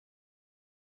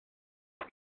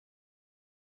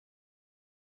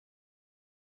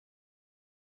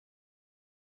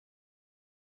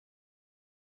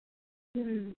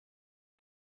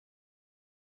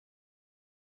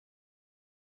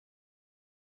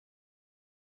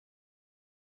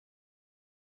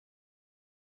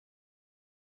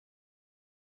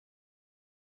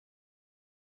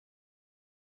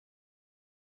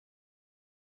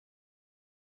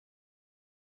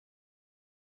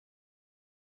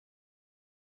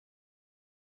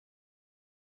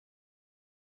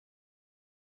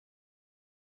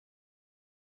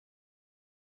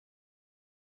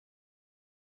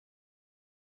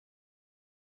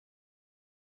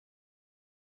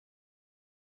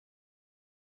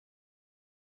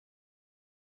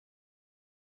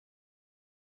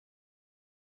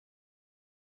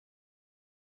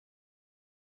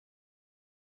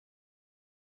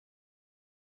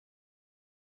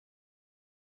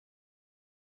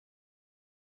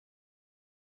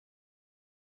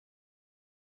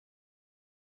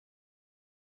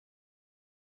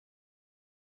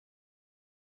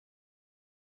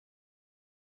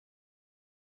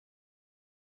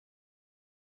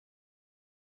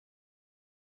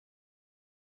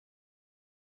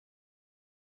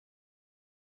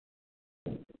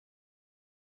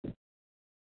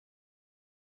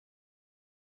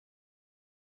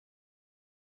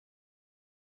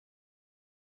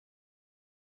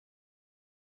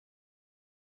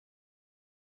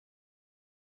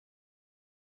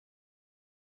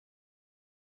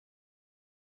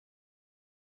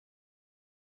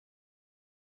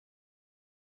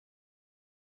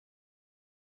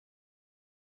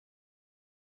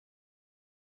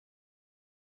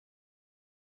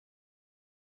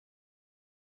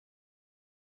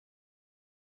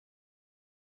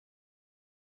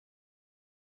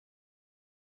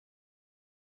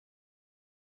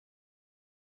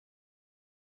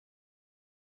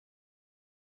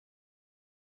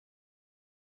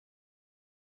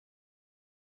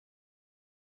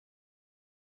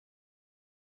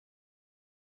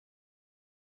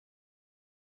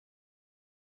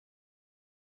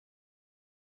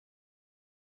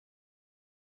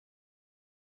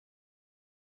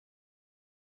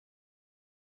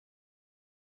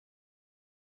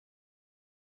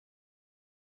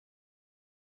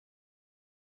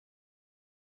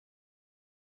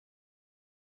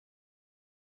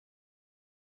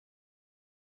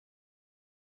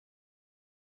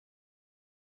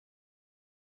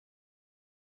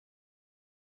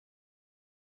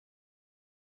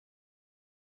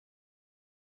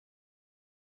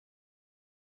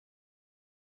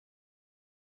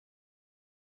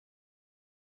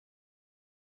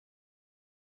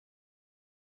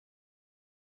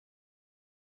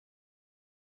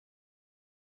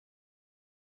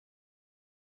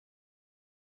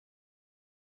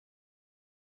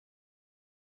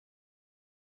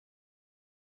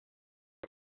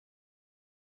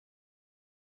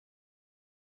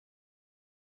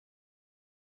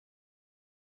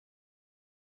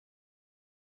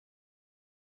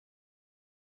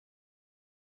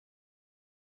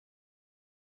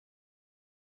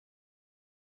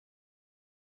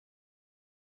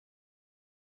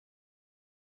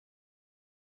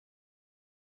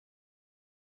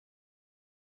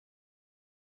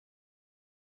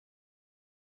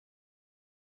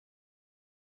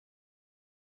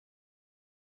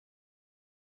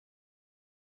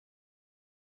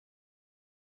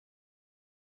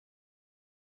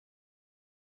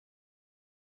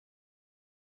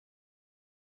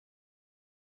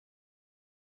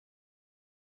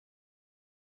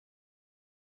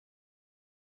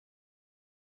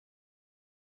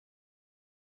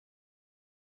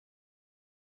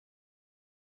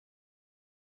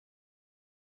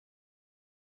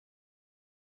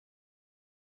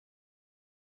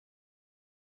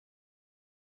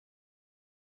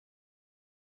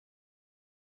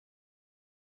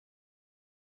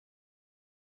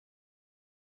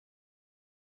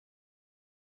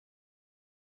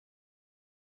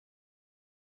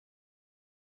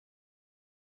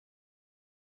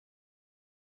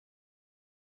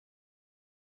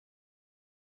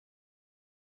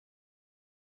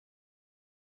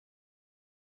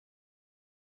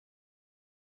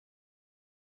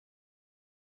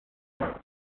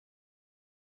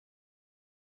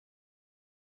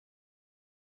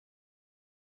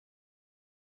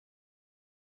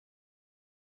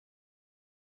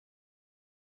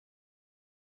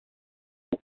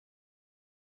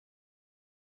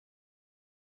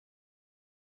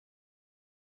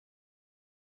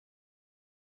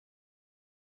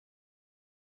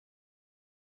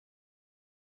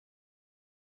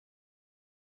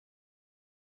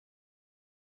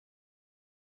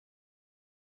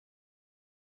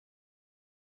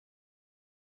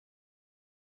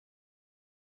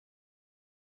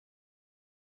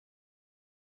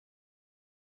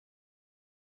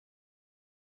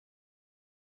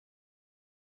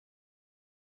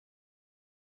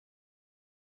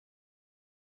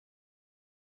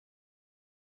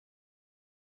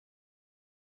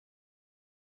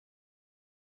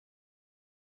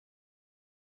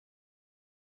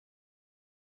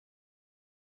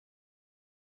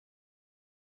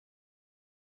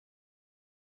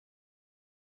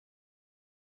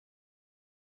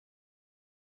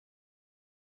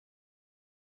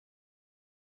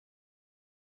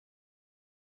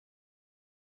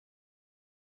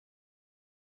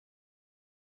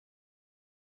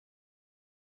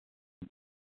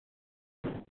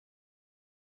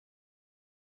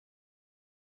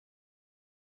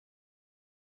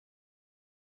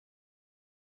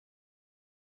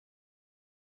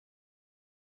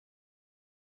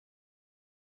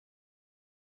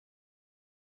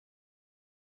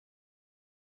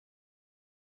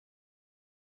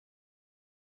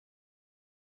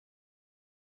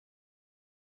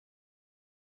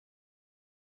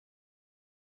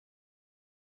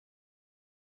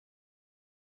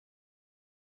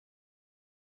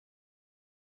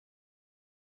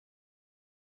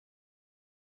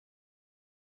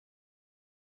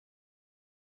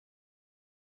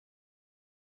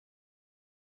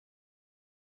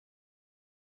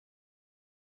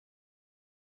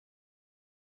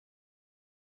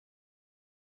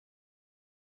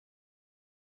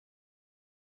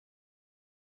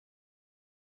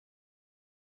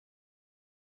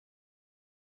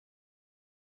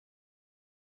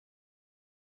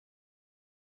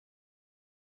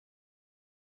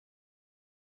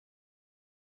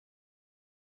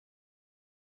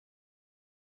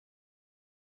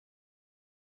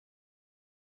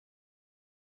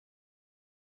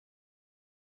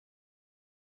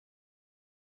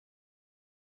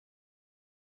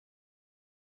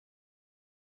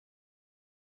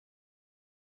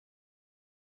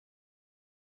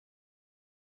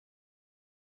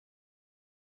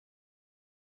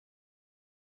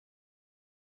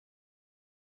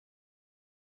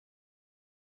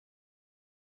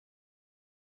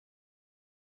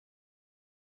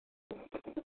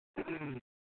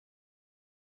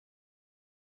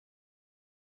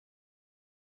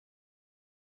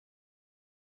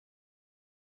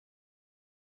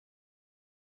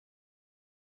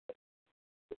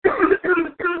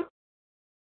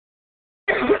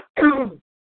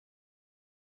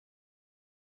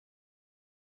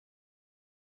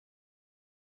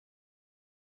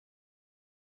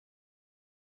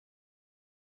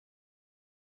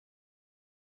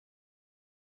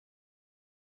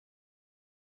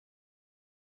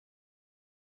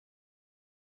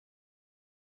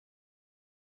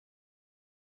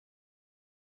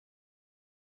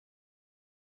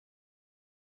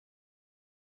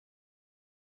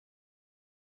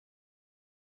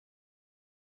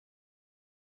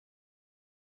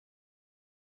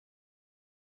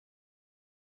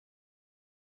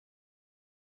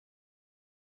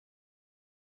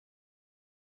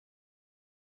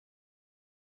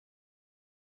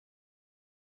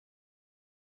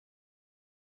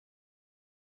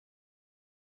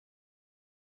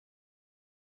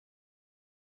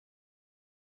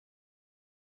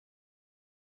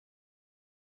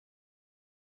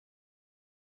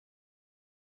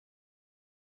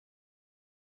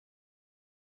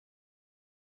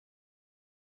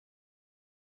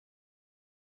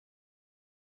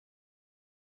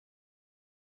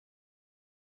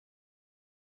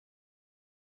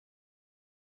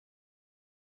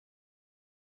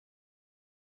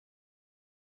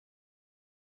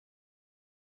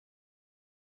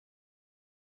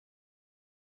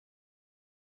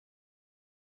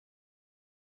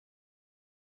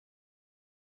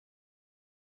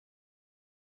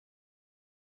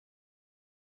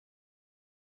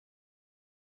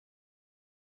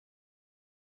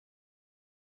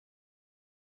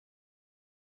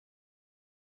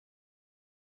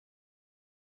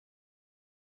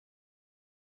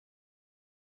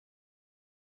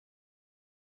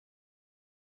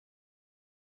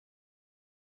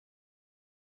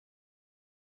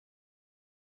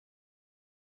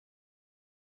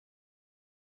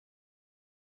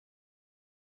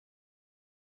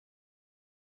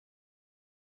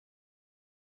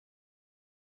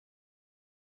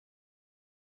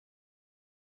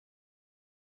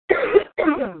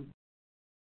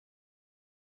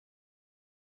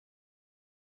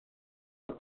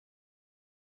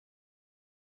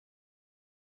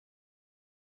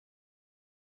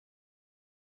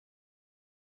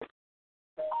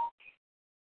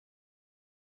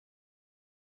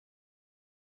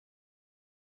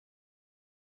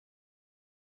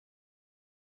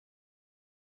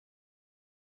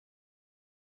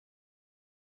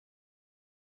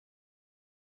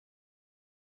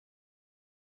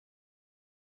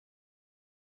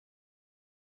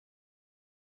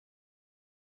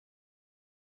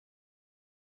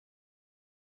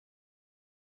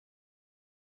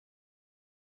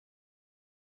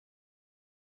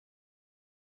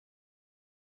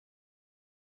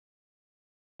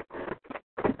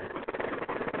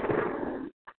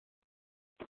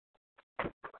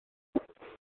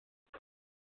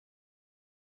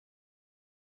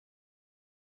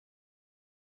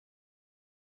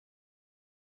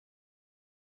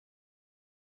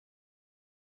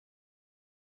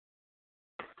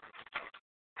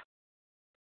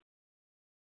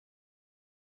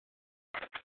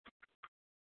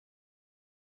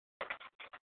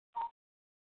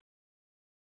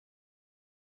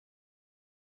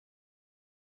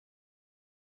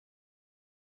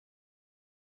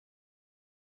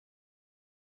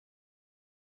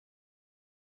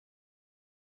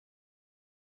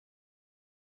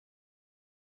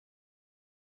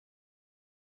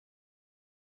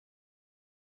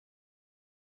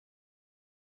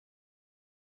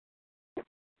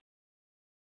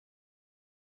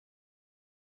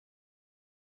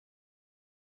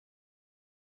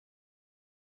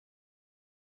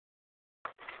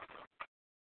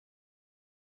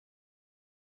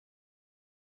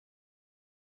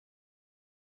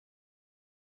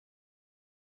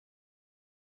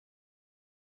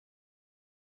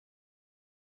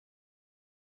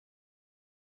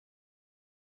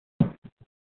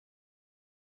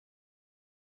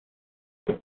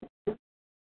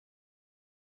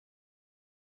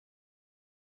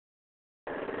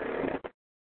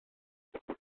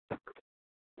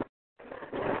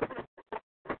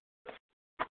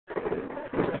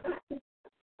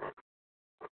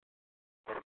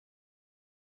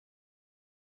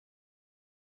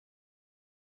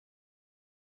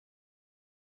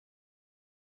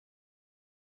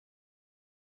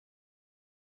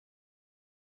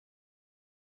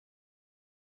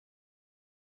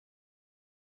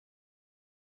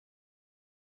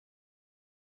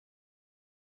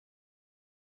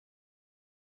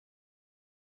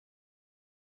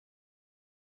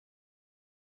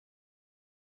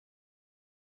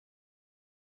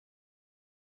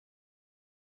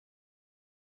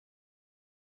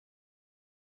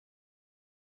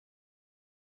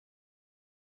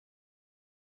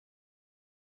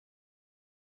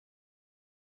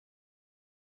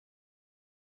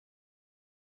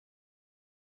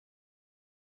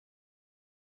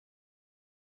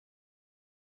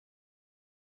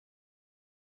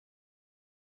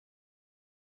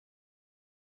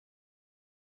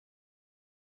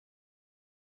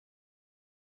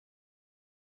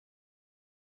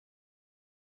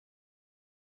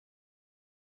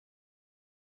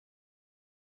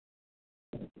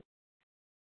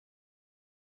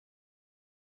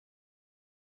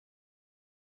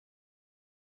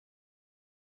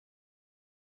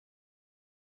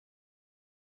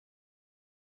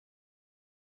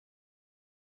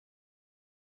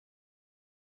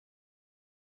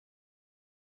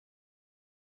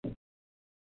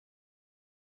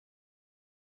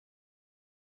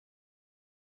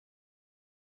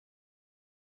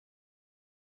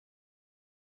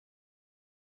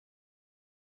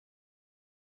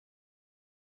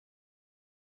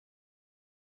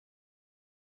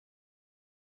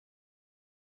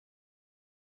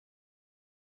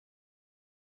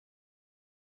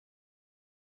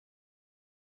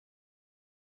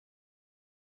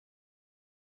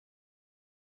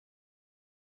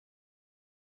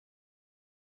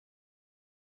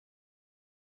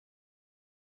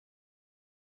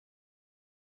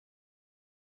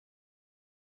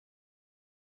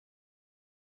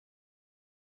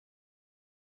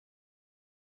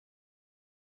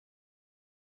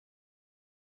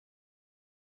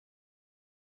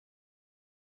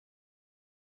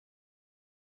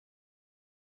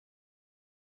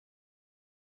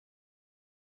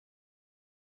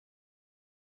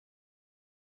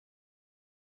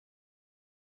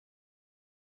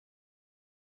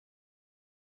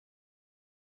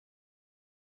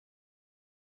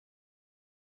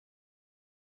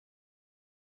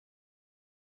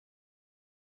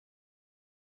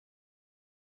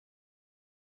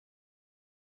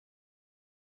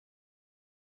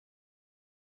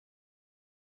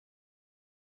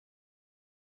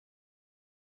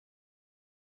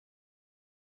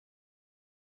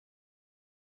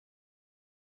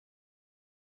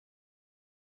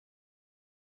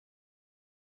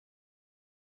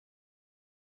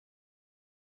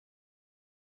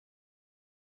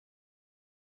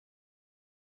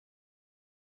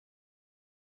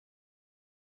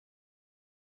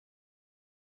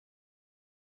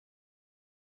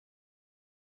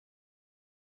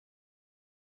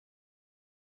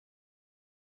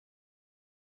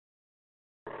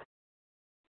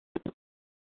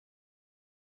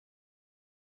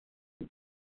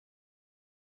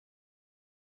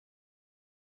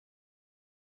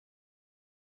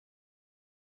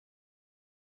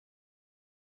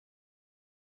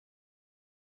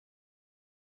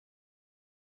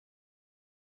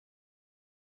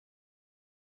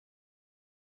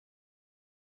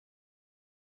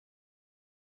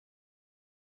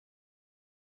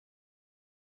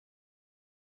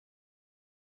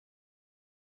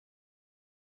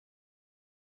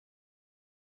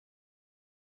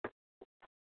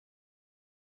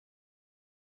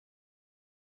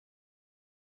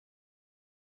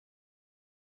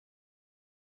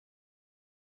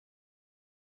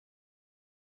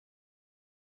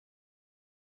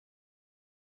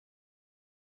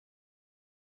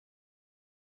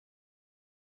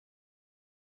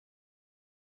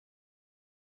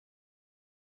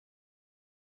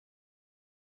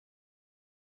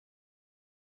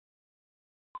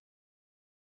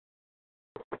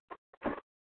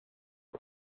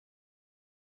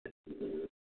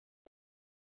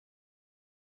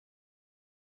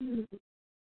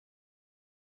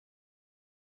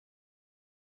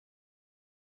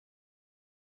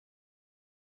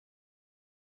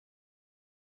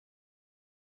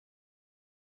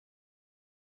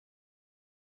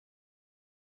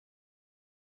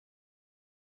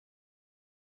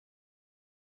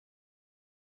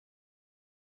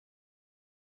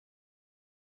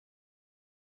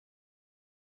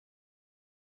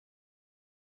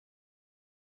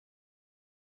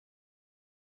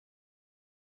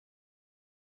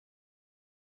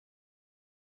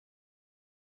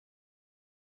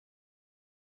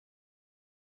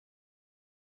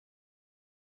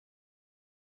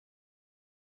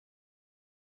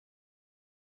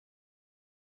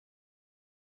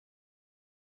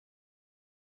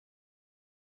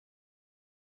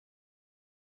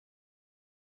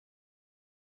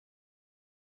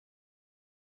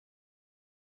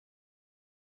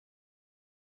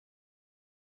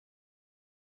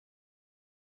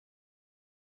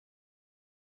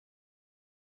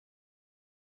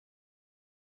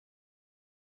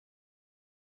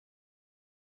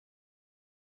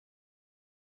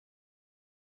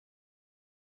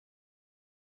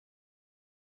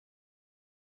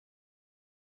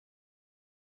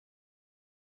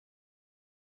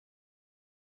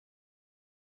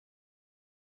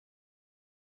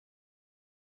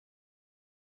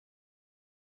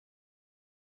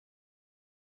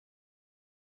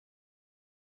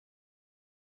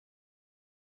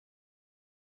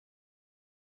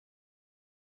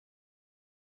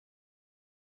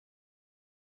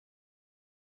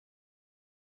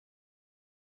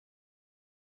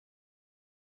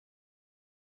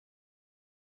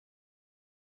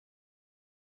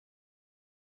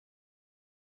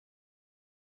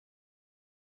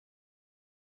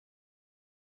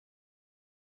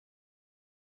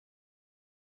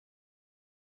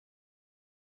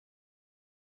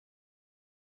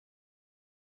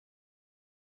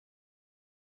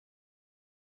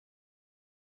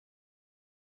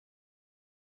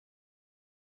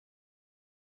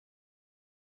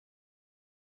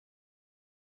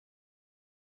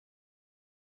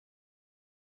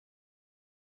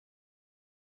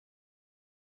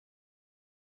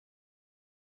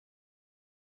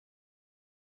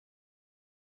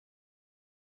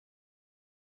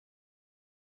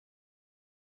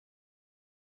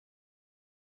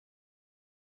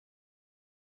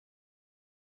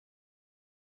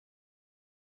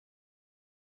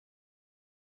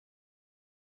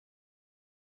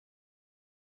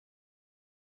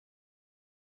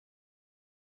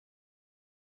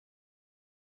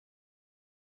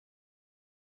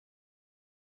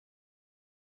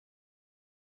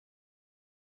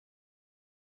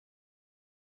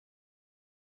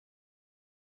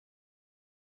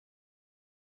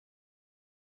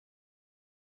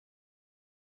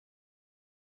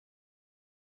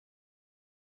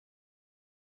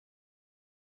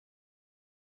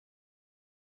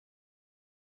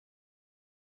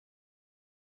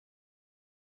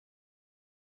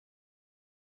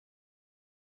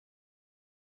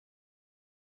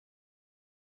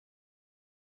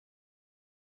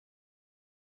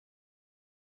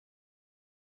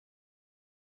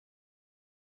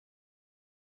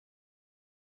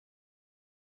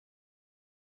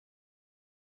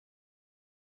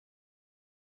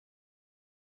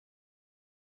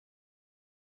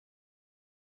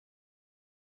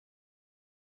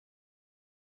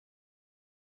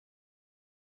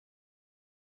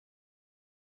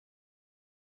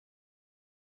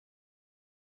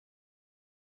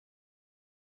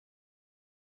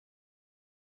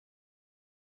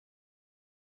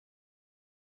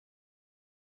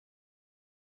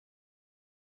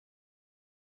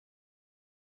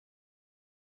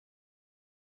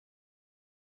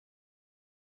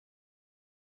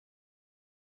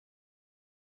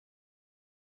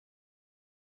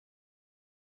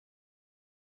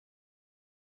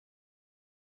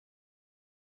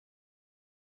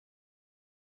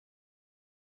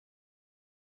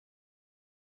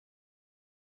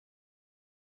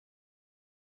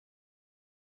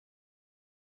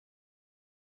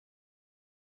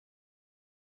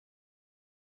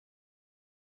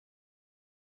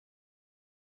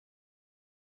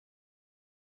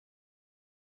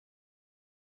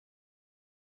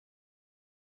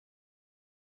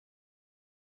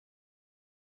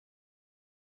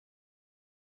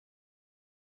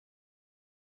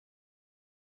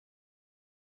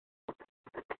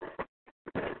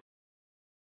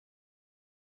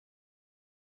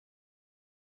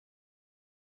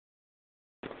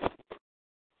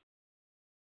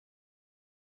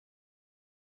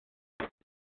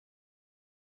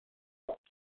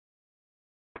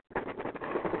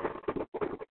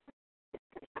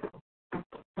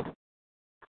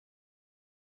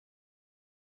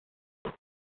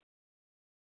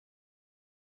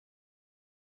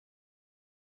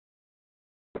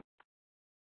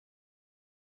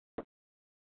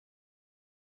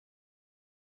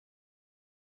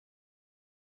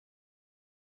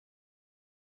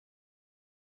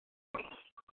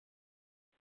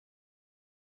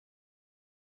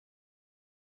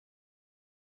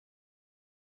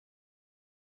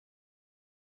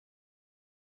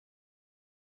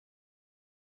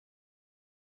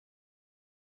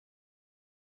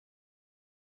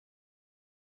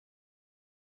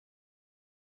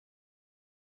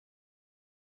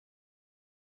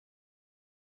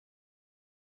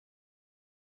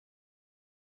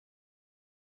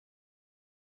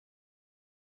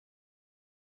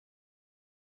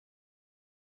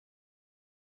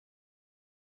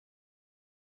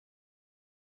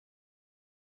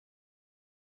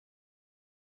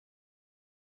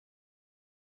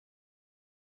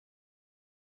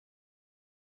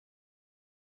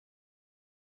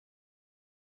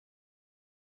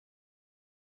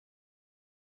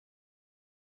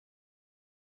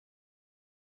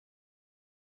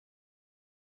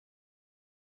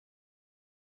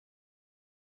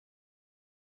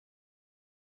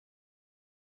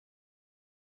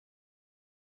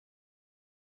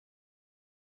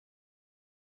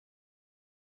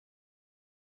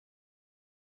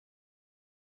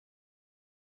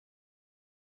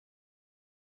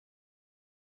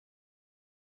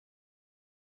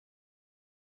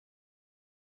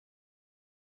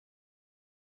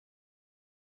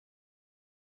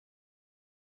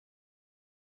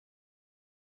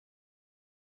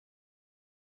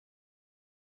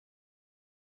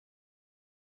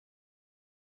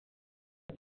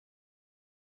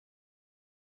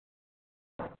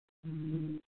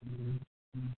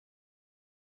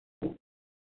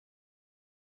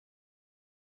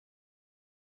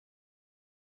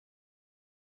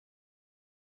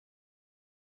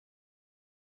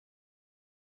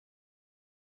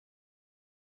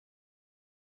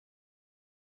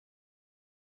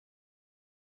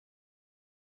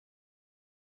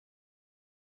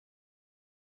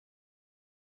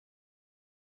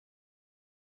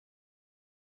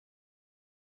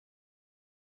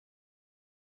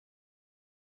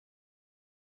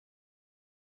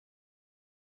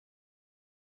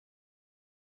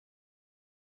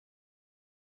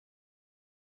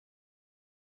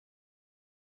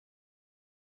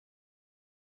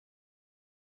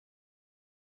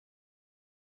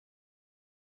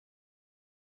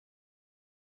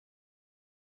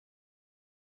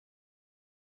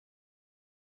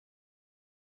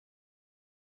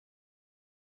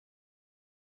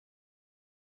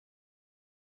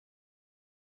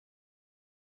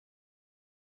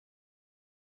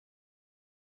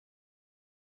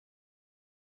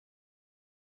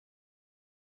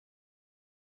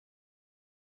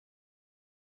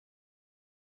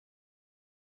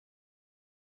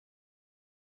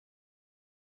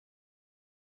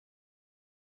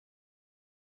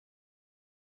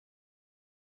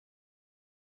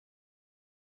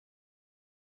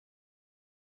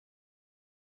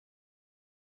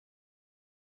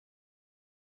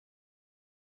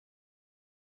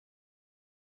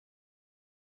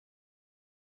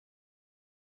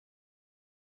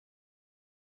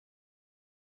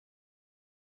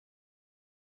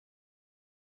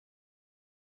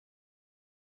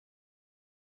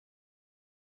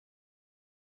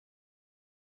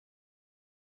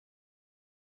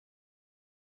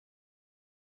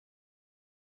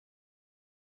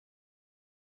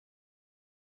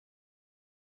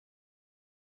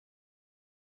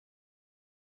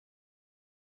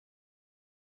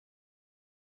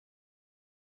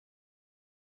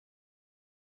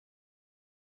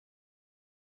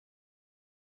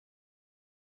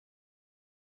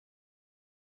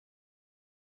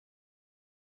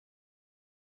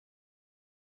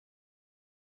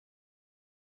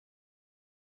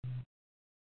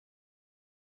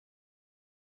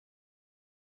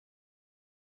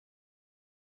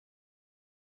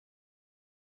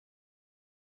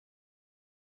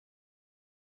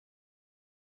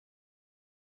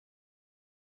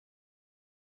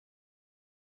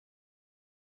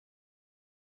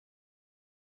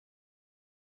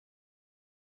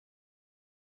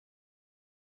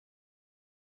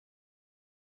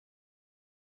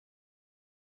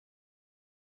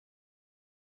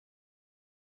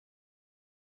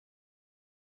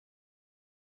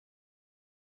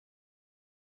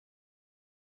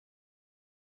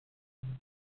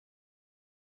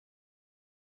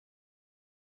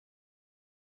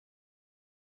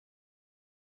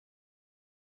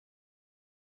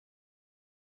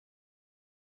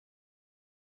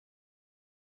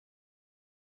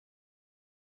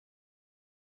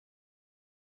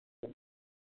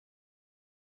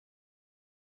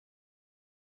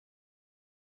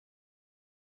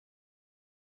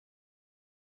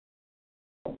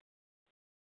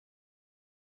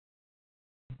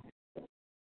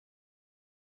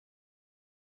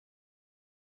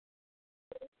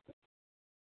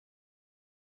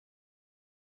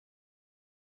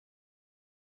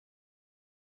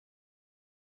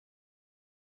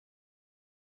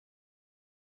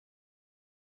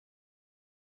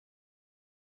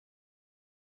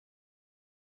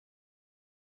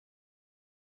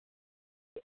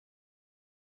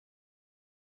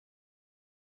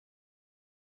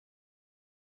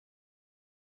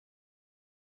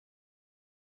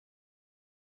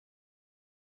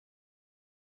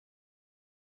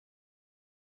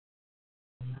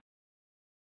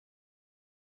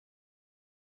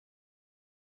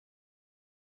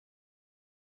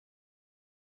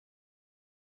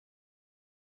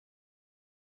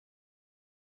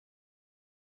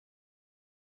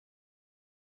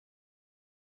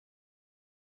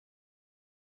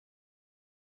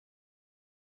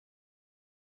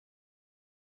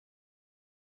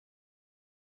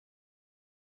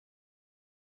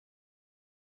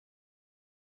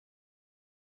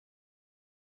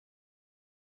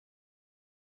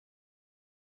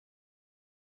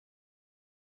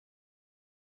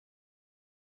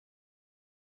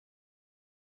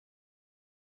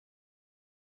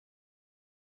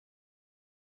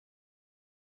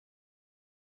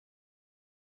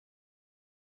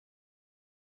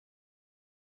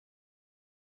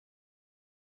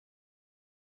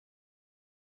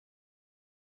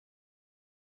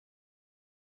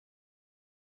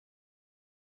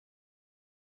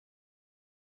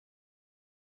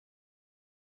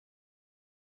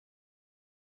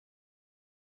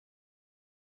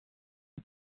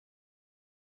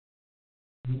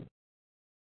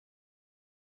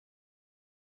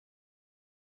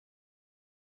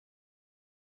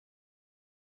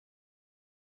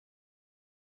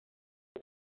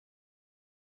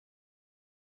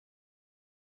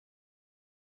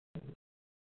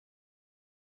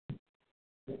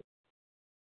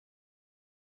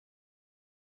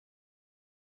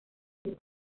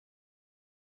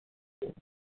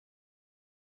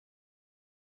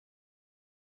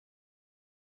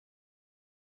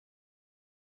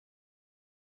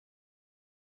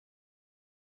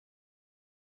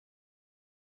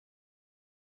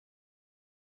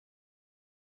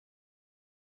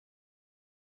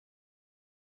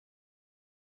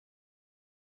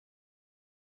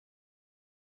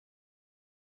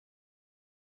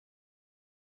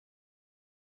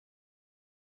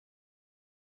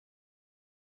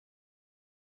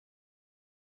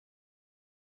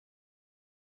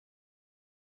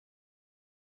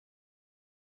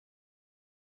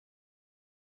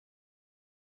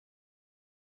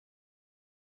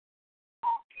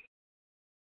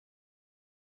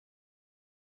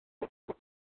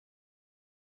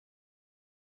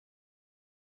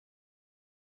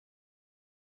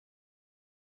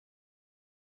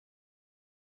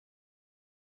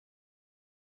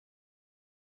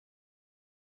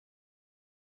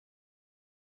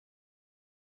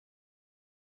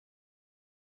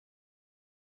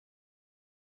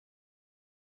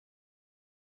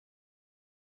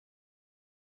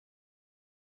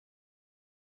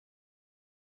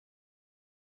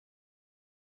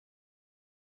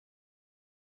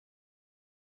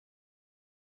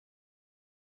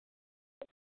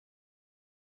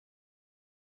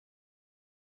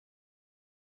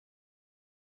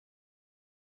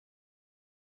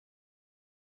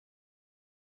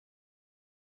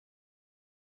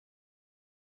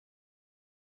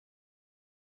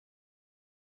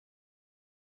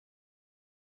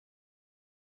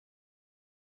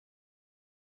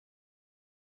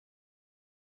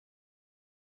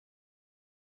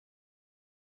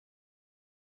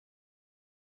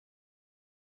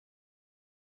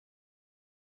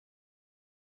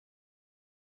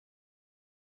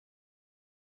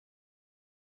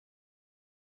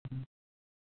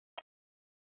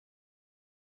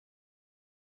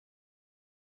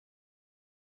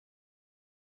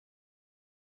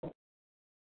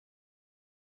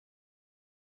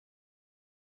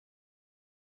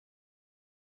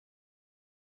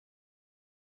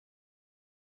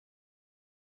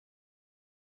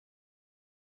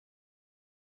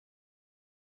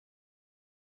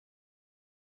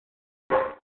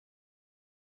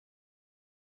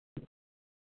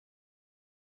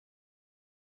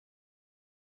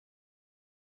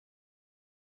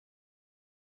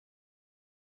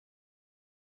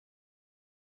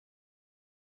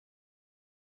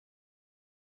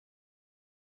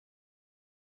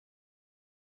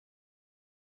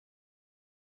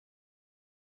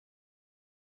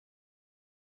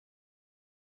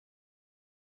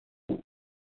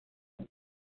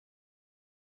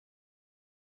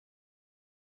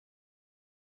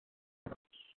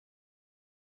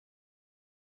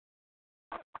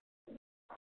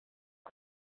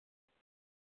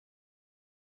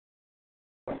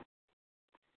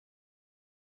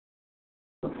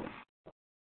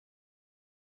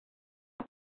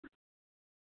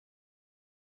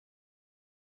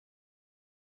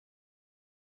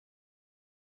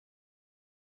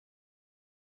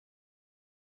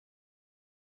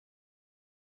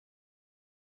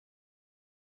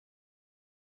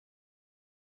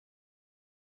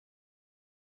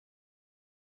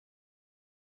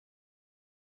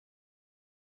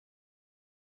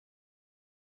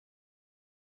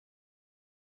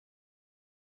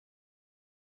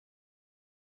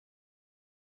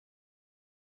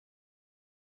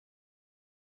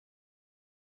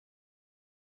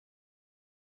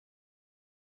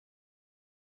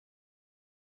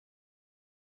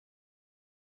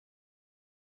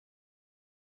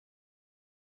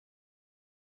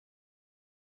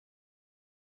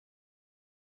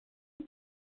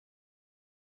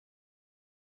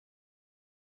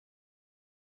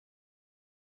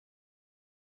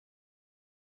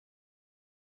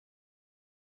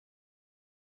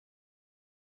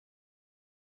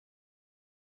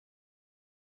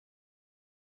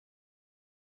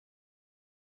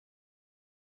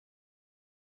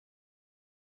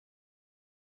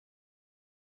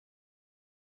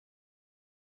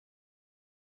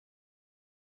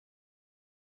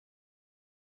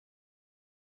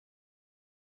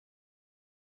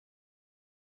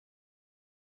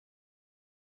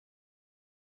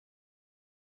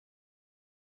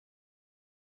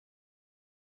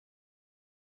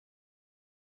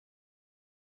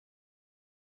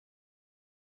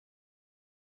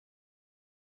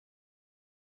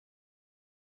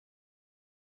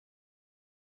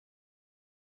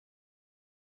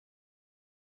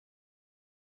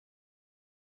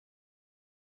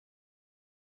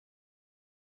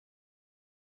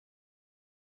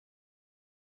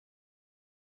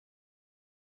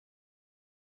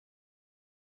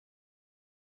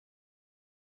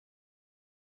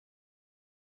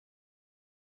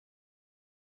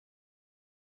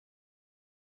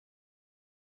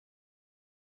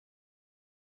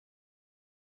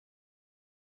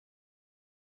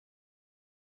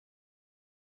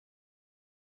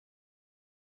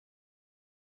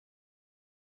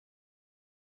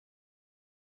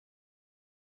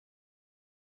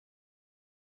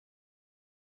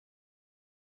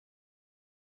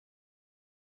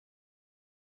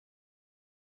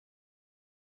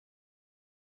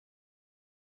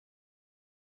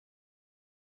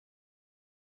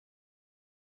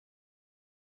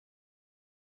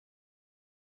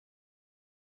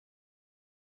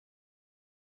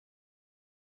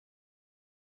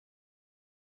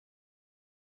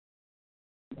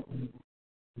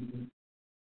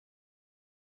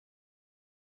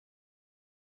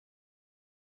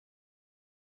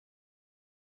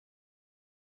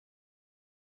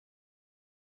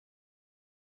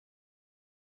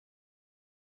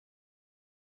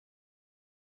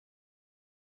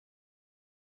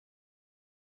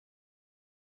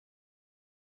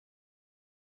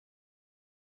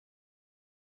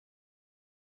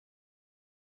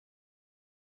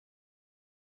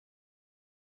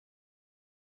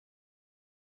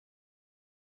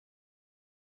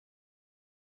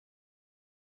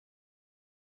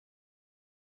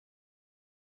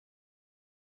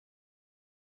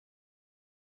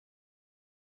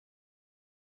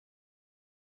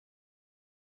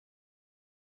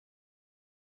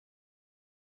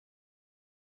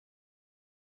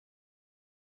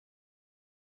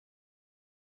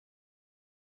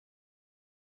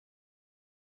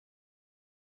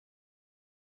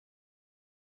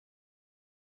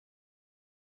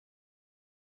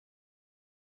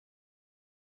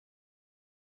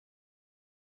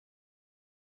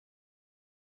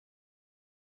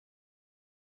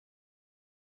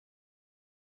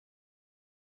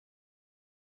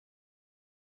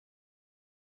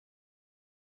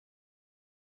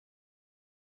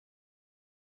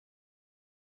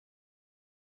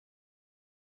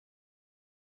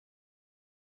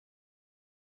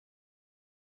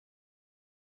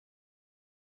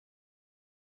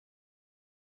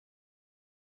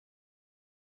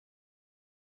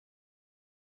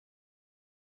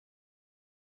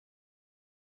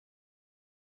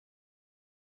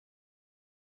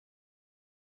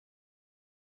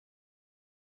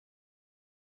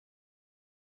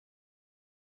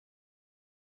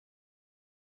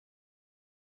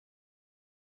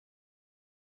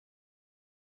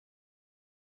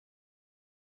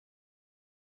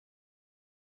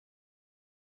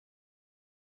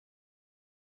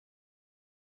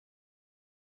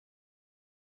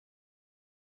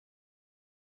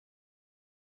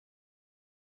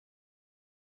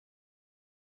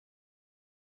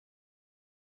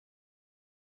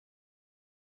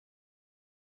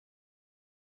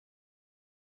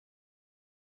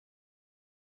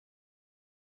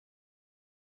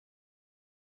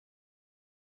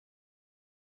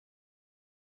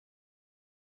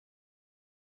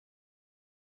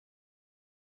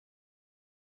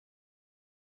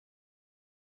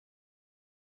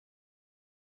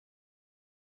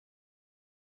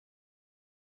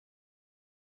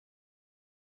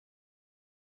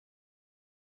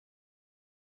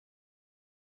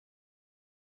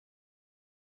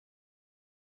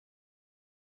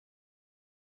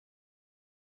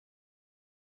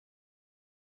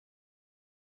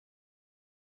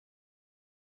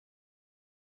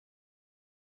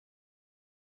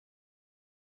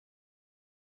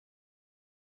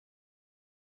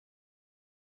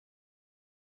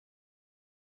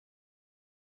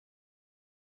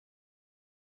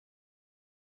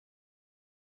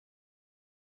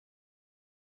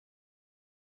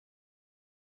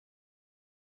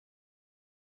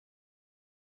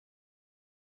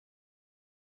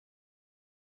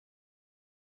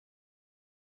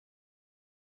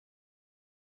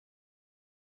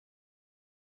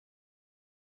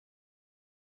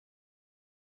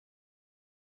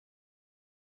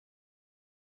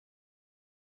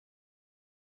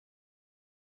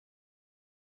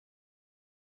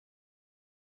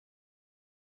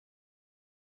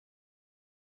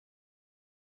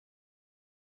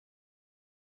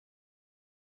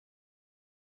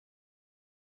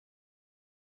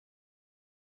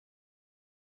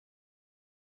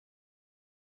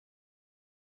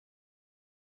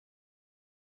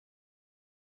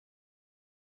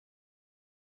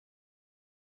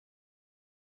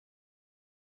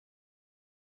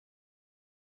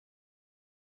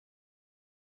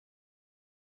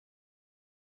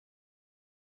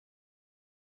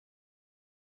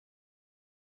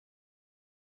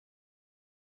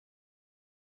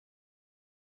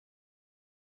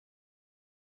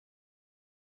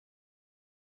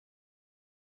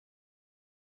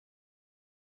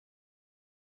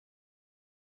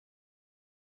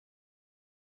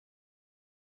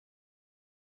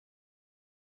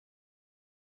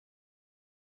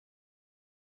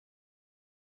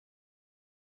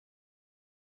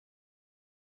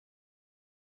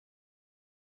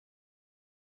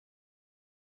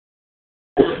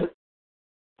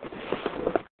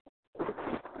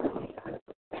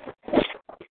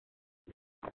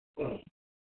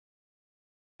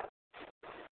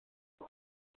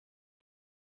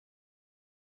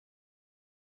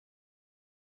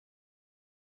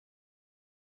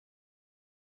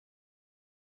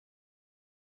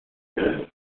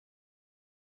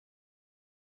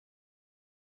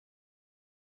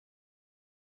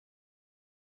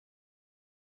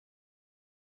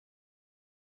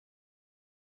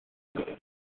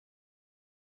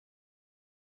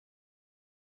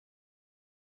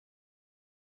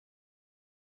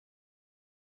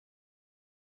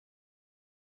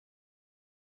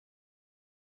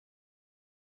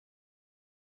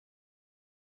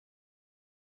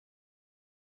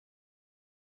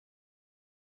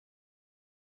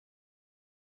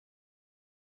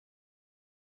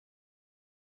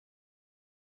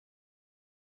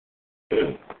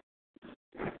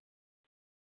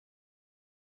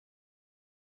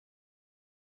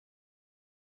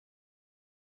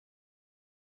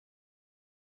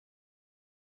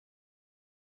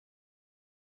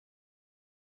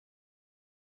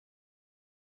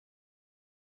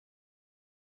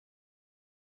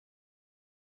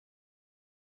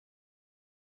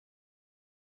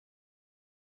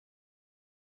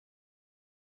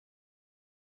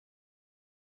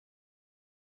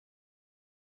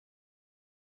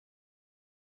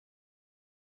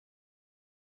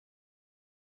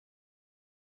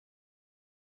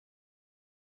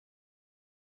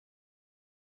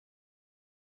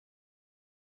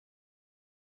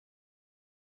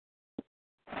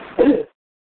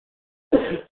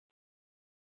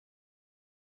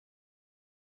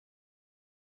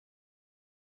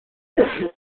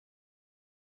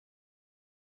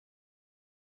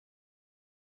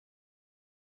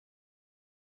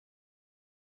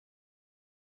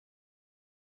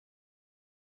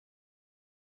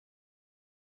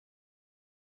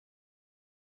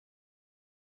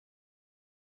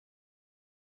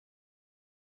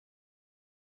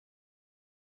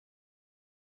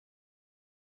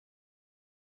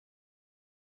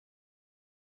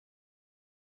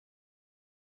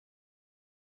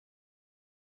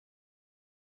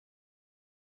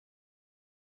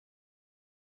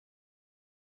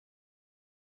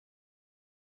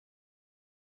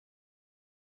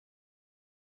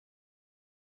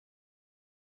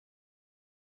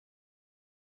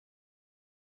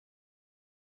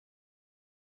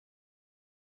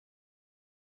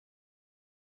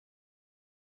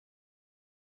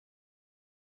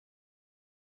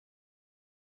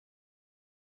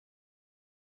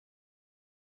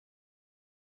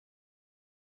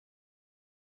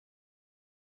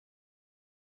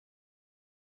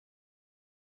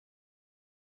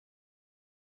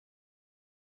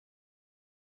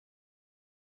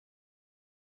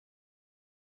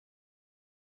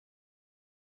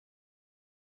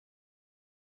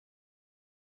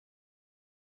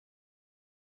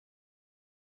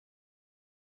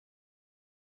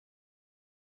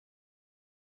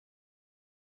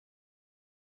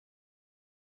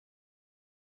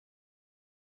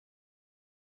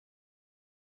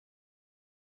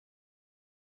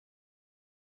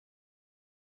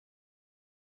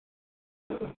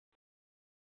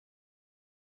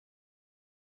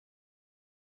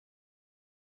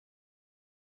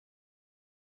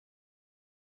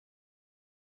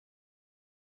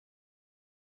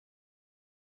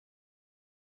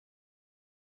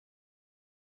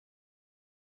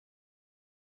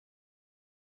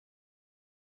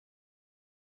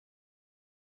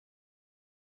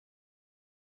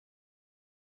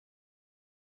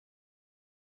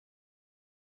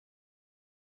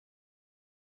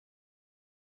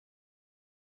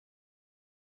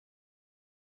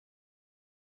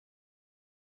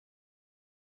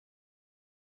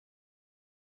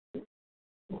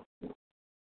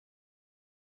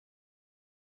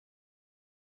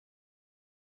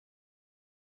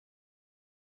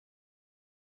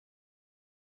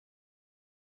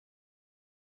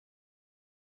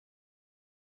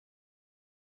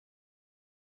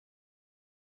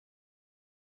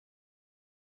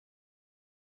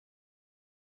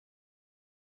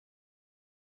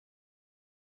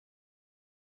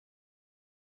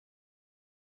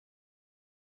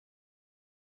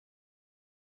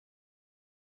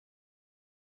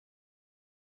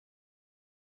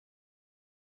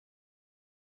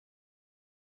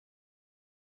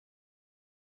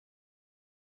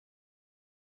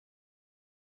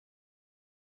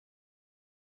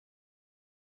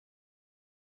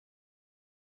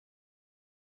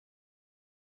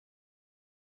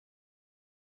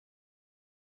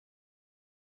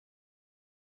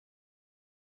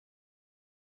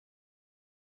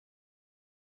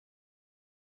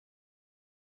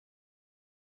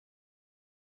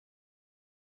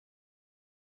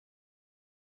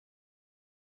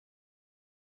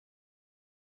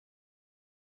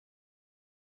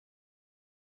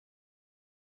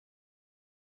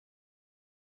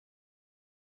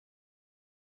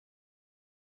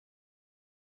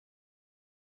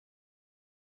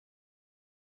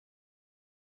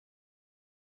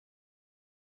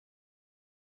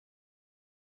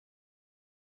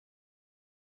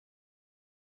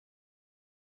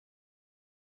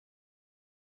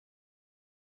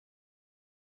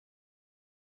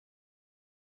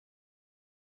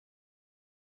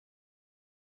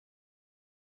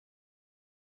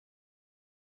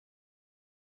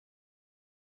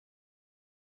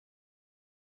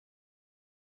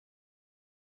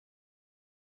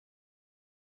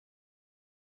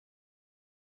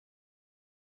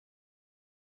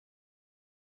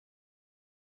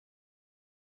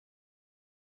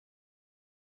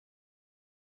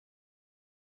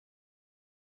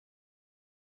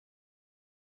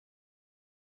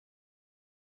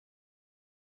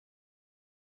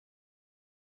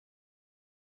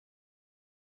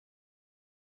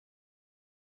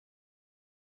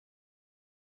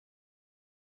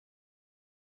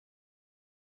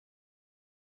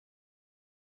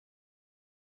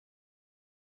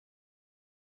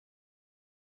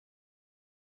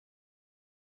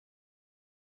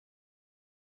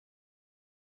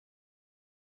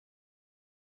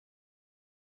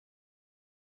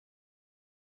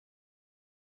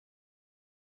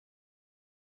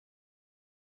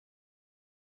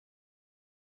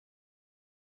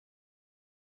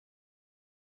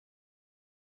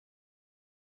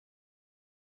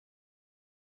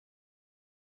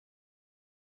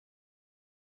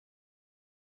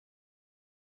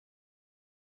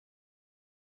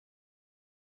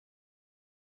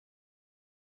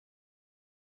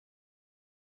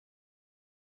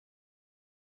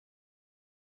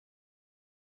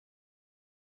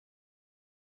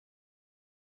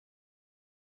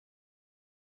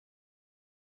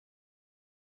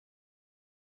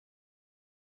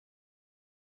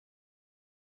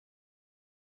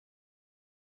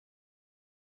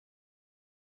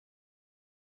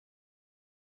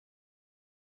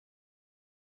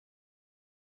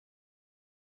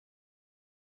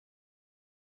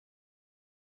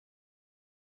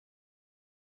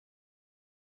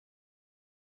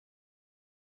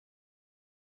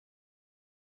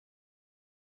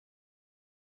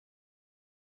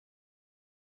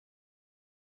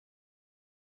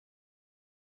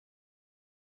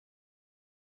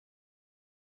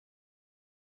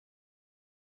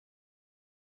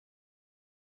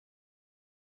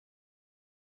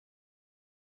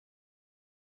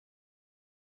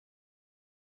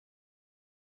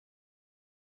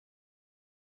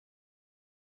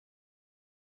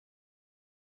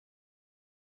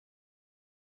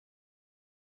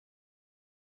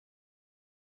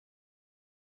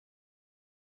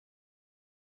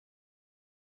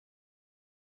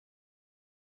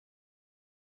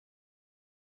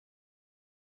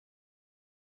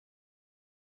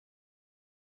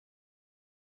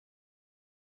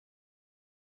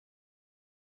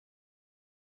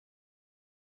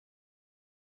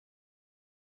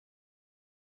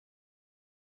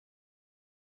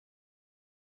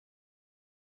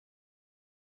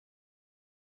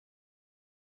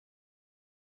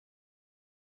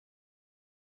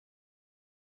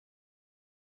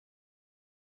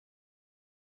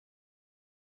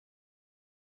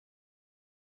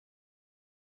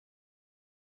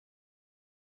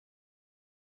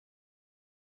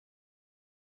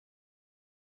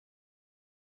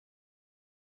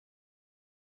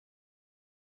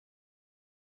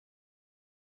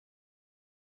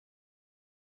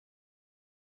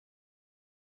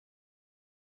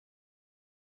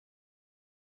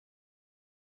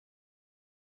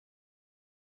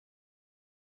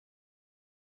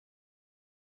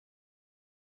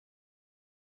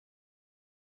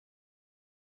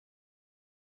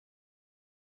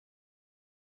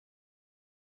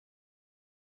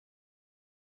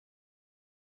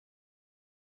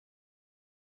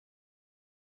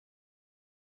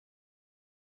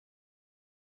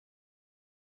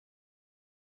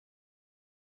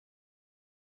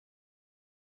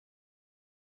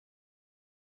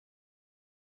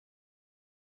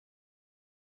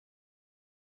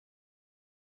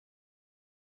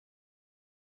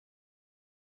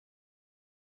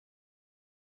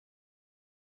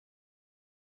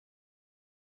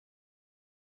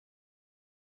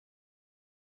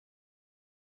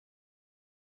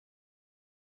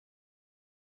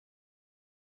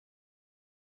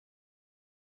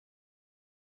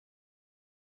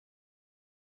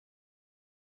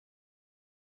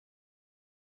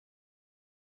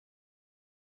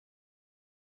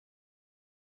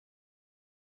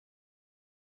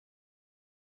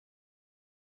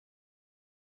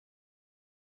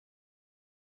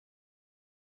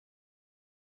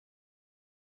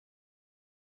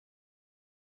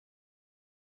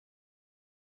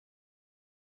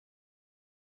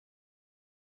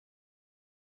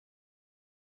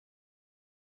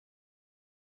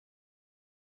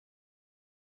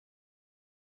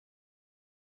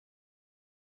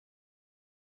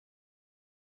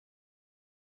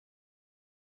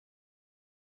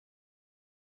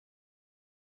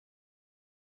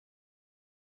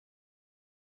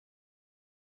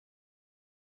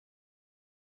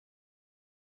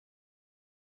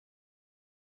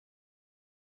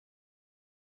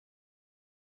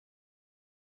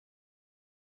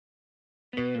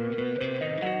 Don't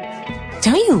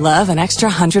you love an extra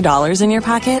 $100 in your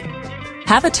pocket?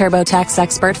 Have a TurboTax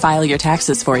expert file your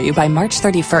taxes for you by March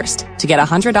 31st to get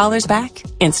 $100 back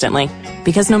instantly.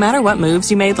 Because no matter what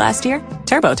moves you made last year,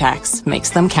 TurboTax makes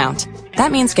them count.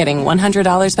 That means getting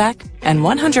 $100 back and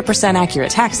 100%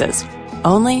 accurate taxes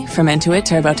only from Intuit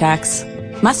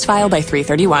TurboTax. Must file by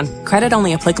 3/31. Credit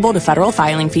only applicable to federal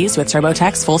filing fees with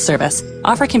TurboTax full service.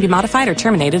 Offer can be modified or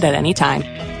terminated at any time.